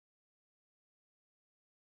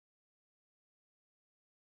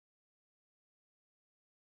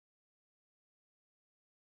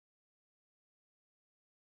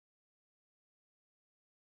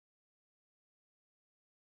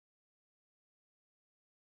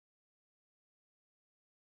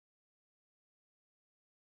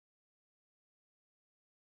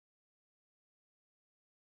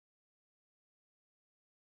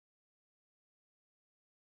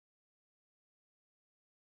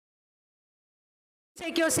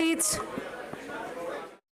Take your seats.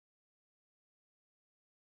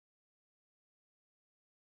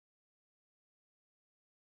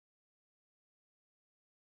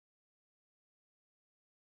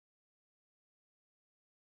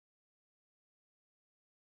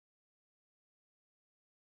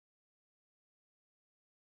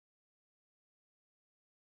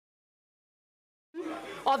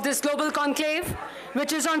 Of this global conclave,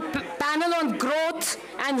 which is on panel on growth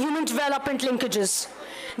and human development linkages.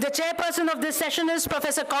 The chairperson of this session is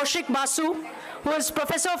Professor Kaushik Basu, who is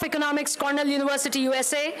Professor of Economics, Cornell University,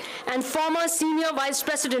 USA, and former Senior Vice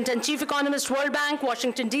President and Chief Economist, World Bank,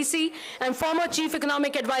 Washington, D.C., and former Chief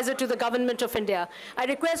Economic Advisor to the Government of India. I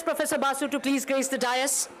request Professor Basu to please grace the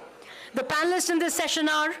dais. The panelists in this session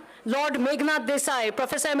are Lord Meghnad Desai,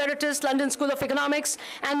 Professor Emeritus, London School of Economics,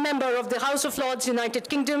 and member of the House of Lords, United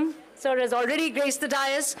Kingdom. Sir has already graced the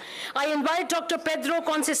dais. I invite Dr. Pedro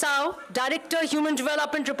Conceição, Director, Human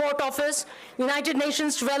Development Report Office, United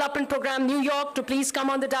Nations Development Program, New York, to please come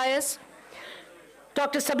on the dais.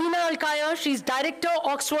 Dr. Sabina Alkaya, she's Director,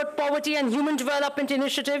 Oxford Poverty and Human Development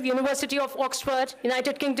Initiative, University of Oxford,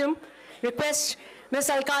 United Kingdom. Request Ms.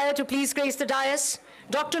 Alkaya to please grace the dais.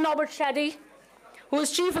 Dr. Norbert Shaddy, who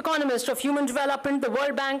is Chief Economist of Human Development, the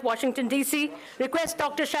World Bank, Washington, D.C. Request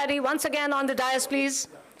Dr. Shaddy once again on the dais, please.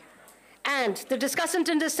 And the discussant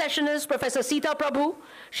in this session is Professor Sita Prabhu.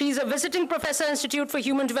 She's a visiting professor, Institute for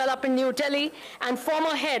Human Development, New Delhi, and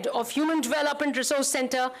former head of Human Development Resource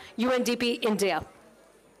Center, UNDP, India.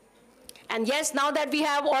 And yes, now that we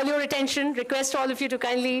have all your attention, request all of you to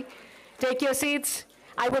kindly take your seats.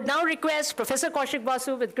 I would now request Professor Kaushik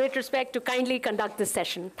Basu, with great respect, to kindly conduct this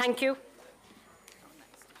session. Thank you.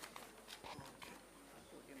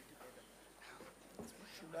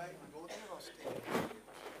 Should I go there or stay?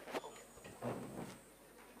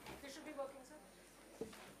 This should be working, sir?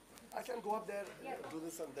 I can go up there, do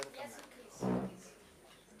this, and then come Yes, back. please.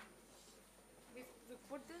 We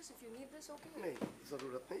put this, if you need this, okay? नहीं,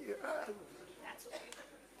 ज़रूरत नहीं. That's okay.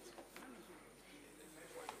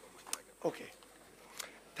 Okay.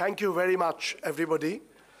 Thank you very much, everybody.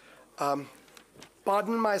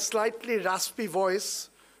 Pardon my slightly raspy voice.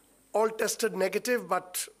 All tested negative,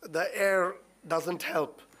 but the air doesn't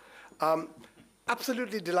help.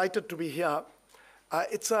 Absolutely delighted to be here.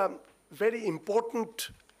 It's a very important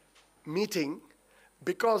meeting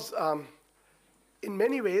because in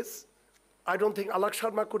many ways, I don't think Alak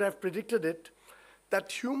Sharma could have predicted it,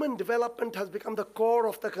 that human development has become the core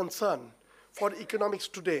of the concern for economics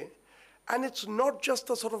today. And it's not just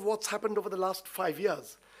the sort of what's happened over the last 5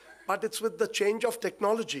 years, but it's with the change of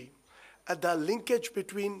technology and the linkage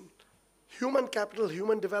between human capital,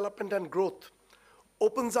 human development, and growth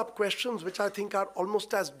opens up questions which I think are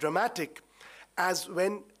almost as dramatic as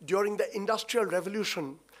when, during the Industrial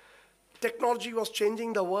Revolution, technology was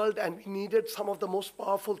changing the world and we needed some of the most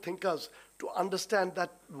powerful thinkers to understand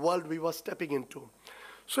that world we were stepping into.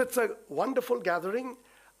 So it's a wonderful gathering.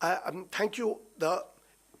 Thank you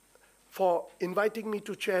for inviting me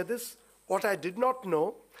to chair this. What I did not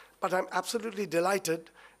know, but I'm absolutely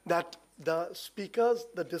delighted that the speakers,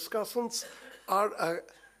 the discussants, are a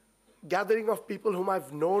gathering of people whom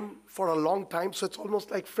I've known for a long time, so it's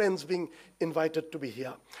almost like friends being invited to be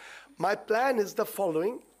here. My plan is the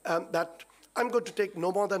following, that I'm going to take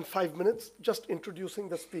no more than 5 minutes, just introducing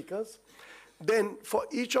the speakers. Then for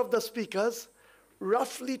each of the speakers,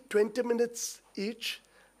 roughly 20 minutes each.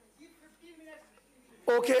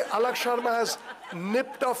 Okay, Alak Sharma has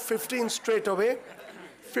nipped off 15 straight away,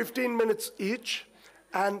 15 minutes each.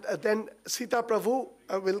 And then Sita Prabhu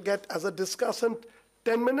will get, as a discussant,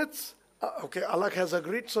 10 minutes. Okay, Alak has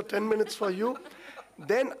agreed, so 10 minutes for you.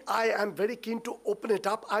 Then I am very keen to open it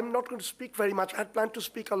up. I'm not going to speak very much. I had planned to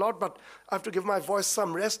speak a lot, but I have to give my voice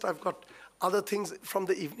some rest. I've got other things from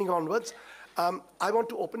the evening onwards. I want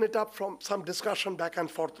to open it up from some discussion back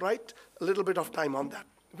and forth, right? A little bit of time on that.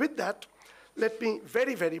 With that, let me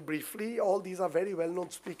very, very briefly, all these are very well-known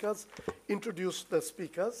speakers, introduce the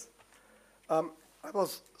speakers. I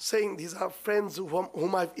was saying these are friends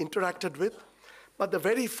whom I've interacted with, but the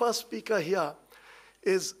very first speaker here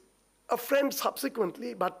is a friend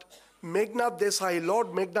subsequently, but Meghnad Desai, Lord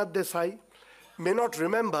Meghnad Desai, may not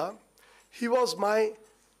remember. He was my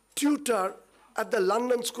tutor at the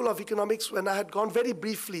London School of Economics when I had gone very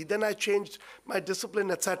briefly. Then I changed my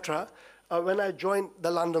discipline, etc., when I joined the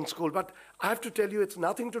London School. But I have to tell you, it's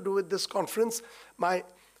nothing to do with this conference. My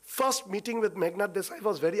first meeting with Meghnad Desai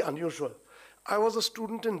was very unusual. I was a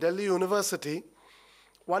student in Delhi University.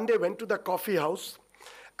 One day went to the coffee house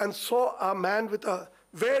and saw a man with a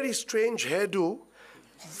very strange hairdo,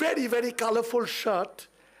 very, very colorful shirt,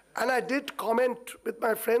 And I did comment with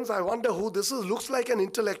my friends, I wonder who this is. Looks like an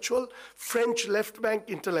intellectual, French left bank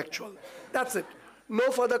intellectual. That's it.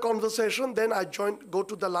 No further conversation. Then I go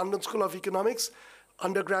to the London School of Economics,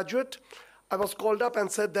 undergraduate. I was called up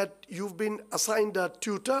and said that you've been assigned a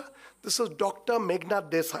tutor. This is Dr.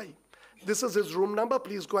 Meghnad Desai. This is his room number.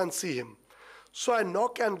 Please go and see him. So I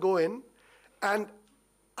knock and go in, and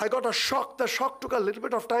I got a shock. The shock took a little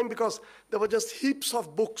bit of time because there were just heaps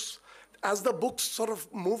of books. As the books sort of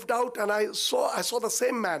moved out, and I saw the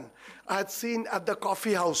same man I had seen at the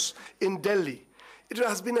coffee house in Delhi. It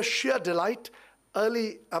has been a sheer delight.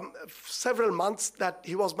 Early, several months that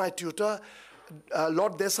he was my tutor.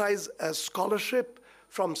 Lord Desai's scholarship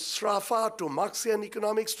from Srafa to Marxian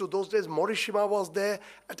economics to those days Morishima was there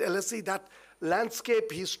at LSE. That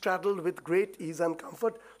landscape he straddled with great ease and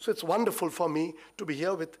comfort. So it's wonderful for me to be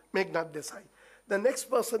here with Meghnad Desai. The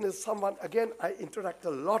next person is someone, again, I interact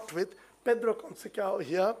a lot with, Pedro Conceição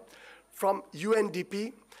here from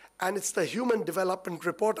UNDP, and it's the Human Development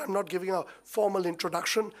Report. I'm not giving a formal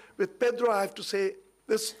introduction. With Pedro, I have to say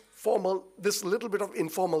this little bit of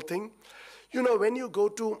informal thing. You know, when you go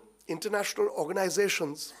to international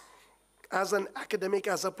organizations as an academic,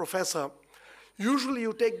 as a professor, usually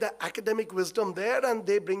you take the academic wisdom there and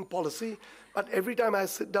they bring policy. But every time I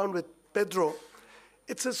sit down with Pedro,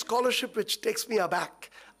 it's his scholarship which takes me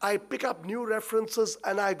aback. I pick up new references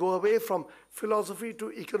and I go away from philosophy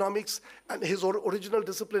to economics, and his original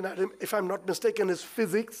discipline, if I'm not mistaken, is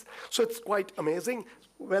physics. So it's quite amazing.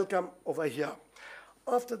 Welcome over here.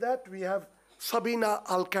 After that, we have Sabina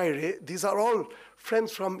Al-Khairi. These are all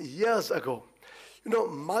friends from years ago. You know,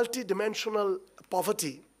 multidimensional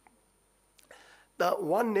poverty. The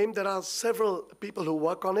one name, there are several people who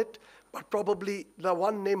work on it, but probably the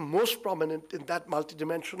one name most prominent in that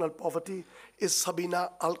multidimensional poverty is Sabina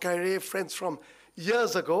Al-Khairi, friends from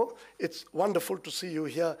years ago. It's wonderful to see you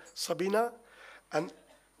here, Sabina. And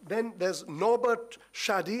then there's Norbert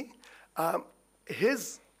Shadi.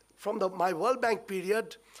 From my World Bank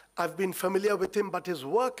period, I've been familiar with him, but his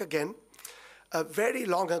work again, very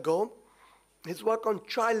long ago, his work on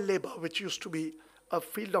child labor, which used to be a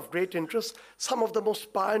field of great interest, some of the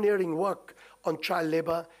most pioneering work on child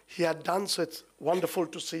labor he had done, so it's wonderful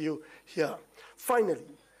to see you here. Finally,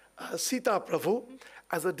 Sita Prabhu,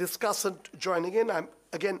 as a discussant joining in. I'm,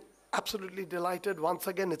 again, absolutely delighted. Once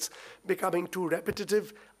again, it's becoming too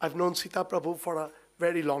repetitive. I've known Sita Prabhu for a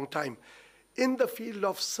very long time. In the field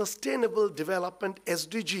of sustainable development,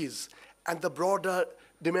 SDGs, and the broader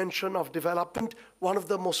dimension of development, one of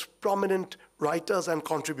the most prominent writers and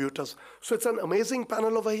contributors. So it's an amazing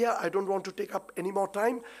panel over here. I don't want to take up any more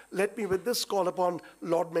time. Let me with this call upon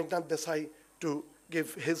Lord Meghnad Desai to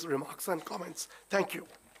give his remarks and comments. Thank you.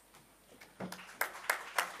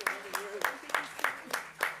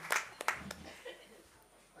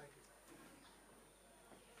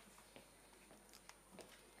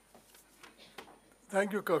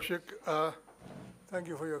 Thank you, Kaushik. Thank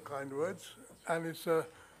you for your kind words. And it's a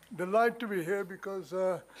delight to be here because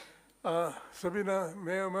Sabina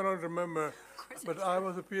may or may not remember, but I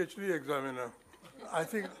was a PhD examiner. I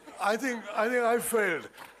think I failed.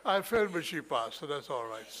 I failed, but she passed, so that's all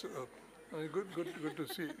right. So, good to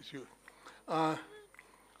see you.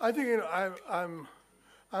 I think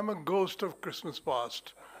I'm a ghost of Christmas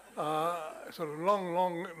past. Sort of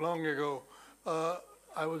long ago,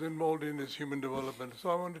 I was involved in this human development. So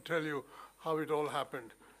I want to tell you how it all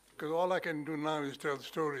happened, because all I can do now is tell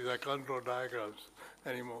stories. I can't draw diagrams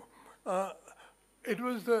anymore. It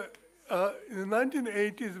was in the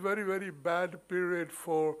 1980s, very, very bad period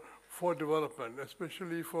for development,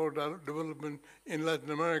 especially for development in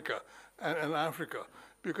Latin America and Africa,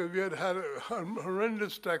 because we had a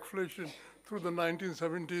horrendous stagflation through the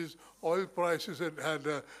 1970s. Oil prices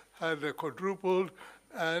had quadrupled,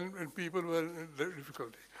 and people were in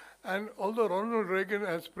difficulty. And although Ronald Reagan,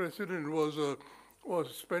 as president, was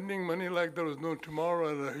spending money like there was no tomorrow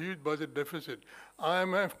and a huge budget deficit,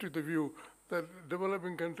 IMF took the view that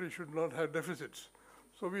developing countries should not have deficits.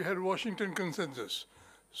 So we had Washington consensus.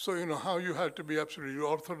 So you know how you had to be absolutely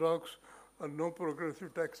orthodox, no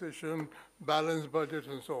progressive taxation, balanced budget,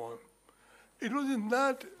 and so on. It was in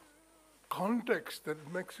that context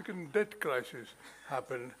that Mexican debt crisis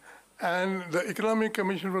happened, and the Economic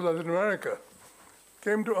Commission for Latin America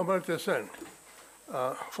came to Amartya Sen.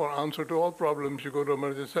 For answer to all problems, you go to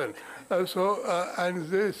Amartya Sen. And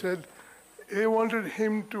they said they wanted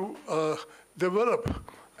him to develop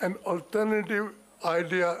an alternative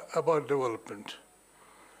idea about development.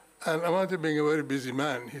 And Amartya, being a very busy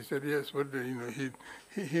man, he said yes, but you know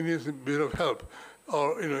he needs a bit of help,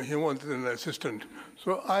 or you know he wanted an assistant.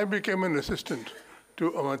 So I became an assistant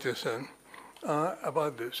to Amartya Sen,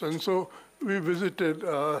 about this. And so we visited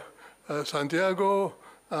Santiago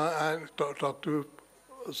and talked to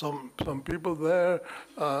some people there.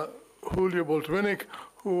 Julio Boltwinick,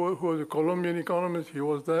 who was a Colombian economist, he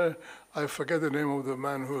was there. I forget the name of the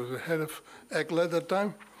man who was the head of ECLA at that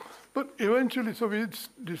time. But eventually, so we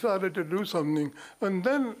decided to do something. And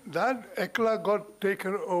then that ECLA got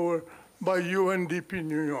taken over by UNDP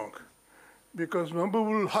New York, because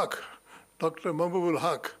Mahbubul Haq, Dr. Mahbubul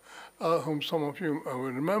Haq, whom some of you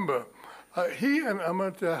will remember, he and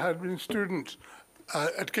Amartya had been students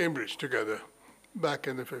at Cambridge together back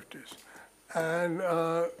in the 50s. And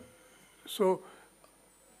so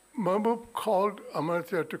Mahbub called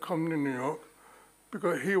Amartya to come to New York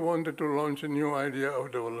because he wanted to launch a new idea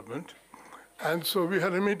of development. And so we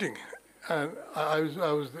had a meeting, and I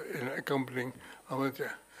was accompanying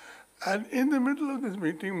Amartya. And in the middle of this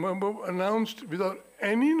meeting, Mahbub announced, without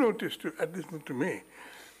any notice, at least to me,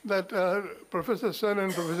 that Professor Sen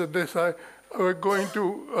and Professor Desai were going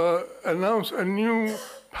to announce a new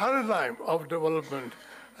paradigm of development.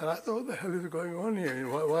 And I thought, what the hell is going on here?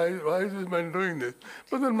 Why is this man doing this?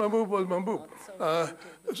 But then Mahbub was Mahbub.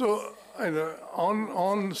 So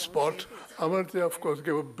on the spot, Amartya, of course,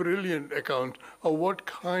 gave a brilliant account of what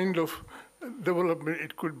kind of development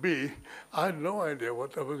it could be. I had no idea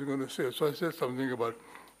what I was going to say. So I said something about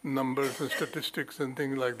numbers and statistics and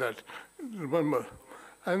things like that, remember.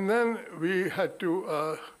 And then we had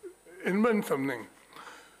to invent something.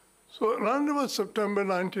 So around about September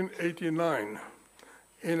 1989,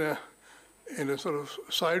 in a sort of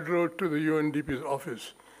side road to the UNDP's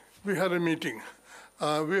office, we had a meeting.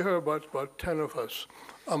 We were about 10 of us.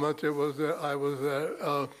 Amartya was there, I was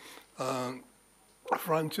there,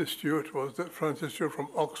 Francis Stewart was there, Francis Stewart from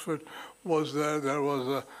Oxford was there. There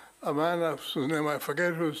was a man whose name I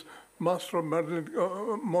forget, who's master of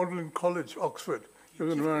Magdalen College, Oxford. He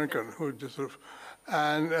was an American who just sort of,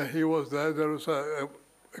 and he was there. There was an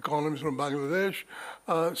economist from Bangladesh.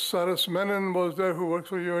 Saras Menon was there, who works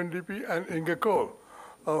for UNDP, and Inge Kohl,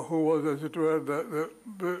 who was, as it were,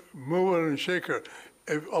 the mover and shaker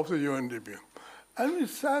of the UNDP. And we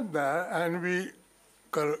sat there and we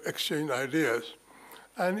kind of exchanged ideas.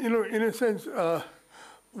 And, in a sense,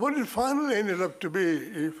 what it finally ended up to be,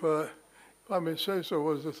 if I may say so,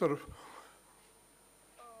 was a sort of,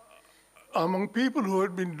 among people who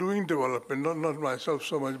had been doing development, not myself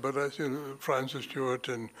so much, but as Francis Stewart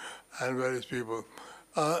and various people,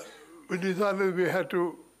 we decided we had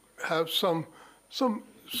to have some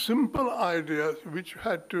simple ideas which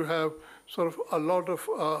had to have sort of a lot of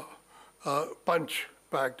punch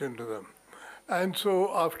packed into them. And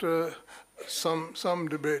so after some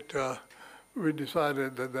debate, we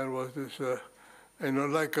decided that there was this,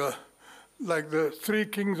 like the three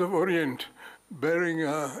kings of Orient bearing,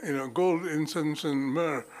 gold, incense, and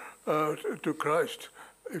myrrh to Christ.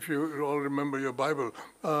 If you all remember your Bible,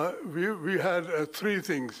 we had three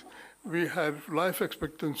things. We had life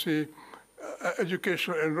expectancy,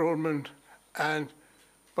 educational enrollment, and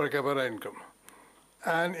per capita income.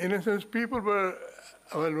 And in a sense, people were,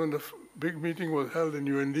 when the big meeting was held in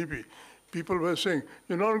UNDP, people were saying,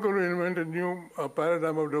 you're not going to invent a new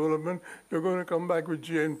paradigm of development, you're going to come back with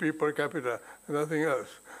GNP per capita, and nothing else.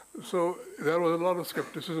 So there was a lot of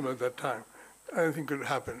skepticism at that time. I didn't think it could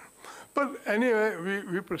happen. But anyway,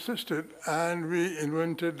 we persisted, and we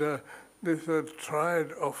invented this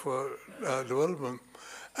triad of development.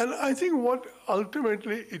 And I think what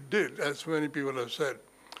ultimately it did, as many people have said,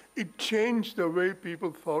 it changed the way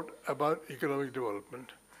people thought about economic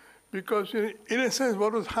development. Because in a sense,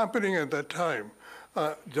 what was happening at that time,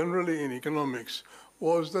 generally in economics,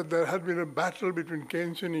 was that there had been a battle between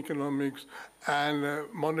Keynesian economics and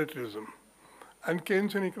monetarism. And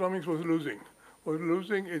Keynesian economics was losing.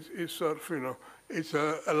 Its sort of, its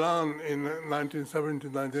elan in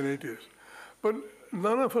 1970s, 1980s. But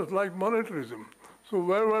none of us liked monetarism. So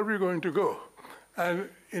where were we going to go? And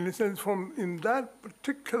in a sense, in that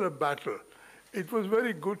particular battle, it was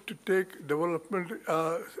very good to take development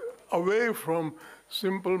away from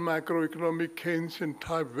simple macroeconomic Keynesian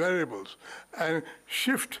type variables and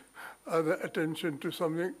shift the attention to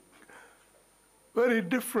something very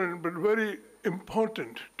different but very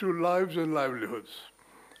important to lives and livelihoods.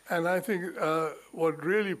 And I think what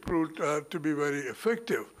really proved to be very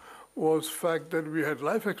effective was the fact that we had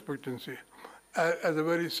life expectancy as a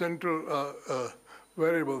very central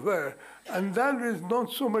variable there. And that is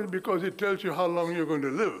not so much because it tells you how long you're going to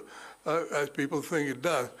live, as people think it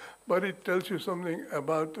does, but it tells you something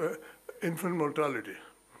about infant mortality.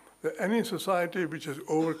 That any society which has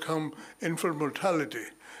overcome infant mortality,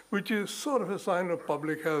 which is sort of a sign of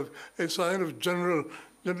public health, a sign of general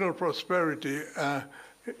prosperity,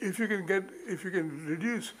 if you can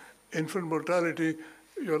reduce infant mortality,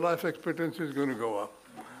 your life expectancy is going to go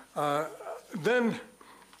up. Then,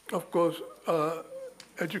 of course,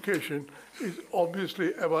 education is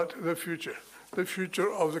obviously about the future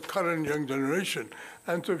of the current young generation.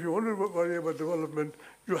 And so if you want to worry about development,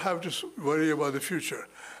 you have to worry about the future.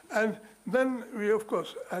 And then we, of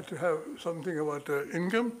course, had to have something about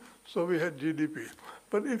income, so we had GDP.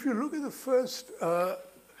 But if you look at the first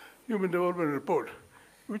Human Development Report,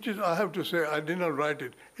 which is, I have to say, I did not write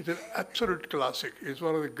it. It's an absolute classic. It's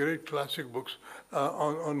one of the great classic books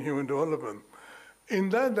on human development. In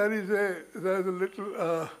that, there's a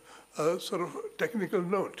little sort of technical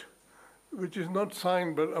note, which is not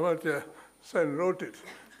signed, but Amartya Sen wrote it,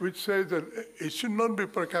 which says that it should not be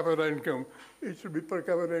per capita income. It should be per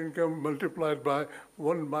capita income multiplied by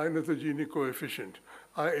 1 minus the Gini coefficient,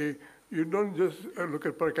 i.e., you don't just look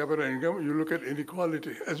at per capita income, you look at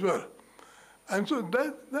inequality as well. And so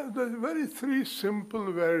there's very 3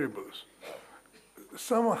 simple variables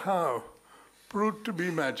somehow proved to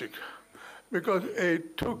be magic, because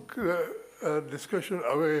it took the discussion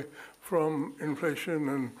away from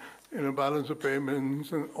inflation and balance of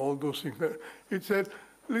payments and all those things. It said,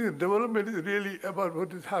 look, development is really about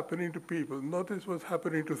what is happening to people, not what's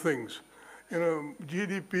happening to things.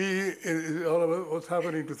 GDP is all about what's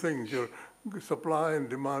happening to things, your supply and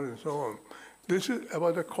demand and so on. This is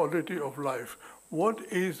about the quality of life. What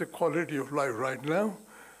is the quality of life right now?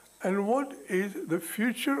 And what is the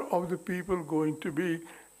future of the people going to be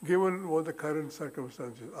given what the current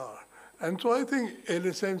circumstances are? And so I think, in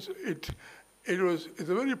a sense, it's a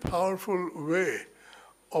very powerful way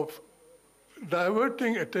of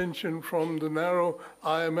diverting attention from the narrow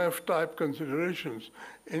IMF-type considerations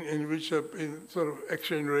in which sort of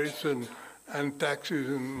exchange rates and taxes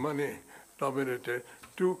and money dominated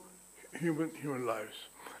to human lives.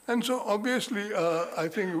 And so obviously, I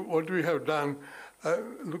think what we have done,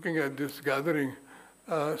 looking at this gathering,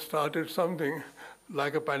 started something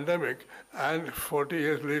like a pandemic, and 40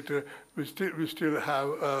 years later, we still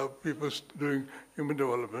have people doing human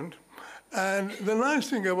development. And the nice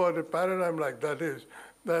thing about a paradigm like that is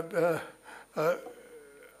that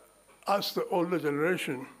us, the older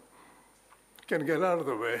generation, can get out of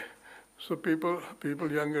the way, so people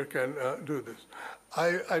younger can do this.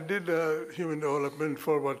 I did human development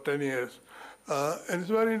for about 10 years, and it's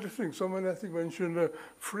very interesting. Someone, I think, mentioned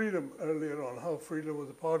freedom earlier on, how freedom was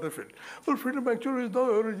a part of it. Well, freedom actually is not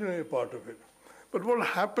originally a part of it. But what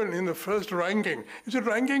happened in the first ranking, you see,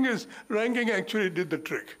 ranking actually did the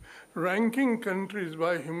trick. Ranking countries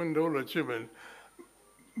by human development achievement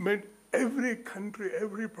made every country,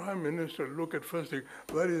 every prime minister look at first thing,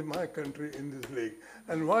 where is my country in this league?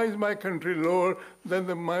 And why is my country lower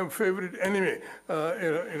than my favorite enemy?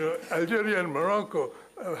 Algeria and Morocco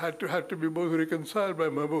had to be both reconciled by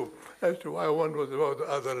Mahbub as to why one was about the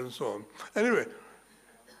other and so on. Anyway,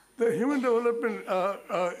 the Human Development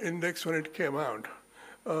Index, when it came out,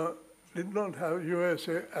 did not have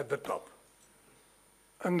USA at the top.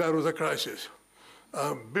 And that was a crisis.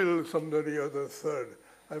 Bill somebody or the third,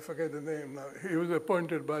 I forget the name now, he was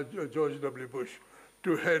appointed by George W. Bush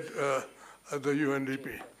to head the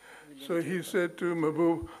UNDP. So he said to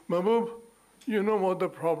Mahbub, you know what the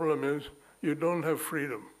problem is? You don't have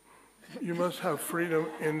freedom. You must have freedom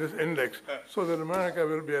in this index so that America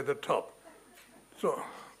will be at the top. So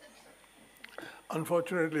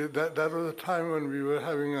unfortunately, that was a time when we were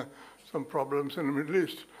having some problems in the Middle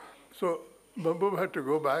East. So Mahbub had to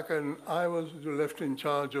go back, and I was left in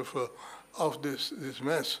charge of this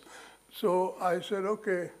mess. So I said,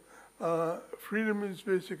 okay, freedom is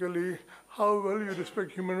basically how well you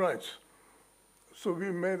respect human rights. So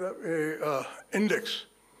we made up an index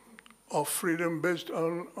of freedom based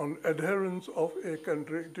on adherence of a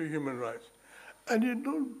country to human rights. And you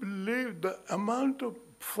don't believe the amount of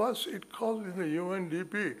fuss it caused in the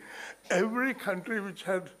UNDP. Every country which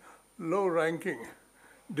had low ranking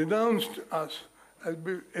denounced us as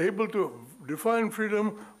being able to define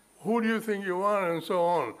freedom, who do you think you are, and so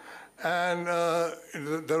on. And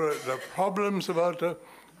there were the problems about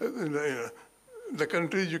the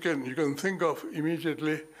countries you can think of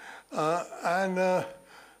immediately. And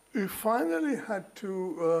we finally had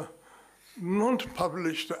to not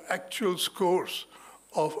publish the actual scores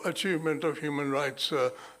of achievement of human rights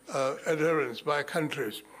adherence by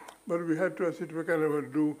countries. But we had to, as it were, kind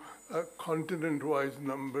of do continent-wise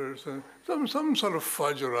numbers and some sort of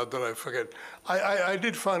fudge or other, I forget. I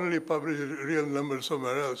did finally publish real numbers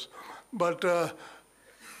somewhere else. But the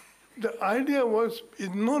idea is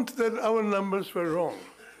not that our numbers were wrong,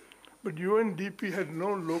 but UNDP had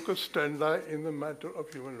no locus standi in the matter of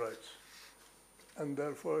human rights. and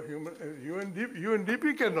therefore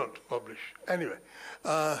UNDP cannot publish. Anyway,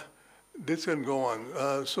 this can go on.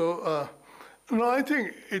 No, I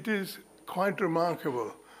think it is quite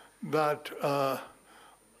remarkable that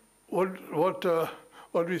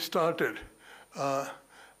what we started.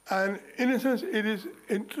 And in a sense, it is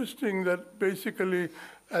interesting that basically,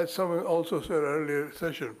 as someone also said earlier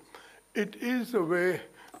session, it is the way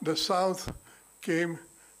the South came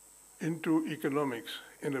into economics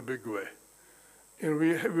in a big way. You know,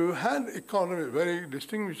 we've had economists, very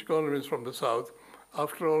distinguished economists from the South.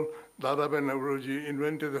 After all, Dadabhai Naoroji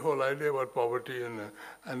invented the whole idea about poverty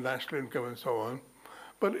and national income and so on.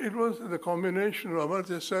 But it was the combination of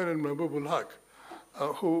Amartya Sen and Mahbub ul Haq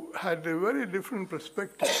who had a very different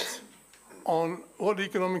perspective on what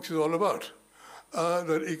economics is all about.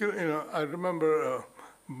 I remember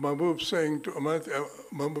Mahbub saying to Amartya,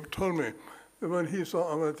 Mahbub told me that when he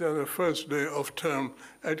saw Amartya on the first day of term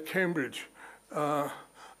at Cambridge,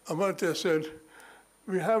 Amartya said,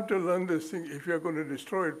 we have to learn this thing if you're going to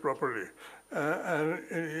destroy it properly. And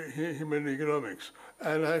he meant economics.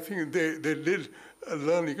 And I think they did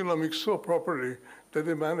learn economics so properly that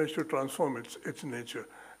they managed to transform its nature.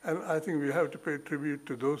 And I think we have to pay tribute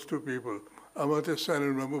to those two people, Amartya Sen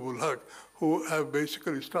and Mahbub ul Haq, who have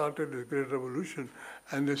basically started this great revolution.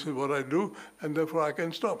 And this is what I do, and therefore I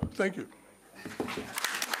can stop. Thank you.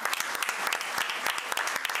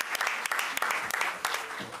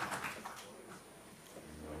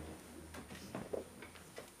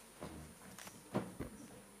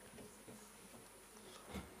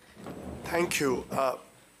 Thank you,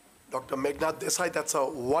 Dr. Meghnad Desai. That's a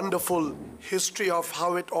wonderful history of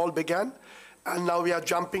how it all began. And now we are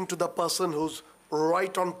jumping to the person who's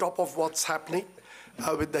right on top of what's happening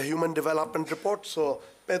with the Human Development Report. So,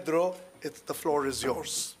 Pedro, the floor is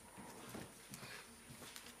yours.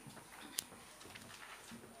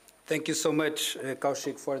 Thank you so much,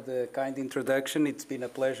 Kaushik, for the kind introduction. It's been a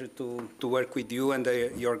pleasure to work with you and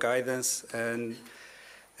your guidance and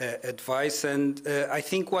advice. And I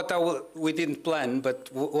think we didn't plan, but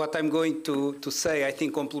what I'm going to say, I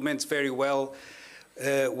think complements very well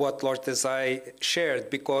what Lord Desai shared,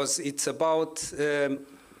 because it's about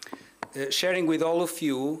sharing with all of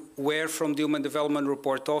you where from the Human Development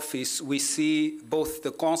Report Office we see both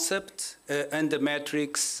the concept and the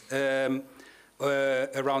metrics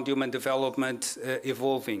around human development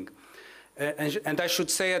evolving. And I should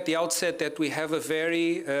say at the outset that we have a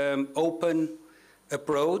very open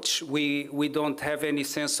approach. We don't have any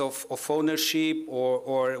sense of ownership,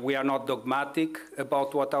 or we are not dogmatic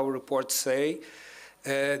about what our reports say.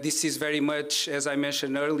 This is very much, as I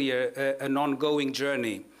mentioned earlier, an ongoing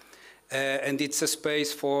journey. And it's a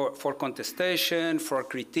space for contestation, for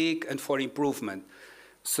critique, and for improvement.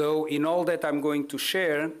 So in all that I'm going to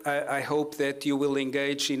share, I hope that you will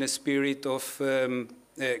engage in a spirit of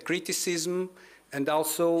criticism and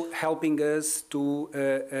also helping us to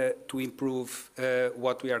improve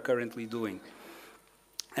what we are currently doing.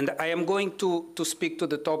 And I am going to speak to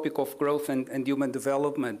the topic of growth and human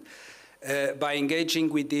development by engaging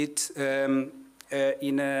with it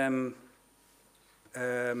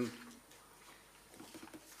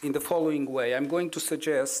in the following way. I'm going to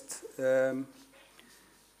suggest,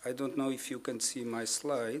 I don't know if you can see my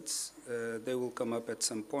slides. They will come up at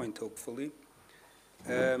some point, hopefully.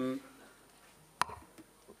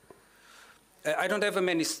 I don't have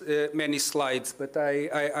many slides, but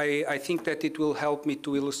I think that it will help me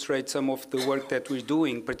to illustrate some of the work that we're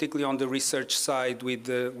doing, particularly on the research side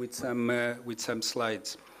with some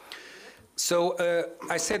slides. So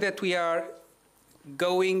I said that we are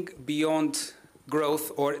going beyond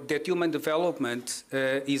growth, or that human development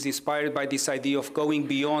is inspired by this idea of going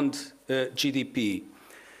beyond GDP.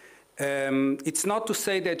 It's not to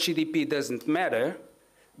say that GDP doesn't matter,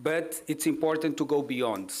 but it's important to go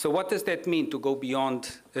beyond. So what does that mean, to go beyond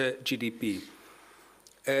GDP?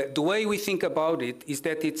 The way we think about it is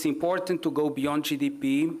that it's important to go beyond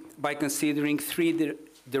GDP by considering three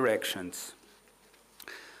directions.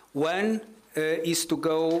 One is to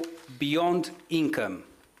go beyond income.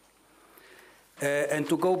 And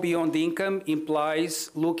to go beyond income implies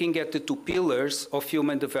looking at the two pillars of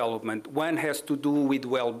human development. One has to do with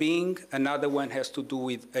well-being, another one has to do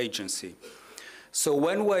with agency. So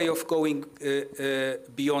one way of going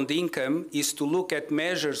beyond income is to look at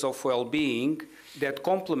measures of well-being that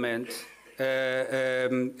complement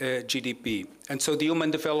GDP. And so the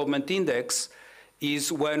Human Development Index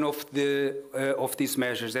is one of these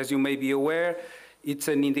measures. As you may be aware, it's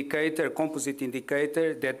an indicator, a composite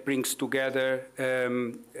indicator that brings together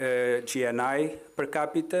GNI per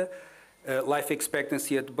capita, life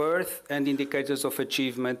expectancy at birth, and indicators of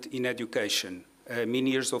achievement in education. mean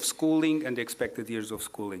years of schooling and expected years of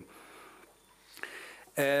schooling.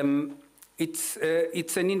 It's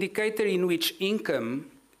an indicator in which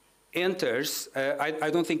income enters. I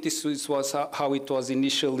don't think this was how it was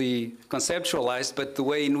initially conceptualized, but the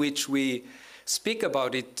way in which we speak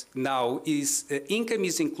about it now is income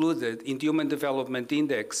is included in the Human Development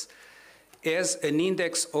Index as an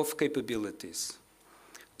index of capabilities.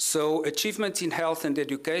 So achievements in health and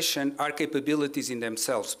education are capabilities in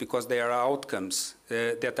themselves because they are outcomes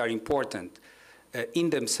that are important in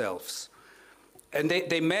themselves. And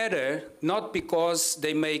they matter not because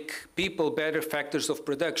they make people better factors of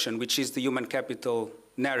production, which is the human capital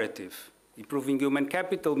narrative. Improving human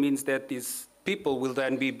capital means that these people will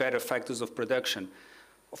then be better factors of production.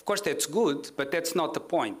 Of course, that's good, but that's not the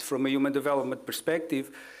point. From a human development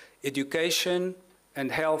perspective, education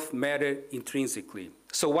and health matter intrinsically.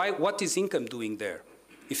 So what is income doing there?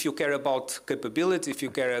 If you care about capability, if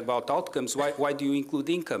you care about outcomes, why do you include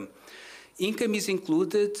income? Income is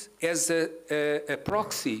included as a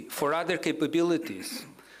proxy for other capabilities.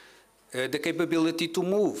 The capability to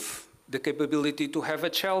move, the capability to have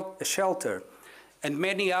a shelter, and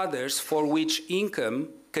many others for which income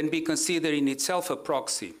can be considered in itself a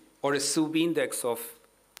proxy or a sub-index of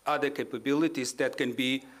other capabilities that can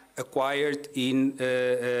be acquired in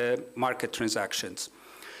market transactions.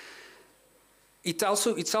 It's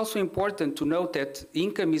also important to note that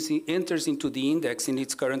income enters into the index in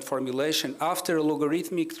its current formulation after a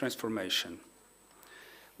logarithmic transformation.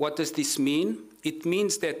 What does this mean? It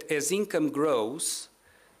means that as income grows,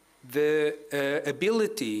 the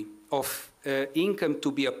ability of income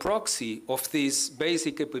to be a proxy of these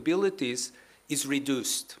basic capabilities is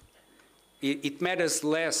reduced. It matters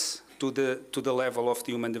less to the level of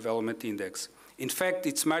the Human Development Index. In fact,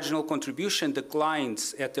 its marginal contribution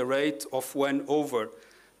declines at a rate of 1 over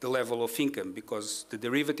the level of income because the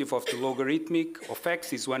derivative of the logarithmic of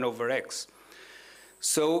x is 1 over x.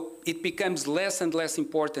 So it becomes less and less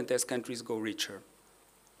important as countries go richer.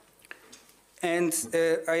 And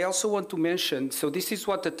I also want to mention, so this is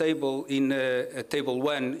what the table in table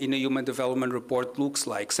 1 in a human development report looks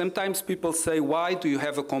like. Sometimes people say, why do you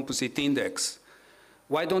have a composite index?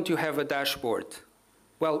 Why don't you have a dashboard?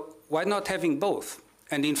 Well, why not having both?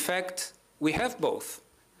 And in fact, we have both.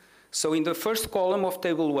 So in the first column of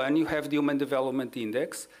table 1, you have the Human Development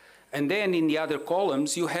Index. And then in the other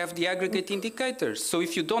columns, you have the aggregate indicators. So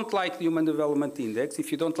if you don't like the Human Development Index,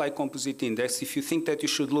 if you don't like composite index, if you think that you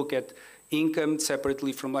should look at income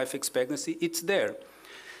separately from life expectancy, it's there.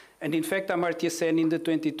 And in fact, Amartya Sen in the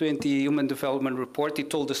 2020 Human Development Report, he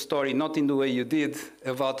told a story, not in the way you did,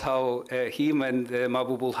 about how him and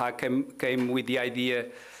Mahbubul Haq came with the idea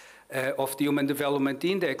of the Human Development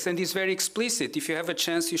Index. And he's very explicit. If you have a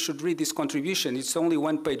chance, you should read this contribution. It's only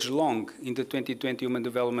 1 page long in the 2020 Human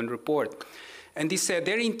Development Report. And he said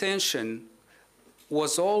their intention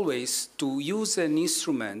was always to use an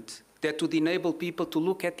instrument that would enable people to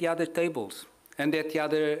look at the other tables and at the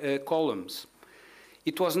other columns.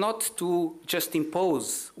 It was not to just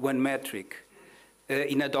impose one metric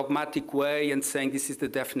in a dogmatic way and saying this is the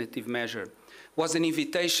definitive measure. It was an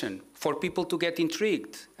invitation for people to get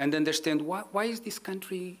intrigued and understand why is this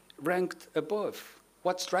country ranked above?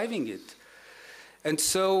 What's driving it? And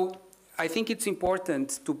so I think it's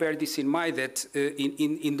important to bear this in mind that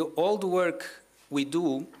in all the work we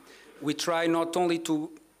do, we try not only to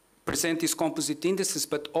present these composite indices,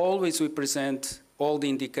 but always we present all the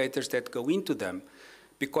indicators that go into them,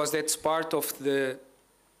 because that's part of the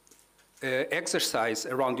exercise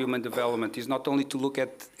around human development, is not only to look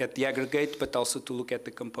at the aggregate, but also to look at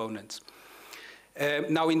the components.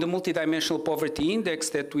 Now, in the multidimensional poverty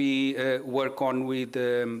index that we work on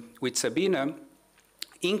with Sabina,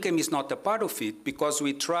 income is not a part of it because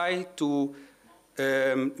we try to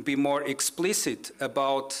be more explicit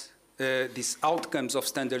about these outcomes of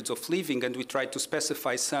standards of living, and we try to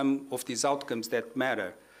specify some of these outcomes that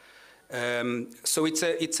matter. So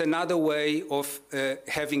it's another way of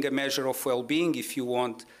having a measure of well-being, if you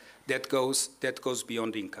want, that goes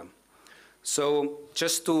beyond income. So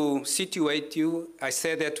just to situate you, I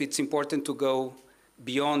said that it's important to go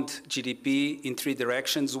beyond GDP in 3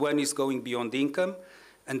 directions. One is going beyond income,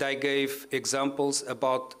 and I gave examples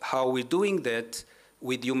about how we're doing that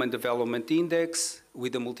with Human Development Index,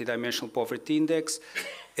 with the Multidimensional Poverty Index,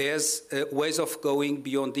 as ways of going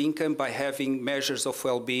beyond income by having measures of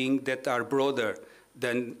well-being that are broader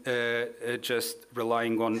than just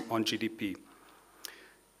relying on GDP.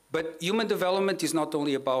 But human development is not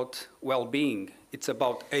only about well-being, it's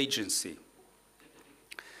about agency.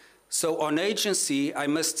 So on agency, I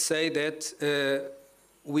must say that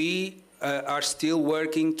we are still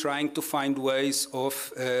working, trying to find ways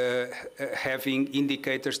of having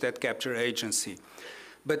indicators that capture agency.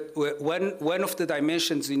 But one of the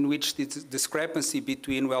dimensions in which the discrepancy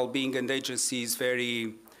between well-being and agency is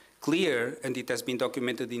very clear, and it has been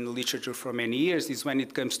documented in the literature for many years, is when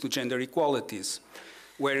it comes to gender equalities,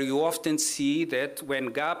 where you often see that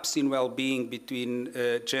when gaps in well-being between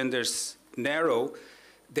genders narrow,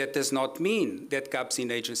 that does not mean that gaps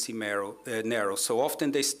in agency narrow. So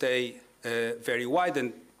often they stay very wide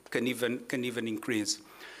and can even increase.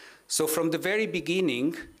 So from the very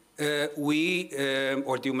beginning, we,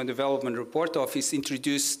 or the Human Development Report Office,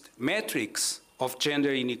 introduced metrics of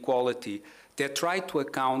gender inequality that try to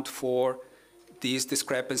account for this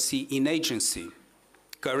discrepancy in agency.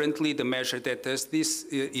 Currently, the measure that does this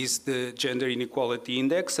is the Gender Inequality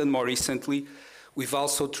Index, and more recently, we've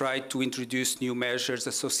also tried to introduce new measures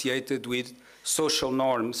associated with social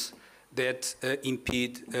norms that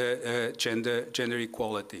impede gender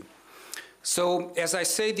equality. So, as I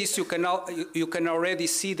say this, you can already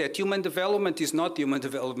see that human development is not the Human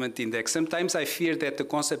Development Index. Sometimes I fear that the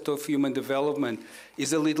concept of human development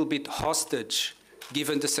is a little bit hostage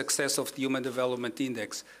given the success of the Human Development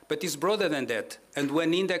Index. But it's broader than that. And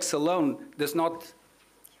one index alone does not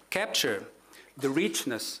capture the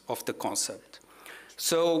richness of the concept.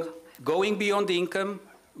 So going beyond income,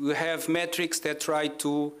 we have metrics that try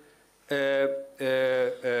to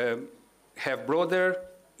have broader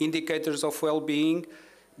indicators of well-being,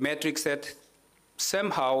 metrics that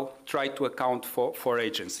somehow try to account for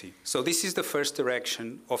agency. So this is the first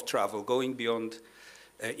direction of travel, going beyond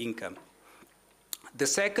income. The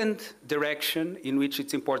second direction in which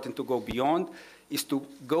it's important to go beyond is to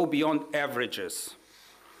go beyond averages.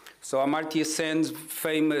 So Amartya Sen's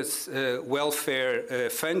famous welfare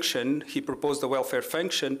function, he proposed a welfare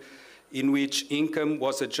function in which income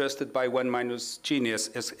was adjusted by 1 minus Gini,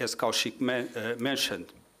 as Kaushik mentioned.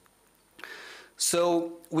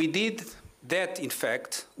 So we did that, in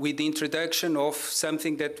fact, with the introduction of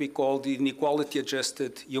something that we call the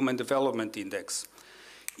Inequality-Adjusted Human Development Index,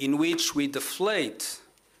 in which we deflate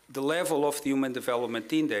the level of the Human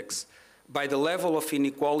Development Index by the level of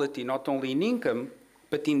inequality, not only in income,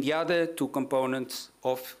 but in the other two components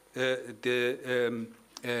of the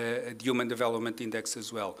Human Development Index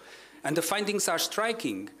as well. And the findings are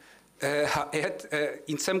striking.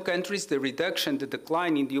 In some countries, the reduction, the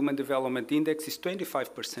decline in the Human Development Index is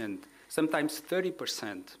 25%, sometimes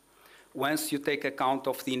 30%, once you take account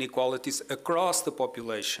of the inequalities across the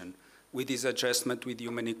population with this adjustment with the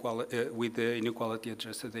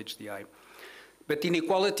inequality-adjusted HDI. But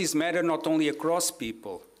inequalities matter not only across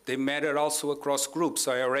people, they matter also across groups.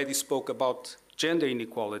 I already spoke about gender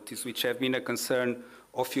inequalities, which have been a concern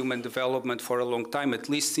of human development for a long time, at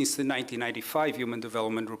least since the 1995 Human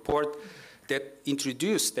Development Report that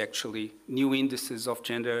introduced, actually, new indices of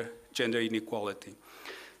gender inequality.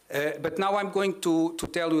 But now I'm going to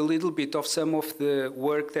tell you a little bit of some of the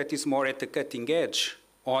work that is more at the cutting edge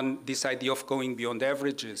on this idea of going beyond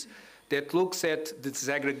averages, that looks at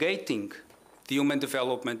disaggregating the Human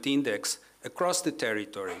Development Index across the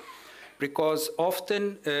territory. Because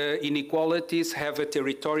often inequalities have a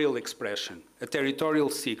territorial expression, a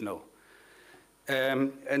territorial signal.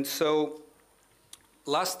 And so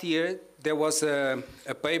last year, there was a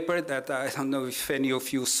paper that I don't know if any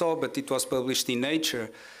of you saw, but it was published in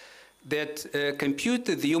Nature, that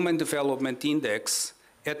computed the Human Development Index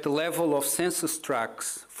at the level of census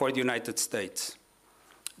tracts for the United States.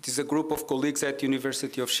 It is a group of colleagues at the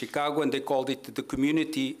University of Chicago, and they called it the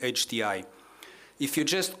Community HDI. If you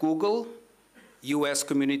just Google US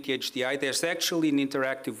Community HDI, there's actually an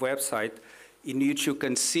interactive website in which you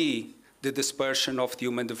can see the dispersion of the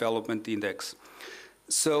Human Development Index.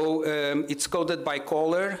 So it's coded by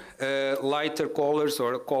color, lighter colors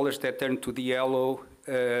or colors that turn to the yellow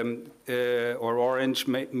or orange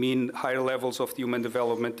mean higher levels of the Human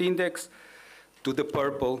Development Index, to the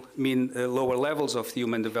purple mean lower levels of the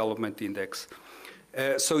Human Development Index.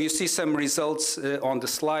 So you see some results on the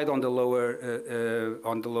slide on the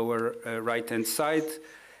lower right-hand side.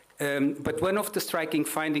 But one of the striking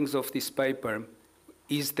findings of this paper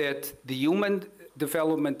is that the Human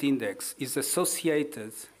Development Index is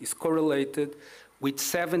associated, is correlated with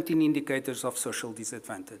 17 indicators of social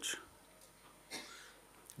disadvantage.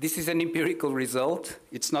 This is an empirical result.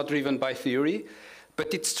 It's not driven by theory,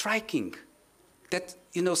 but it's striking that,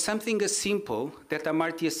 you know, something as simple that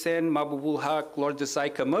Amartya Sen, Mahbubul Haq, Lord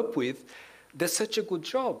Desai come up with does such a good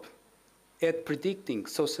job at predicting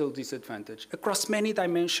social disadvantage across many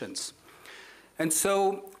dimensions. And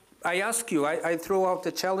so I ask you, I throw out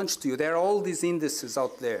the challenge to you. There are all these indices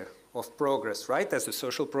out there, of progress, right? As the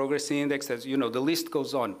social progress index, as you know, the list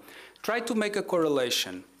goes on. Try to make a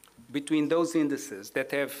correlation between those indices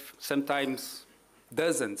that have sometimes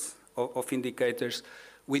dozens of indicators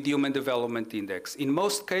with Human Development Index. In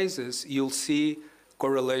most cases, you'll see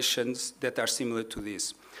correlations that are similar to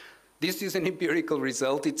this. This is an empirical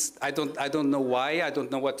result. I don't know why, I don't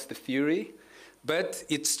know what's the theory, but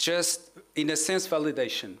it's just, in a sense,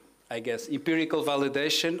 validation, I guess, empirical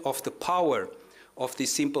validation of the power of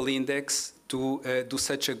this simple index to do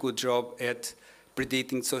such a good job at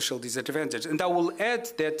predicting social disadvantage. And I will add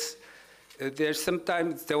that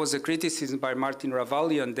there was a criticism by Martin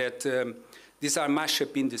Ravalian that these are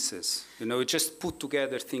mashup indices. You know, it just put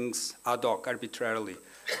together things ad hoc, arbitrarily.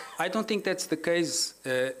 I don't think that's the case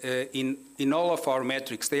in all of our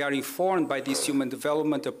metrics. They are informed by this human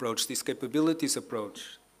development approach, this capabilities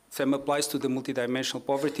approach. Same applies to the multidimensional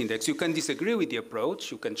poverty index. You can disagree with the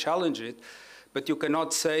approach, you can challenge it, but you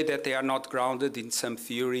cannot say that they are not grounded in some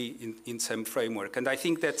theory, in some framework. And I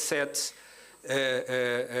think that sets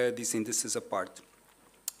these indices apart.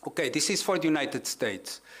 Okay, this is for the United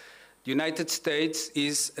States. The United States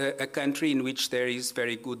is a country in which there is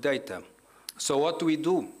very good data. So what do we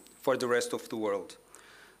do for the rest of the world?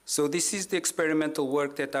 So this is the experimental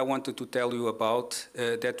work that I wanted to tell you about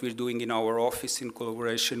that we're doing in our office in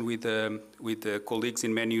collaboration with colleagues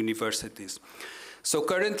in many universities. So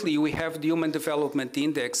currently we have the Human Development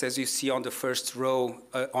Index, as you see on the first row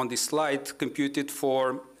on this slide, computed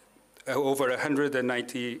for over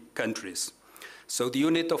 190 countries. So the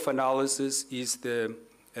unit of analysis is the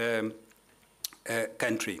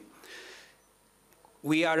country.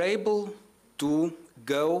 We are able to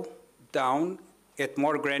go down at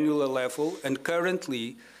more granular level, and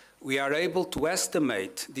currently we are able to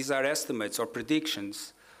estimate, these are estimates or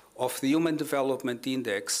predictions, of the Human Development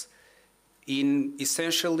Index in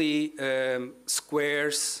essentially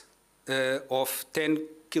squares of 10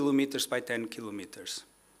 kilometers by 10 kilometers,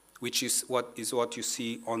 which is what you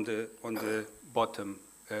see on the bottom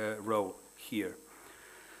row here.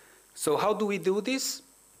 So how do we do this?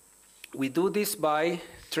 We do this by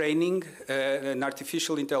training an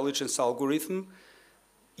artificial intelligence algorithm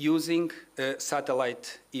using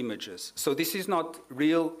satellite images. So this is not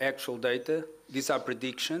real actual data, these are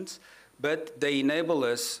predictions, but they enable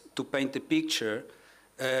us to paint a picture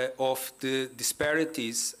of the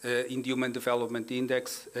disparities in the Human Development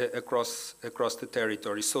Index across the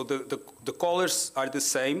territory. So the colors are the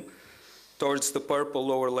same, towards the purple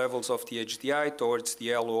lower levels of the HDI, towards the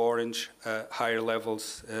yellow-orange higher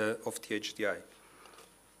levels of the HDI.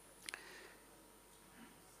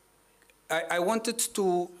 I wanted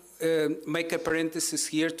to make a parenthesis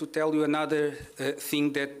here to tell you another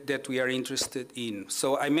thing that we are interested in.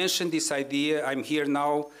 So I mentioned this idea. I'm here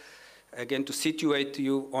now, again, to situate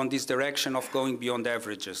you on this direction of going beyond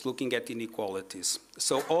averages, looking at inequalities.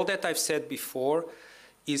 So all that I've said before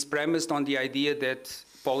is premised on the idea that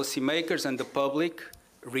policymakers and the public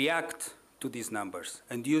react to these numbers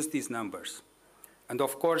and use these numbers. And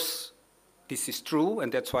of course, this is true,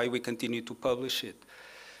 and that's why we continue to publish it.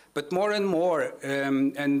 But more and more,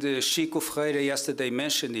 and Chico Ferreira yesterday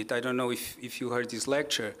mentioned it, I don't know if you heard his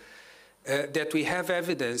lecture, that we have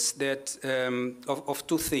evidence that of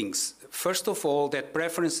two things. First of all, that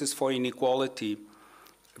preferences for inequality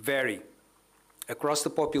vary across the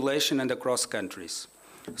population and across countries.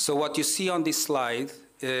 So what you see on this slide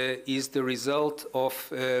is the result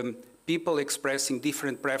of people expressing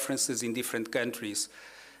different preferences in different countries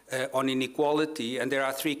on inequality, and there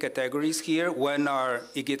are three categories here. One are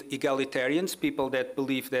egalitarians, people that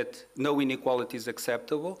believe that no inequality is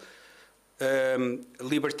acceptable.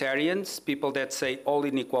 Libertarians, people that say all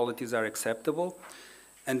inequalities are acceptable.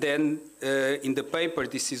 And then in the paper,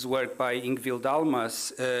 this is work by Ingvild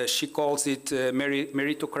Almas, she calls it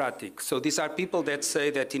meritocratic. So these are people that say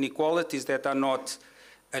that inequalities that are not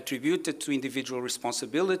attributed to individual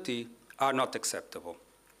responsibility are not acceptable.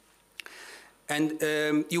 And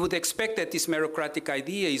you would expect that this meritocratic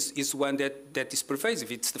idea is one that is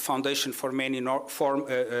pervasive. It's the foundation for many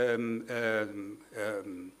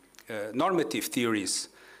normative theories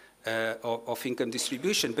of income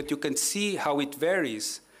distribution, but you can see how it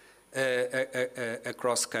varies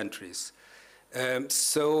across countries. I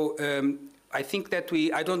think that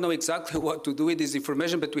I don't know exactly what to do with this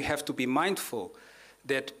information, but we have to be mindful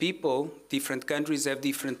that people, different countries have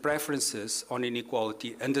different preferences on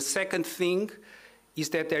inequality. And the second thing is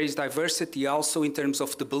that there is diversity also in terms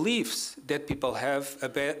of the beliefs that people have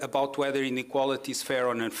about whether inequality is fair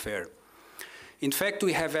or unfair. In fact,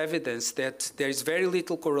 we have evidence that there is very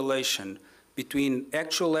little correlation between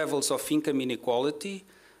actual levels of income inequality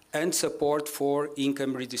and support for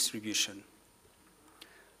income redistribution.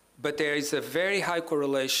 but there is a very high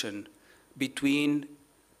correlation between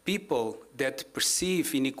people that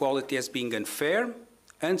perceive inequality as being unfair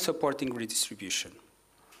and supporting redistribution.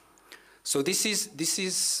 So this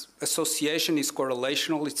is association is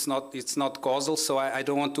correlational. It's not causal. So I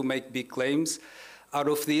don't want to make big claims out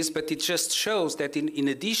of this, but it just shows that in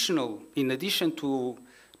addition to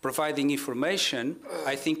providing information,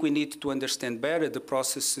 I think we need to understand better the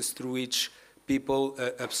processes through which people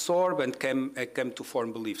absorb and come to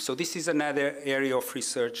form beliefs. So this is another area of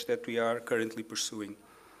research that we are currently pursuing.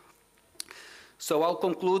 So I'll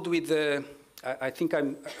conclude with the,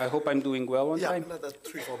 I hope I'm doing well on time. Yeah, another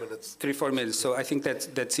 3-4 minutes. 3-4 minutes, so I think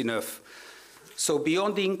that's enough. So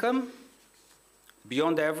beyond income,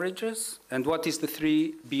 beyond averages, and what is the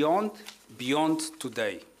three beyond? Beyond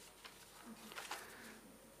today.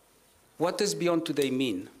 What does beyond today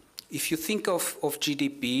mean? If you think of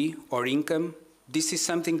GDP or income, this is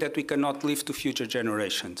something that we cannot leave to future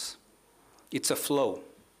generations. It's a flow.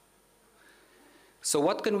 So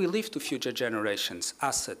what can we leave to future generations?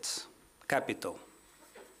 Assets, capital.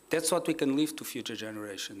 That's what we can leave to future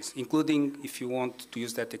generations, including, if you want to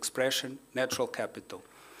use that expression, natural capital.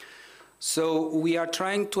 So we are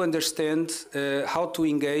trying to understand how to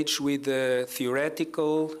engage with the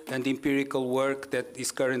theoretical and empirical work that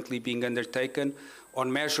is currently being undertaken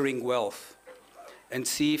on measuring wealth, and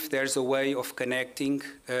see if there's a way of connecting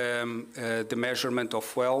the measurement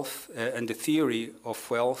of wealth and the theory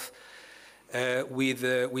of wealth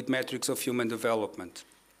with metrics of human development.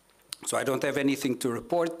 So I don't have anything to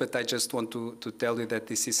report, but I just want to tell you that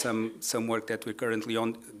this is some work that we're currently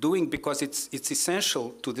doing, because it's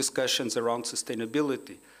essential to discussions around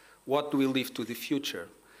sustainability. What do we leave to the future?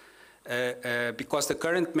 Because the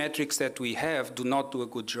current metrics that we have do not do a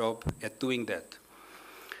good job at doing that.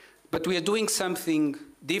 But we are doing something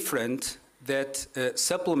different that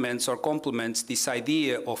supplements or complements this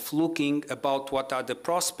idea of looking about what are the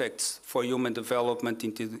prospects for human development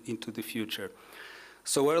into the future.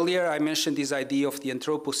 So earlier I mentioned this idea of the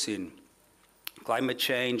Anthropocene, climate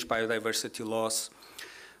change, biodiversity loss.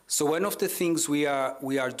 So one of the things we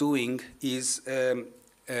are doing is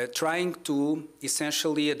trying to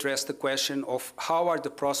essentially address the question of how are the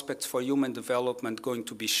prospects for human development going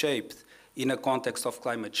to be shaped in a context of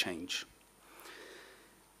climate change.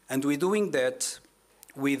 And we're doing that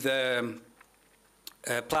with a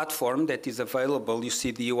platform that is available. You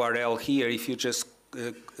see the URL here. If you just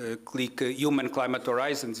click Human Climate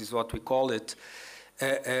Horizons is what we call it.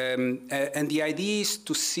 And the idea is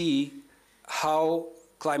to see how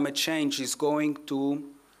climate change is going to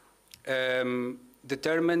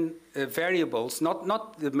determine variables,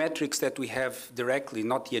 not the metrics that we have directly,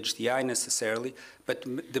 not the HDI necessarily, but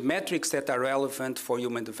the metrics that are relevant for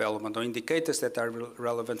human development, or indicators that are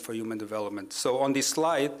relevant for human development. So on this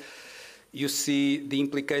slide, you see the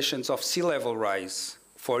implications of sea level rise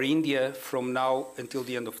for India from now until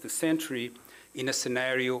the end of the century in a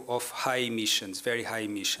scenario of high emissions, very high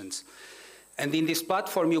emissions. And in this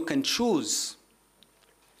platform, you can choose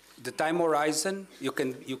the time horizon. You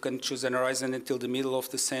can choose an horizon until the middle of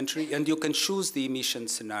the century, and you can choose the emission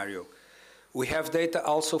scenario. We have data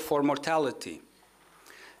also for mortality.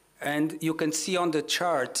 And you can see on the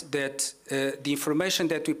chart that the information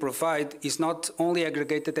that we provide is not only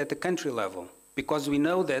aggregated at the country level, because we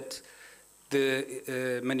know that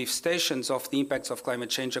the manifestations of the impacts of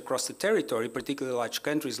climate change across the territory, particularly large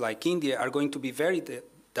countries like India, are going to be very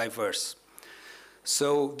diverse.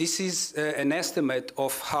 So this is an estimate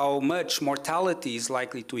of how much mortality is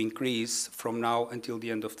likely to increase from now until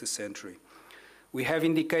the end of the century. We have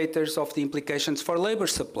indicators of the implications for labor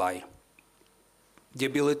supply, the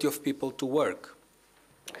ability of people to work.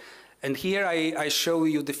 And here I show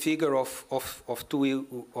you the figure of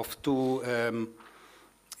two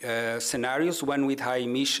scenarios, one with high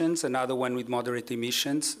emissions, another one with moderate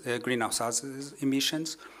emissions, greenhouse gas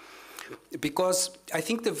emissions. Because I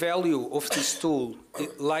think the value of this tool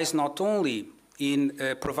lies not only in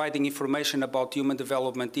providing information about human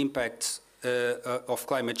development impacts of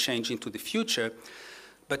climate change into the future,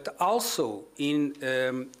 but also in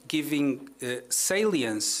giving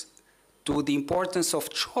salience to the importance of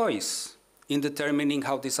choice in determining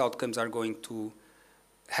how these outcomes are going to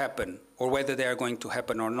happen, or whether they are going to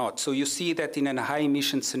happen or not. So you see that in a high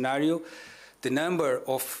emission scenario, the number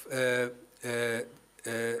of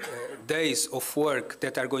days of work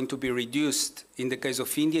that are going to be reduced in the case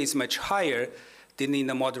of India is much higher than in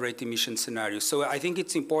a moderate emission scenario. So I think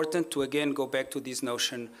it's important to again go back to this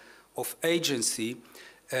notion of agency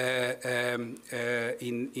in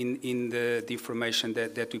the information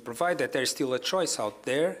that we provide, that there's still a choice out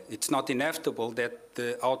there. It's not inevitable that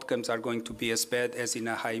the outcomes are going to be as bad as in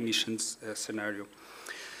a high emissions scenario.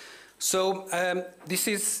 So this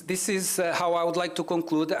is how I would like to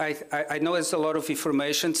conclude. I know it's a lot of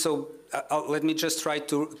information, so let me just try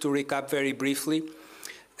to recap very briefly.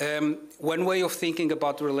 One way of thinking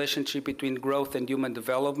about the relationship between growth and human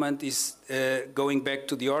development is going back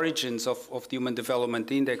to the origins of the Human Development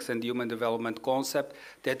Index and the Human Development concept,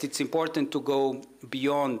 that it's important to go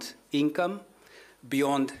beyond income,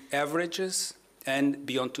 beyond averages, and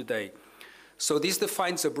beyond today. So this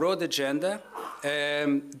defines a broad agenda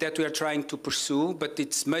that we are trying to pursue, but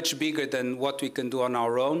it's much bigger than what we can do on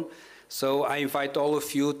our own. So I invite all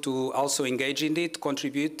of you to also engage in it,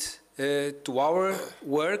 contribute to our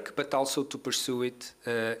work, but also to pursue it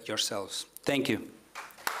yourselves. Thank you.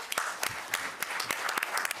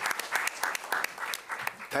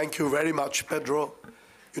 Thank you very much, Pedro.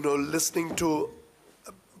 You know, listening to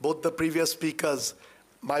both the previous speakers,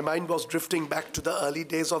 my mind was drifting back to the early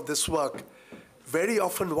days of this work. Very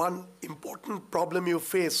often, one important problem you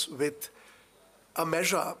face with a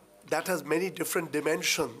measure that has many different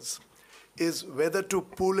dimensions is whether to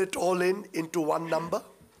pool it all into one number,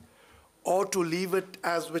 or to leave it,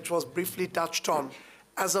 as which was briefly touched on,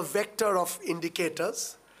 as a vector of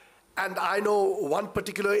indicators. And I know one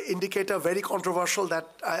particular indicator, very controversial, that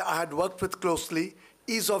I had worked with closely,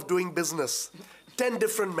 ease of doing business. 10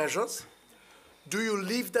 different measures. Do you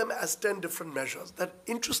leave them as 10 different measures? The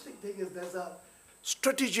interesting thing is there's a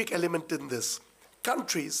strategic element in this.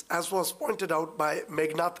 Countries, as was pointed out by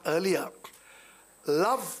Meghnad earlier,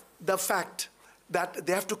 love the fact that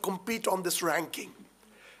they have to compete on this ranking.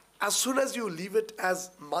 As soon as you leave it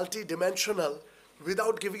as multidimensional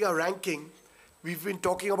without giving a ranking, we've been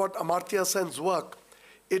talking about Amartya Sen's work,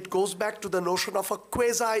 it goes back to the notion of a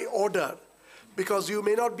quasi-order, because you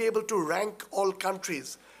may not be able to rank all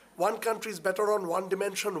countries. One country is better on one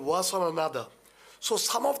dimension, worse on another. So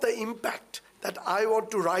some of the impact that I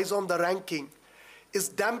want to rise on the ranking is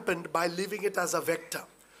dampened by leaving it as a vector.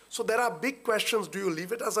 So there are big questions. Do you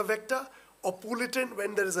leave it as a vector or pull it in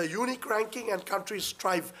when there is a unique ranking and countries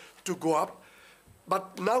strive to go up?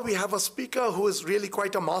 But now we have a speaker who is really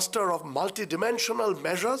quite a master of multidimensional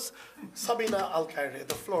measures. Sabina Al-Khairi,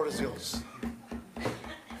 the floor is yours.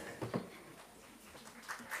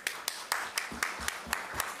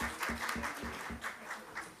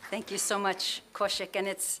 Thank you so much, Kaushik. And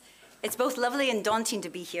it's both lovely and daunting to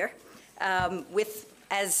be here with,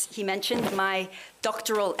 as he mentioned, my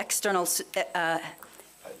doctoral external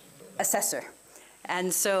assessor.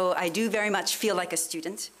 And so I do very much feel like a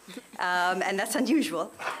student, and that's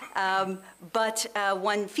unusual. But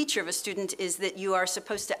one feature of a student is that you are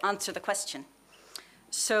supposed to answer the question.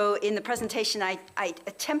 So in the presentation, I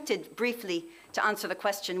attempted briefly to answer the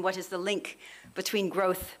question, what is the link between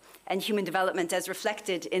growth and human development as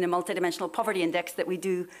reflected in a multidimensional poverty index that we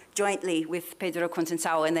do jointly with Pedro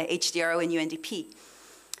Conceição and the HDRO and UNDP.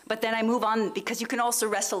 But then I move on, because you can also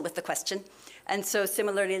wrestle with the question. And so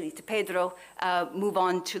similarly to Pedro, move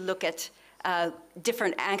on to look at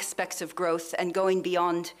different aspects of growth and going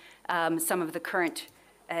beyond some of the current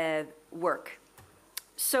work.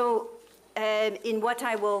 So in what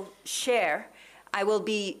I will share, I will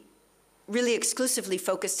be really exclusively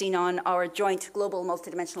focusing on our joint global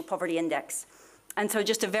multidimensional poverty index. And so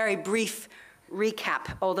just a very brief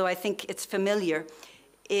recap, although I think it's familiar.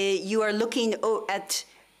 You are looking at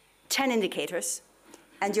 10 indicators,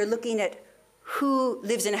 and you're looking at who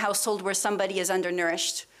lives in a household where somebody is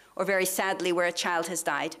undernourished, or very sadly, where a child has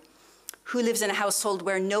died, who lives in a household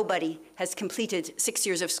where nobody has completed 6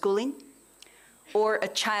 years of schooling, or a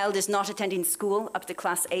child is not attending school up to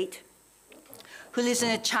class 8, who lives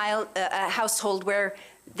in a household where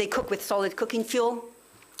they cook with solid cooking fuel,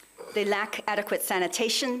 they lack adequate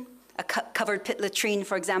sanitation, a covered pit latrine,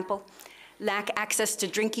 for example, lack access to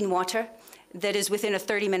drinking water that is within a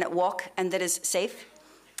 30-minute walk and that is safe,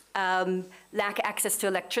 lack access to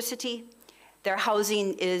electricity, their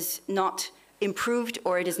housing is not improved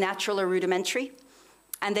or it is natural or rudimentary,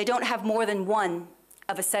 and they don't have more than one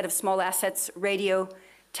of a set of small assets: radio,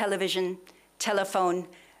 television, telephone,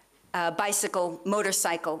 bicycle,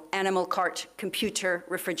 motorcycle, animal cart, computer,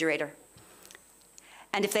 refrigerator.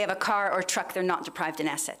 And if they have a car or truck, they're not deprived in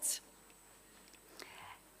assets.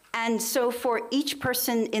 And so for each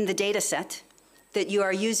person in the data set that you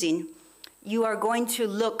are using, you are going to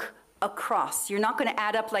look across. You're not going to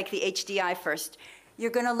add up like the HDI first. You're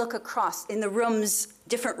going to look across in the rooms,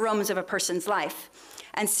 different rooms of a person's life,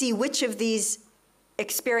 and see which of these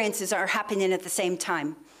experiences are happening at the same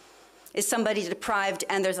time. Is somebody deprived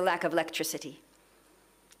and there's a lack of electricity?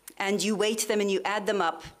 And you weight them and you add them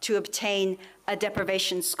up to obtain a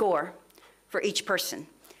deprivation score for each person.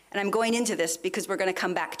 And I'm going into this because we're going to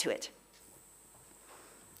come back to it.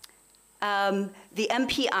 The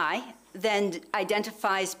MPI then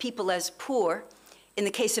identifies people as poor, in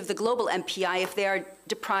the case of the global MPI, if they are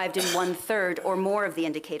deprived in 1/3 or more of the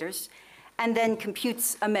indicators, and then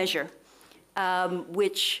computes a measure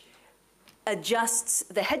which adjusts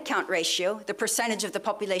the headcount ratio, the percentage of the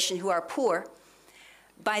population who are poor,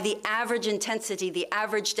 by the average intensity, the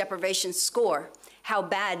average deprivation score, how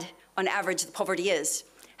bad on average the poverty is,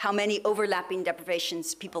 how many overlapping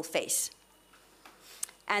deprivations people face.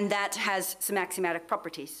 And that has some axiomatic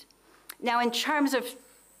properties. Now, in terms of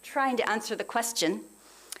trying to answer the question,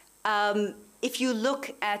 if you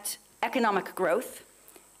look at economic growth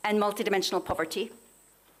and multidimensional poverty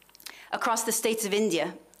across the states of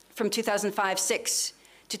India from 2005-06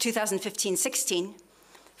 to 2015-16,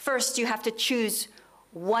 first you have to choose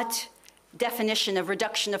what definition of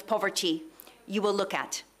reduction of poverty you will look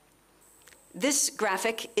at. This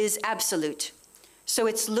graphic is absolute. So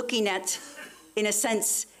it's looking at, in a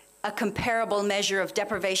sense, a comparable measure of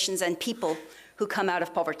deprivations and people who come out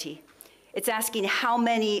of poverty. It's asking how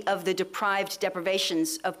many of the deprived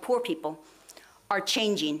deprivations of poor people are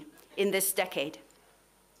changing in this decade.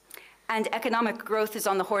 And economic growth is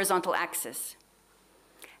on the horizontal axis.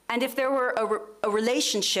 And if there were a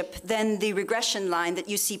relationship, then the regression line that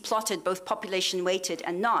you see plotted, both population weighted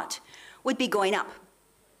and not, would be going up.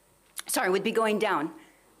 Sorry, would be going down,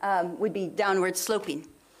 would be downward sloping.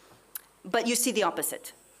 But you see the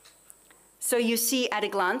opposite. So you see at a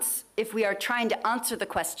glance, if we are trying to answer the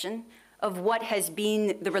question of what has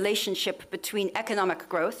been the relationship between economic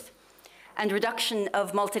growth and reduction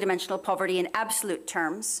of multidimensional poverty in absolute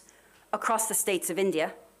terms across the states of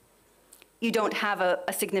India, you don't have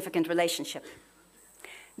a significant relationship.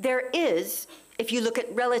 There is, if you look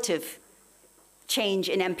at relative change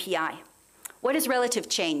in MPI. What is relative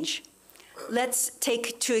change? Let's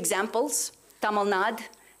take two examples, Tamil Nadu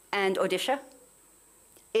and Odisha.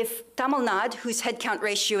 If Tamil Nadu, whose headcount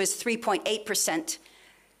ratio is 3.8%,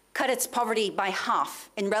 cut its poverty by half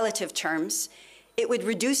in relative terms, it would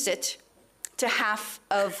reduce it to half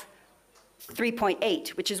of 3.8,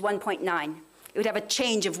 which is 1.9. It would have a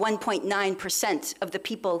change of 1.9% of the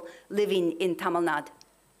people living in Tamil Nadu.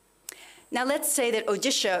 Now let's say that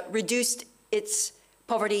Odisha reduced its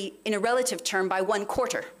poverty in a relative term by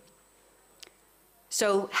 1/4.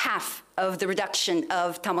 So half of the reduction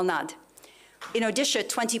of Tamil Nadu. In Odisha,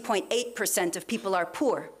 20.8% of people are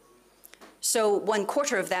poor. So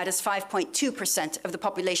 1/4 of that is 5.2% of the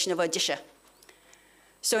population of Odisha.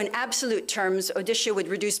 So in absolute terms, Odisha would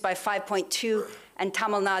reduce by 5.2 and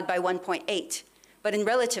Tamil Nadu by 1.8. But in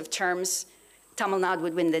relative terms, Tamil Nadu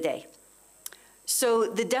would win the day. So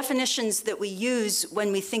the definitions that we use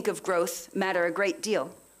when we think of growth matter a great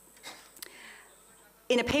deal.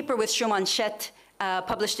 In a paper with Shuman Shet,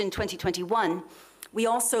 published in 2021, we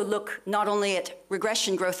also look not only at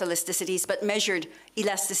regression growth elasticities, but measured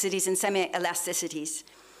elasticities and semi-elasticities.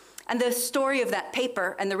 And the story of that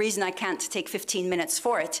paper, and the reason I can't take 15 minutes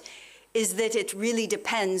for it, is that it really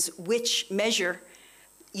depends which measure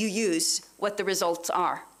you use, what the results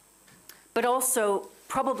are. But also,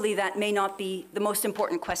 probably that may not be the most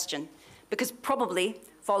important question, because probably,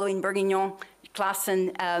 following Bourguignon,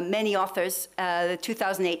 Claassen, many authors, the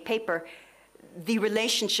 2008 paper, the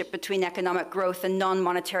relationship between economic growth and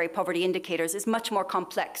non-monetary poverty indicators is much more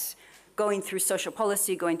complex, going through social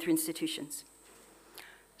policy, going through institutions.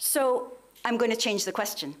 So I'm going to change the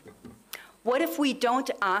question. What if we don't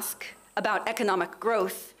ask about economic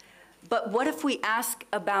growth, but what if we ask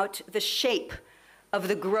about the shape of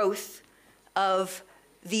the growth of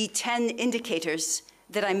the 10 indicators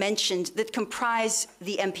that I mentioned that comprise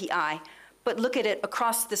the MPI, but look at it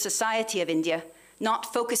across the society of India,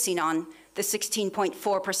 not focusing on the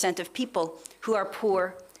 16.4% of people who are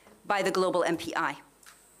poor by the global MPI.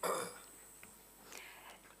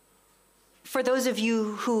 For those of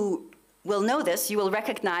you who will know this, you will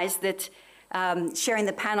recognize that sharing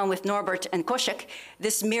the panel with Norbert and Koshik,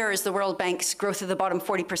 this mirrors the World Bank's growth of the bottom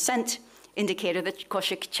 40% indicator that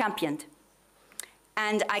Koshik championed.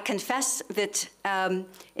 And I confess that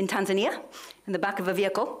in Tanzania, in the back of a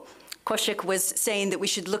vehicle, Koshik was saying that we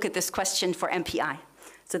should look at this question for MPI.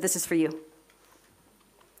 So this is for you.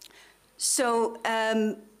 So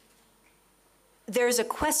there's a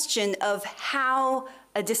question of how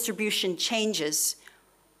a distribution changes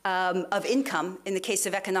of income in the case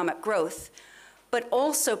of economic growth, but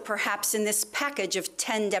also perhaps in this package of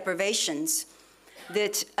 10 deprivations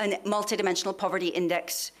that a multidimensional poverty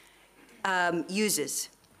index uses.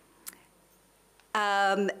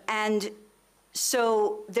 And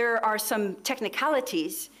so there are some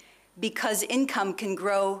technicalities because income can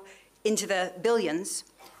grow into the billions,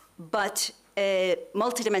 but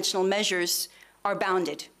multidimensional measures are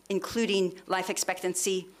bounded including life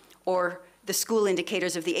expectancy or the school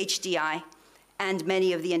indicators of the HDI and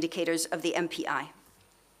many of the indicators of the MPI.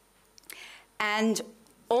 And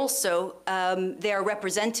also, they are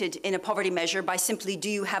represented in a poverty measure by simply, do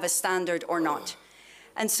you have a standard or not?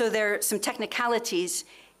 And so there are some technicalities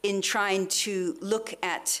in trying to look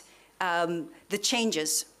at the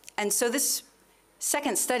changes. And so this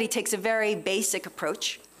second study takes a very basic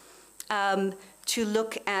approach to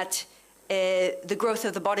look at the growth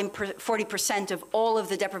of the bottom 40% of all of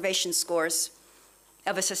the deprivation scores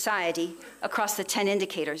of a society across the 10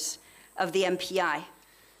 indicators of the MPI.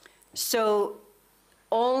 So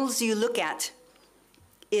all you look at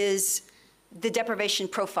is the deprivation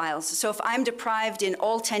profiles. So if I'm deprived in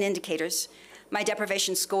all 10 indicators, my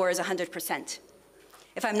deprivation score is 100%.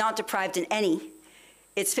 If I'm not deprived in any,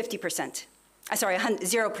 it's 50%. Sorry,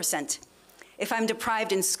 0%. If I'm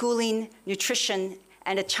deprived in schooling, nutrition,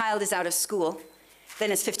 and a child is out of school,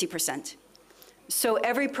 then it's 50%. So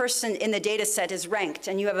every person in the data set is ranked,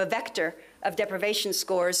 and you have a vector of deprivation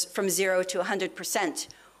scores from 0 to 100%,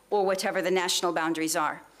 or whatever the national boundaries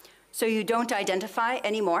are. So you don't identify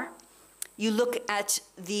anymore. You look at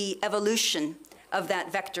the evolution of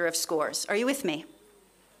that vector of scores. Are you with me?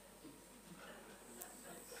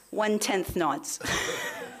 1/10 nods.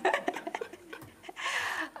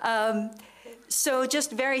 So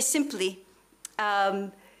just very simply,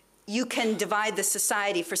 you can divide the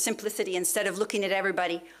society for simplicity. Instead of looking at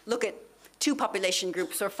everybody, look at 2 population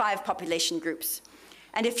groups or 5 population groups.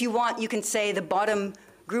 And if you want, you can say the bottom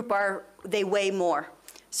group they weigh more.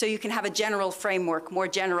 So you can have a general framework, more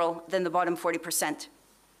general than the bottom 40%.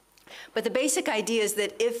 But the basic idea is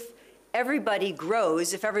that if everybody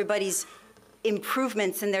grows, if everybody's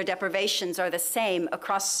improvements in their deprivations are the same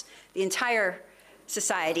across the entire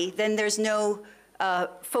society, then there's no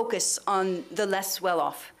focus on the less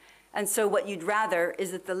well-off. And so what you'd rather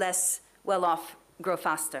is that the less well-off grow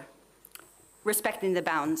faster, respecting the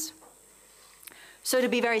bounds. So to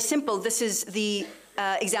be very simple, this is the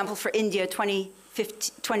example for India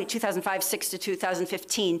 2005-6 to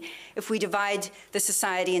 2015. If we divide the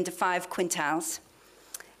society into 5 quintiles,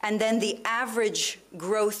 and then the average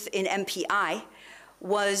growth in MPI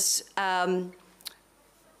was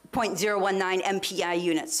 0.019 MPI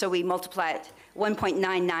units. So we multiply it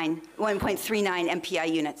 1.39 MPI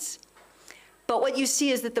units. But what you see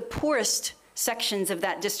is that the poorest sections of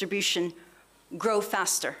that distribution grow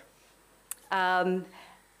faster. And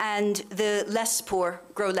the less poor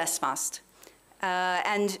grow less fast.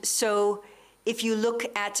 And so if you look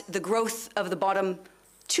at the growth of the bottom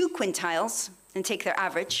 2 quintiles and take their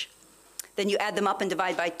average, then you add them up and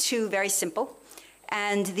divide by 2, very simple.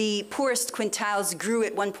 And the poorest quintiles grew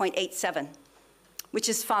at 1.87, which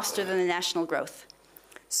is faster than the national growth.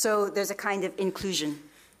 So there's a kind of inclusion.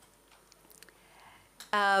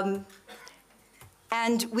 And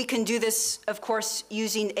we can do this, of course,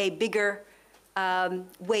 using a bigger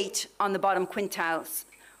weight on the bottom quintiles,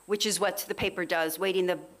 which is what the paper does, weighting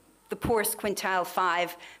the poorest quintile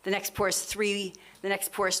 5, the next poorest 3, the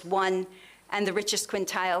next poorest 1, and the richest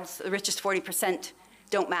quintiles, the richest 40%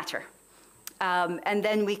 don't matter. And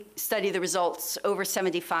then we study the results over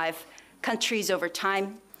 75 countries over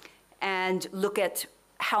time and look at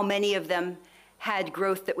how many of them had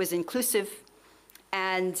growth that was inclusive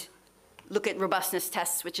and look at robustness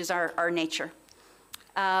tests, which is our nature.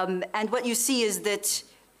 And what you see is that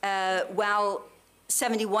while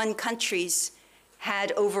 71 countries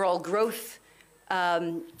had overall growth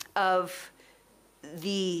of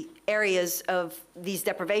the areas of these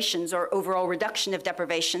deprivations or overall reduction of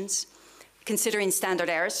deprivations, considering standard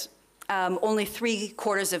errors, only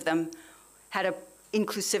 3/4 of them had an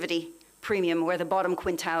inclusivity premium where the bottom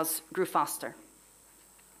quintiles grew faster.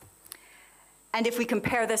 And if we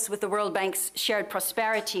compare this with the World Bank's shared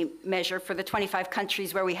prosperity measure for the 25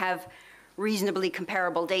 countries where we have reasonably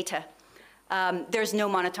comparable data, there's no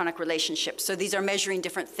monotonic relationship. So these are measuring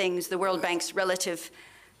different things. The World Bank's relative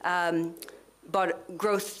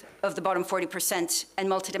growth of the bottom 40% and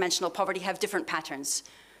multidimensional poverty have different patterns.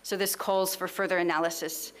 So this calls for further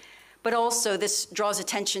analysis. But also this draws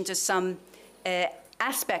attention to some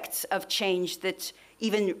aspects of change that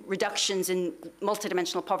even reductions in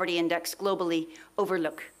multidimensional poverty index globally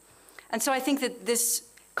overlook. And so I think that this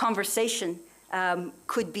conversation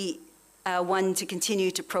could be one to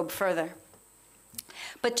continue to probe further.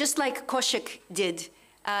 But just like Kaushik did,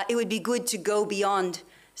 it would be good to go beyond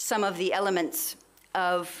some of the elements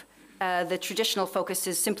of the traditional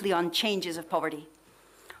focuses simply on changes of poverty.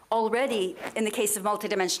 Already, in the case of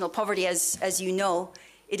multidimensional poverty, as you know,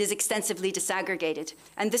 it is extensively disaggregated.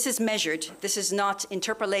 And this is measured. This is not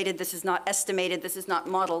interpolated. This is not estimated. This is not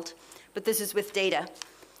modeled. But this is with data.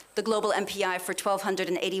 the global MPI for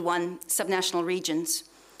 1,281 subnational regions.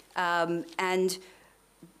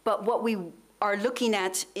 But what we are looking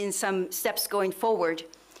at in some steps going forward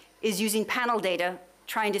is using panel data,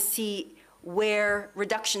 trying to see where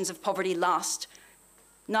reductions of poverty lost,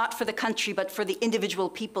 not for the country, but for the individual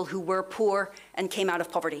people who were poor and came out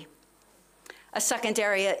of poverty. A second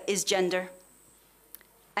area is gender.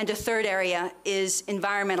 And a third area is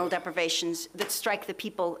environmental deprivations that strike the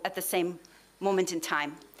people at the same moment in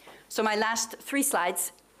time. So my last 3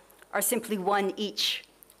 slides are simply one each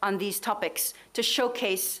on these topics to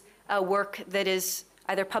showcase work that is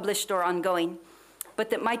either published or ongoing, but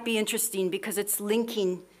that might be interesting because it's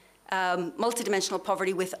linking multidimensional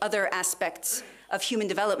poverty with other aspects of human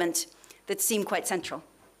development that seem quite central.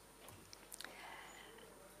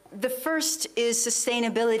 The first is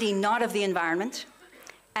sustainability not of the environment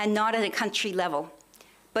and not at a country level,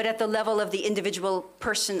 but at the level of the individual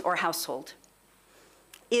person or household.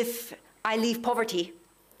 If I leave poverty,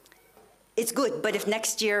 it's good, but if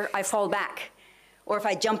next year I fall back, or if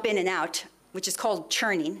I jump in and out, which is called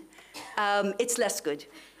churning, it's less good.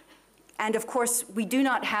 And of course, we do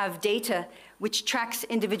not have data which tracks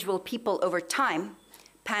individual people over time,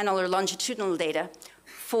 panel or longitudinal data,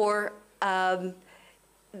 for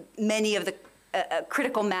many of the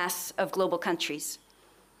critical mass of global countries.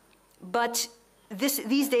 But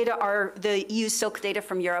these data are the EU Silk data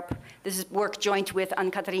from Europe. This is work joint with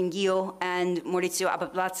Anne-Catherine Guillot and Maurizio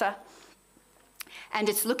Abaplaza. And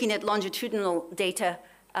it's looking at longitudinal data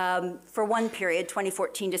for one period,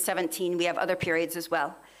 2014 to 17. We have other periods as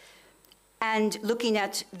well. And looking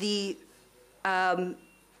at the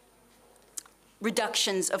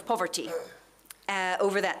reductions of poverty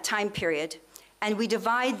over that time period. And we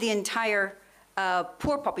divide the entire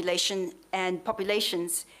poor population and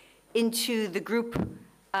populations into the group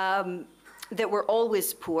that were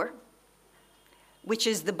always poor, which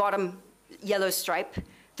is the bottom yellow stripe,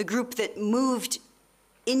 the group that moved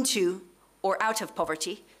into or out of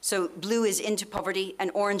poverty. So blue is into poverty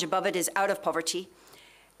and orange above it is out of poverty.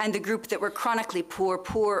 And the group that were chronically poor,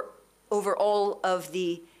 poor over all of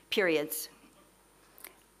the periods.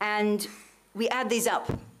 And we add these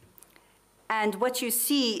up. And what you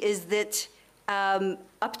see is that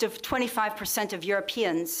up to 25% of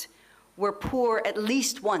Europeans were poor at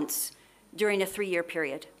least once during a 3-year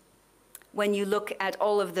period, when you look at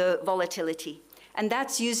all of the volatility. And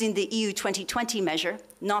that's using the EU 2020 measure,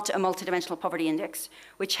 not a multidimensional poverty index,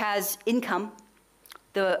 which has income,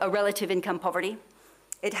 a relative income poverty.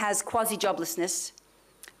 It has quasi-joblessness,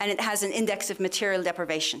 and it has an index of material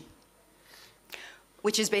deprivation,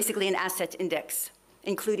 which is basically an asset index,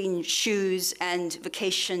 including shoes and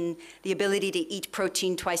vacation, the ability to eat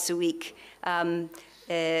protein twice a week,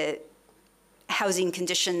 housing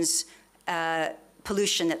conditions,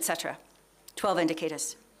 pollution, etc. 12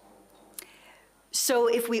 indicators. So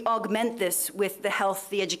if we augment this with the health,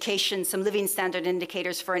 the education, some living standard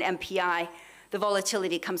indicators for an MPI, the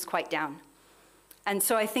volatility comes quite down. And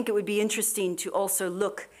so I think it would be interesting to also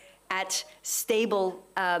look at stable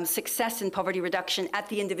success in poverty reduction at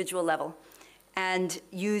the individual level and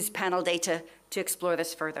use panel data to explore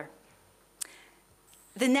this further.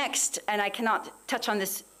 The next, and I cannot touch on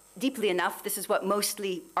this deeply enough, this is what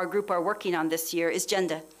mostly our group are working on this year, is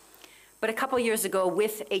gender. But a couple years ago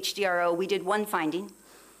with HDRO, we did one finding,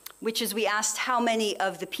 which is we asked how many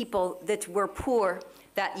of the people that were poor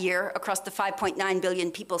that year across the 5.9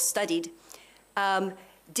 billion people studied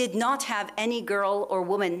did not have any girl or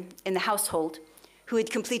woman in the household who had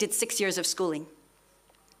completed 6 years of schooling.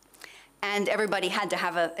 And everybody had to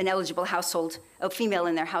have an eligible household, a female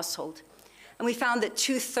in their household. And we found that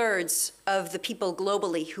 2/3 of the people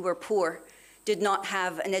globally who were poor did not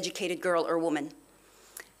have an educated girl or woman.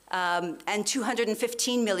 And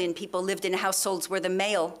 215 million people lived in households where the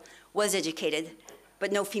male was educated,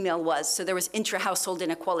 but no female was. So there was intra-household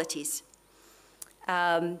inequalities.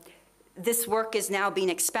 This work is now being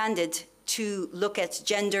expanded to look at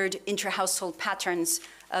gendered intra-household patterns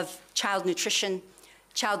of child nutrition,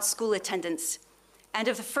 child school attendance, and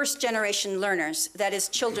of the first generation learners, that is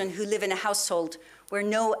children who live in a household where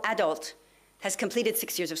no adult has completed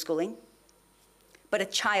 6 years of schooling, but a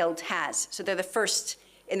child has. So they're the first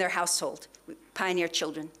in their household, pioneer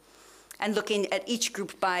children. And looking at each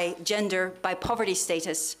group by gender, by poverty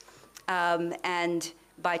status, and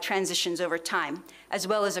by transitions over time, as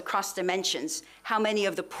well as across dimensions, how many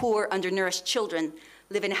of the poor, undernourished children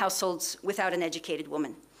live in households without an educated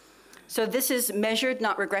woman. So this is measured,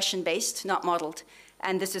 not regression-based, not modeled,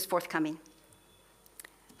 and this is forthcoming.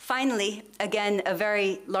 Finally, again, a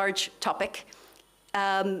very large topic,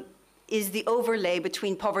 is the overlay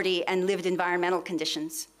between poverty and lived environmental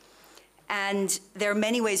conditions. And there are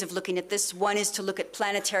many ways of looking at this. One is to look at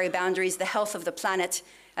planetary boundaries, the health of the planet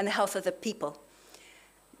and the health of the people.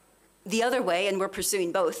 The other way, and we're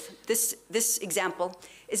pursuing both, this example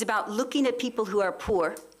is about looking at people who are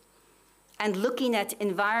poor and looking at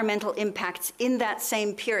environmental impacts in that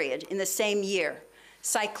same period, in the same year.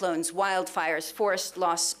 Cyclones, wildfires, forest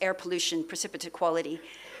loss, air pollution, precipitate quality,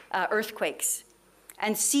 earthquakes,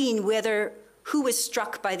 and seeing who was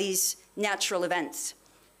struck by these natural events.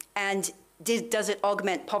 And does it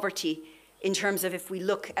augment poverty in terms of if we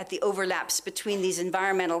look at the overlaps between these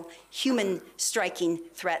environmental, human striking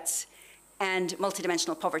threats and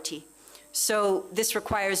multidimensional poverty. So this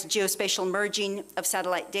requires geospatial merging of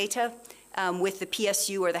satellite data with the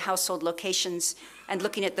PSU or the household locations and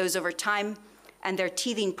looking at those over time and their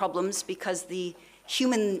teething problems because the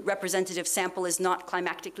human representative sample is not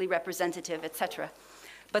climatically representative, et cetera.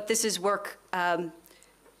 But this is work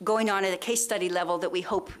going on at a case study level that we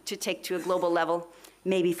hope to take to a global level,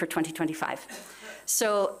 maybe for 2025.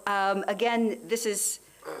 So again, this is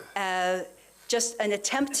just an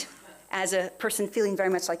attempt as a person feeling very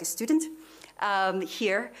much like a student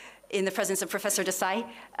here in the presence of Professor Desai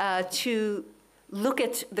to look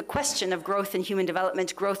at the question of growth and human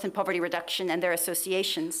development, growth and poverty reduction and their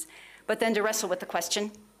associations, but then to wrestle with the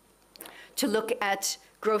question, to look at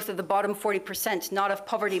growth of the bottom 40%, not of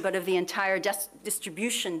poverty, but of the entire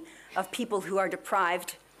distribution of people who are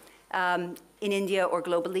deprived in India or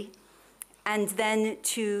globally, and then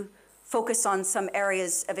to focus on some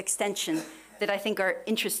areas of extension that I think are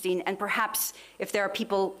interesting, and perhaps if there are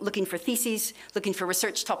people looking for theses, looking for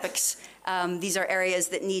research topics, these are areas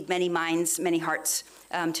that need many minds, many hearts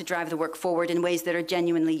to drive the work forward in ways that are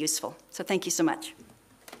genuinely useful. So thank you so much.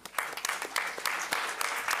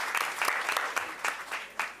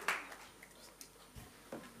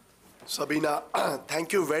 Sabina,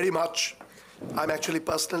 thank you very much. I'm actually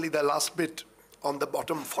personally the last bit on the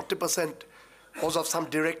bottom 40% was of some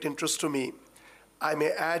direct interest to me. I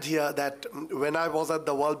may add here that when I was at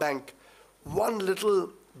the World Bank, one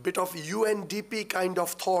little bit of UNDP kind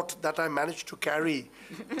of thought that I managed to carry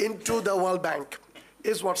into the World Bank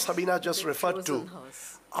is what Sabina just referred to,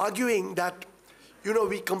 arguing that, you know,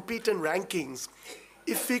 we compete in rankings.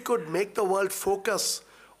 If we could make the world focus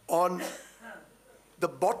on the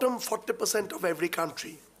bottom 40% of every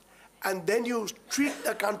country, and then you treat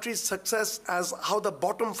the country's success as how the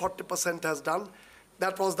bottom 40% has done,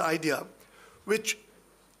 that was the idea, which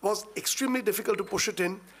was extremely difficult to push it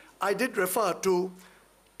in. I did refer to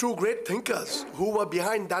two great thinkers who were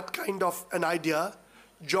behind that kind of an idea,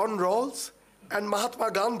 John Rawls and Mahatma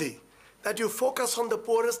Gandhi, that you focus on the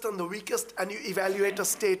poorest and the weakest and you evaluate a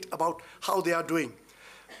state about how they are doing.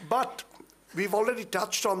 But we've already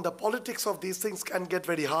touched on the politics of these things can get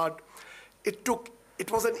very hard.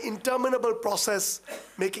 It was an interminable process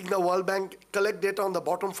making the World Bank collect data on the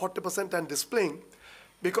bottom 40% and displaying,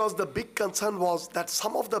 because the big concern was that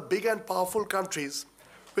some of the big and powerful countries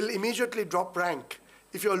will immediately drop rank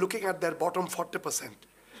if you're looking at their bottom 40%.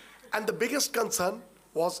 And the biggest concern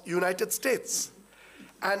was United States.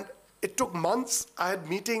 And it took months. I had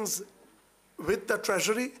meetings with the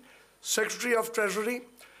Treasury, Secretary of Treasury,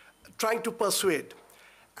 trying to persuade.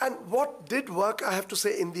 And what did work, I have to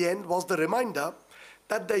say, in the end was the reminder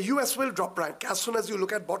that the US will drop rank. As soon as you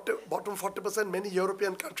look at bottom 40%, many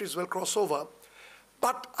European countries will cross over.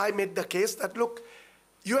 But I made the case that, look,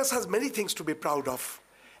 US has many things to be proud of.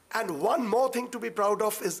 And one more thing to be proud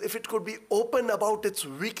of is if it could be open about its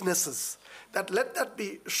weaknesses, that let that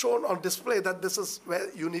be shown on display that this is where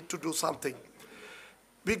you need to do something.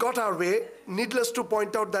 We got our way. Needless to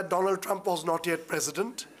point out that Donald Trump was not yet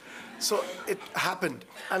president. So it happened.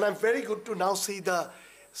 And I'm very good to now see the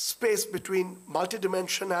space between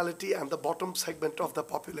multidimensionality and the bottom segment of the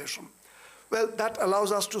population. Well, that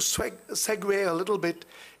allows us to segue a little bit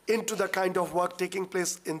into the kind of work taking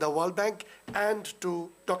place in the World Bank and to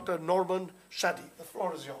Dr. Norman Shaddy. The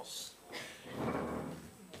floor is yours.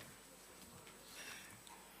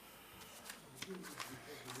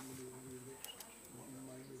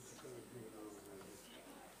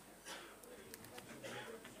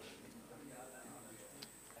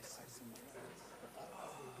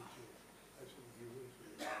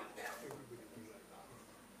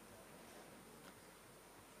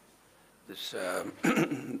 This,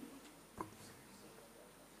 I'm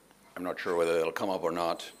not sure whether it'll come up or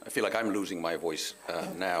not. I feel like I'm losing my voice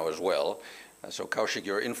now as well. So Kaushik,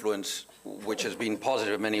 your influence, which has been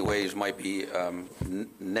positive in many ways, might be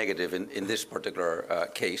negative in this particular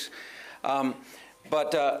case.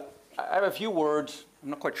 But I have a few words.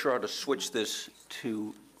 I'm not quite sure how to switch this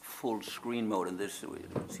to full screen mode in this.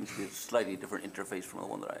 It seems to be a slightly different interface from the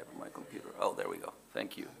one that I have on my computer. Oh, there we go.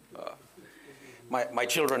 Thank you. my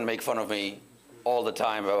children make fun of me all the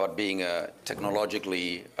time about being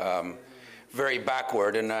technologically very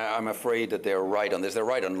backward, and I'm afraid that they're right on this. They're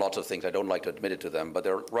right on lots of things. I don't like to admit it to them, but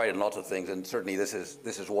they're right on lots of things, and certainly this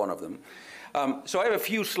is one of them. So I have a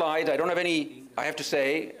few slides. I don't have any, I have to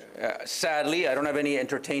say, sadly, I don't have any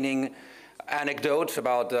entertaining anecdotes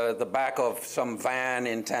about the back of some van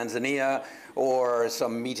in Tanzania or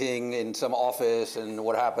some meeting in some office and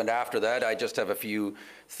what happened after that. I just have a few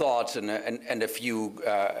thoughts and a few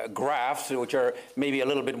graphs, which are maybe a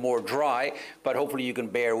little bit more dry, but hopefully you can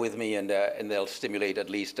bear with me and they'll stimulate at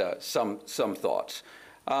least some thoughts.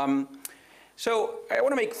 So I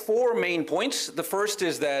want to make 4 main points. The first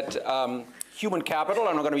is that human capital,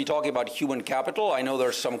 I'm not going to be talking about human capital. I know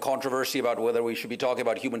there's some controversy about whether we should be talking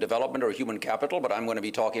about human development or human capital, but I'm going to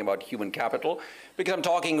be talking about human capital because I'm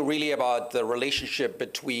talking really about the relationship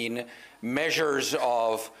between measures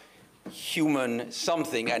of human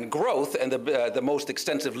something and growth, and the most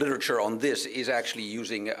extensive literature on this is actually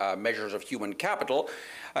using measures of human capital.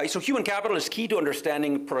 So human capital is key to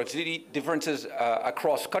understanding productivity differences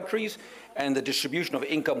across countries and the distribution of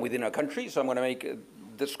income within a country. So I'm going to make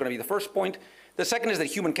this is going to be the first point. The second is that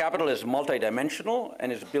human capital is multidimensional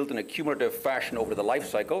and is built in a cumulative fashion over the life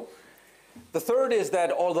cycle. The third is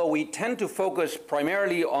that although we tend to focus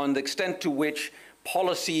primarily on the extent to which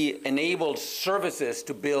policy enables services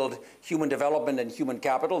to build human development and human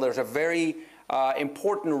capital, there's a very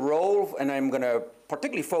important role, and I'm going to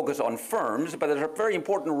particularly focus on firms, but there's a very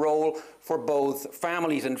important role for both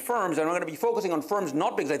families and firms. And I'm going to be focusing on firms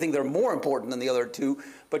not because I think they're more important than the other two,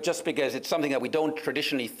 but just because it's something that we don't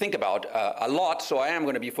traditionally think about a lot. So I am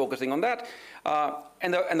going to be focusing on that.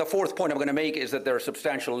 And the fourth point I'm going to make is that there are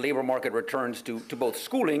substantial labor market returns to both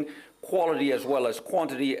schooling, quality as well as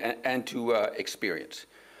quantity, and to experience.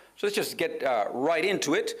 So let's just get right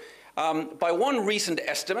into it. By one recent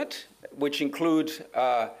estimate, which includes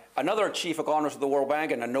another chief economist of the World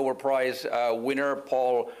Bank and a Nobel Prize winner,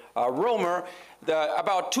 Paul Romer,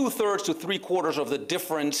 about 2/3 to 3/4 of the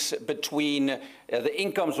difference between the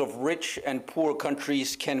incomes of rich and poor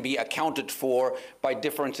countries can be accounted for by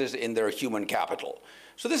differences in their human capital.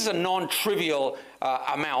 So this is a non-trivial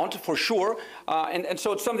amount for sure, and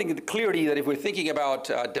so it's something clearly that if we're thinking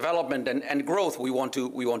about development and growth, we want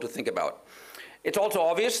to think about. It's also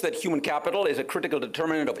obvious that human capital is a critical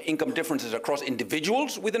determinant of income differences across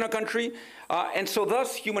individuals within a country, and so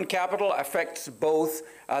thus human capital affects both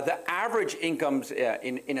the average incomes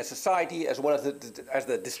in a society as well as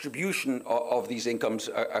the distribution of these incomes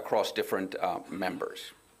across different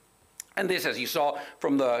members. And this, as you saw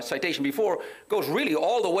from the citation before, goes really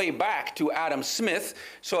all the way back to Adam Smith.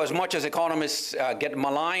 So as much as economists get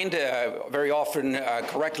maligned, very often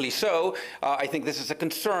correctly so, I think this is a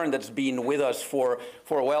concern that's been with us for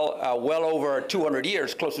well over 200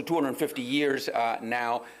 years, close to 250 years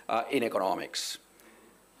now in economics.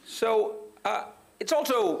 So it's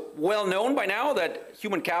also well known by now that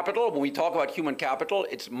human capital, when we talk about human capital,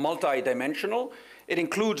 it's multidimensional. It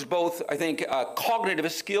includes both, I think, cognitive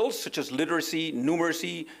skills, such as literacy,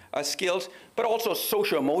 numeracy skills, but also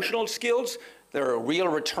socio-emotional skills. There are real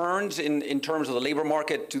returns in terms of the labor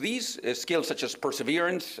market to these skills, such as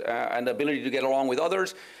perseverance and the ability to get along with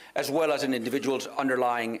others, as well as an individual's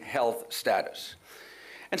underlying health status.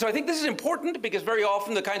 And so I think this is important because very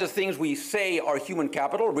often the kinds of things we say are human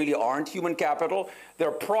capital really aren't human capital. They're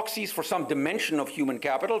proxies for some dimension of human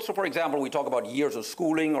capital. So for example, we talk about years of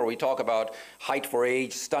schooling, or we talk about height for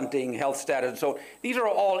age, stunting, health status. So these are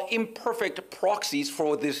all imperfect proxies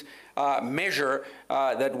for this measure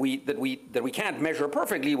that we can't measure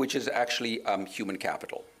perfectly, which is actually human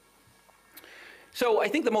capital. So I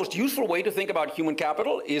think the most useful way to think about human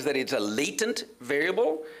capital is that it's a latent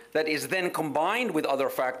variable that is then combined with other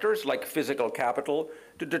factors like physical capital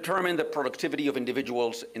to determine the productivity of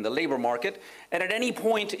individuals in the labor market. And at any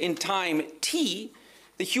point in time t,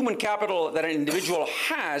 the human capital that an individual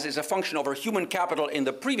has is a function of her human capital in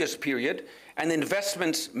the previous period and the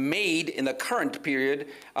investments made in the current period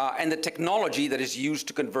and the technology that is used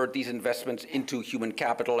to convert these investments into human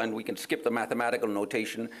capital. And we can skip the mathematical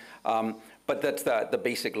notation, but that's the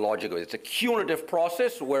basic logic of it. It's a cumulative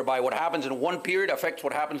process whereby what happens in one period affects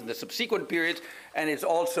what happens in the subsequent periods, and it's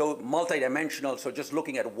also multidimensional, so just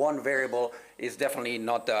looking at one variable is definitely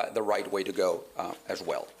not the right way to go as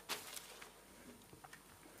well.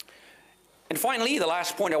 And finally, the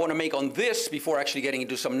last point I want to make on this before actually getting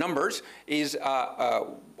into some numbers is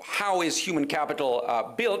how is human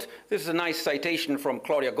capital built? This is a nice citation from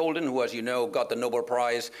Claudia Goldin, who, as you know, got the Nobel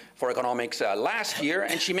Prize for economics last year.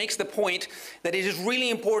 And she makes the point that it is really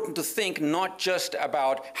important to think not just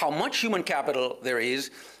about how much human capital there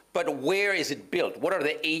is, but where is it built? What are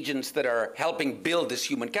the agents that are helping build this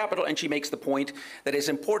human capital? And she makes the point that it's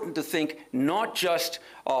important to think not just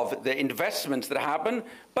of the investments that happen,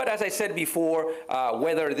 but as I said before,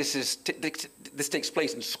 whether this takes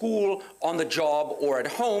place in school, on the job, or at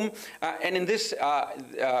home. And in this,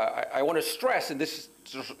 I want to stress, and this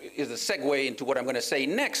is the segue into what I'm going to say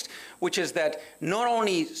next, which is that not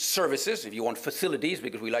only services, if you want facilities,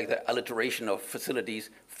 because we like the alliteration of facilities,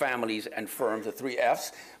 families, and firms, the 3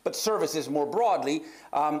 Fs, but services more broadly.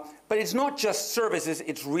 But it's not just services,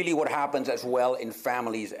 it's really what happens as well in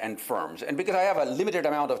families and firms. And because I have a limited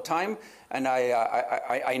amount of time, and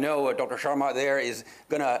I know Dr. Sharma there is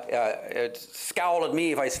going to scowl at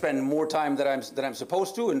me if I spend more time than I'm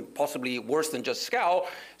supposed to, and possibly worse than just scowl.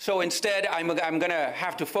 So instead, I'm going to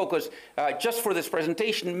have to focus just for this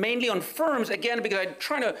presentation mainly on firms, again, because I'm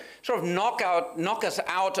trying to sort of knock us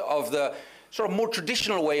out of the sort of more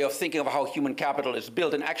traditional way of thinking of how human capital is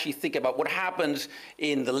built and actually think about what happens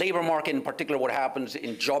in the labor market, in particular what happens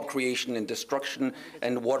in job creation and destruction,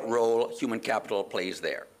 and what role human capital plays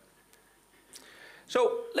there.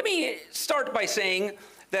 So let me start by saying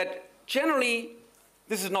that generally,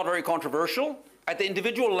 this is not very controversial. At the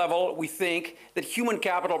individual level, we think that human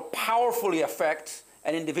capital powerfully affects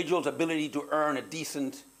an individual's ability to earn a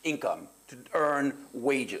decent income, to earn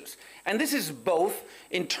wages. And this is both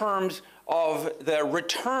in terms of the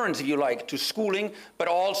returns, if you like, to schooling, but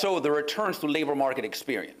also the returns to labor market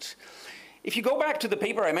experience. If you go back to the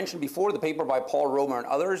paper I mentioned before, the paper by Paul Romer and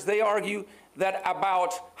others, they argue that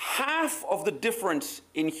about half of the difference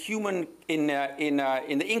in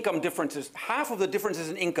the income differences, half of the differences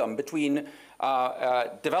in income between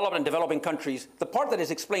developed and developing countries, the part that is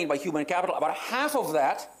explained by human capital, about half of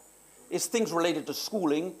that is things related to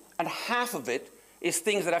schooling, and half of it is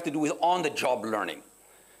things that have to do with on-the-job learning.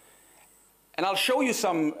 And I'll show you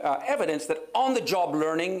some evidence that on-the-job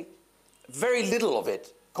learning, very little of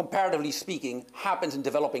it, comparatively speaking, happens in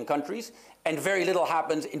developing countries, and very little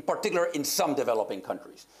happens in particular in some developing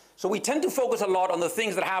countries. So we tend to focus a lot on the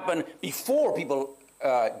things that happen before people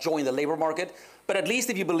join the labor market, but at least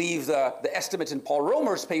if you believe the estimates in Paul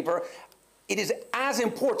Romer's paper, it is as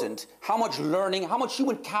important how much learning, how much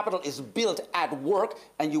human capital is built at work,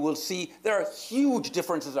 and you will see there are huge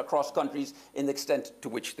differences across countries in the extent to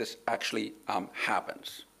which this actually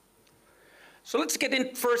happens. So let's get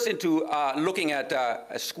in first into looking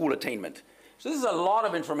at school attainment. So this is a lot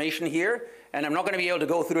of information here, and I'm not going to be able to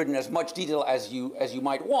go through it in as much detail as you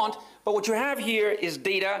might want, but what you have here is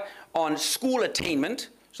data on school attainment.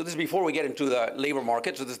 So this is before we get into the labor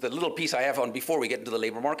market. So this is the little piece I have on before we get into the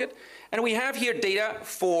labor market. And we have here data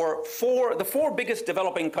for the four biggest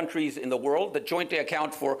developing countries in the world that jointly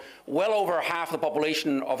account for well over half the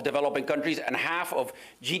population of developing countries and half of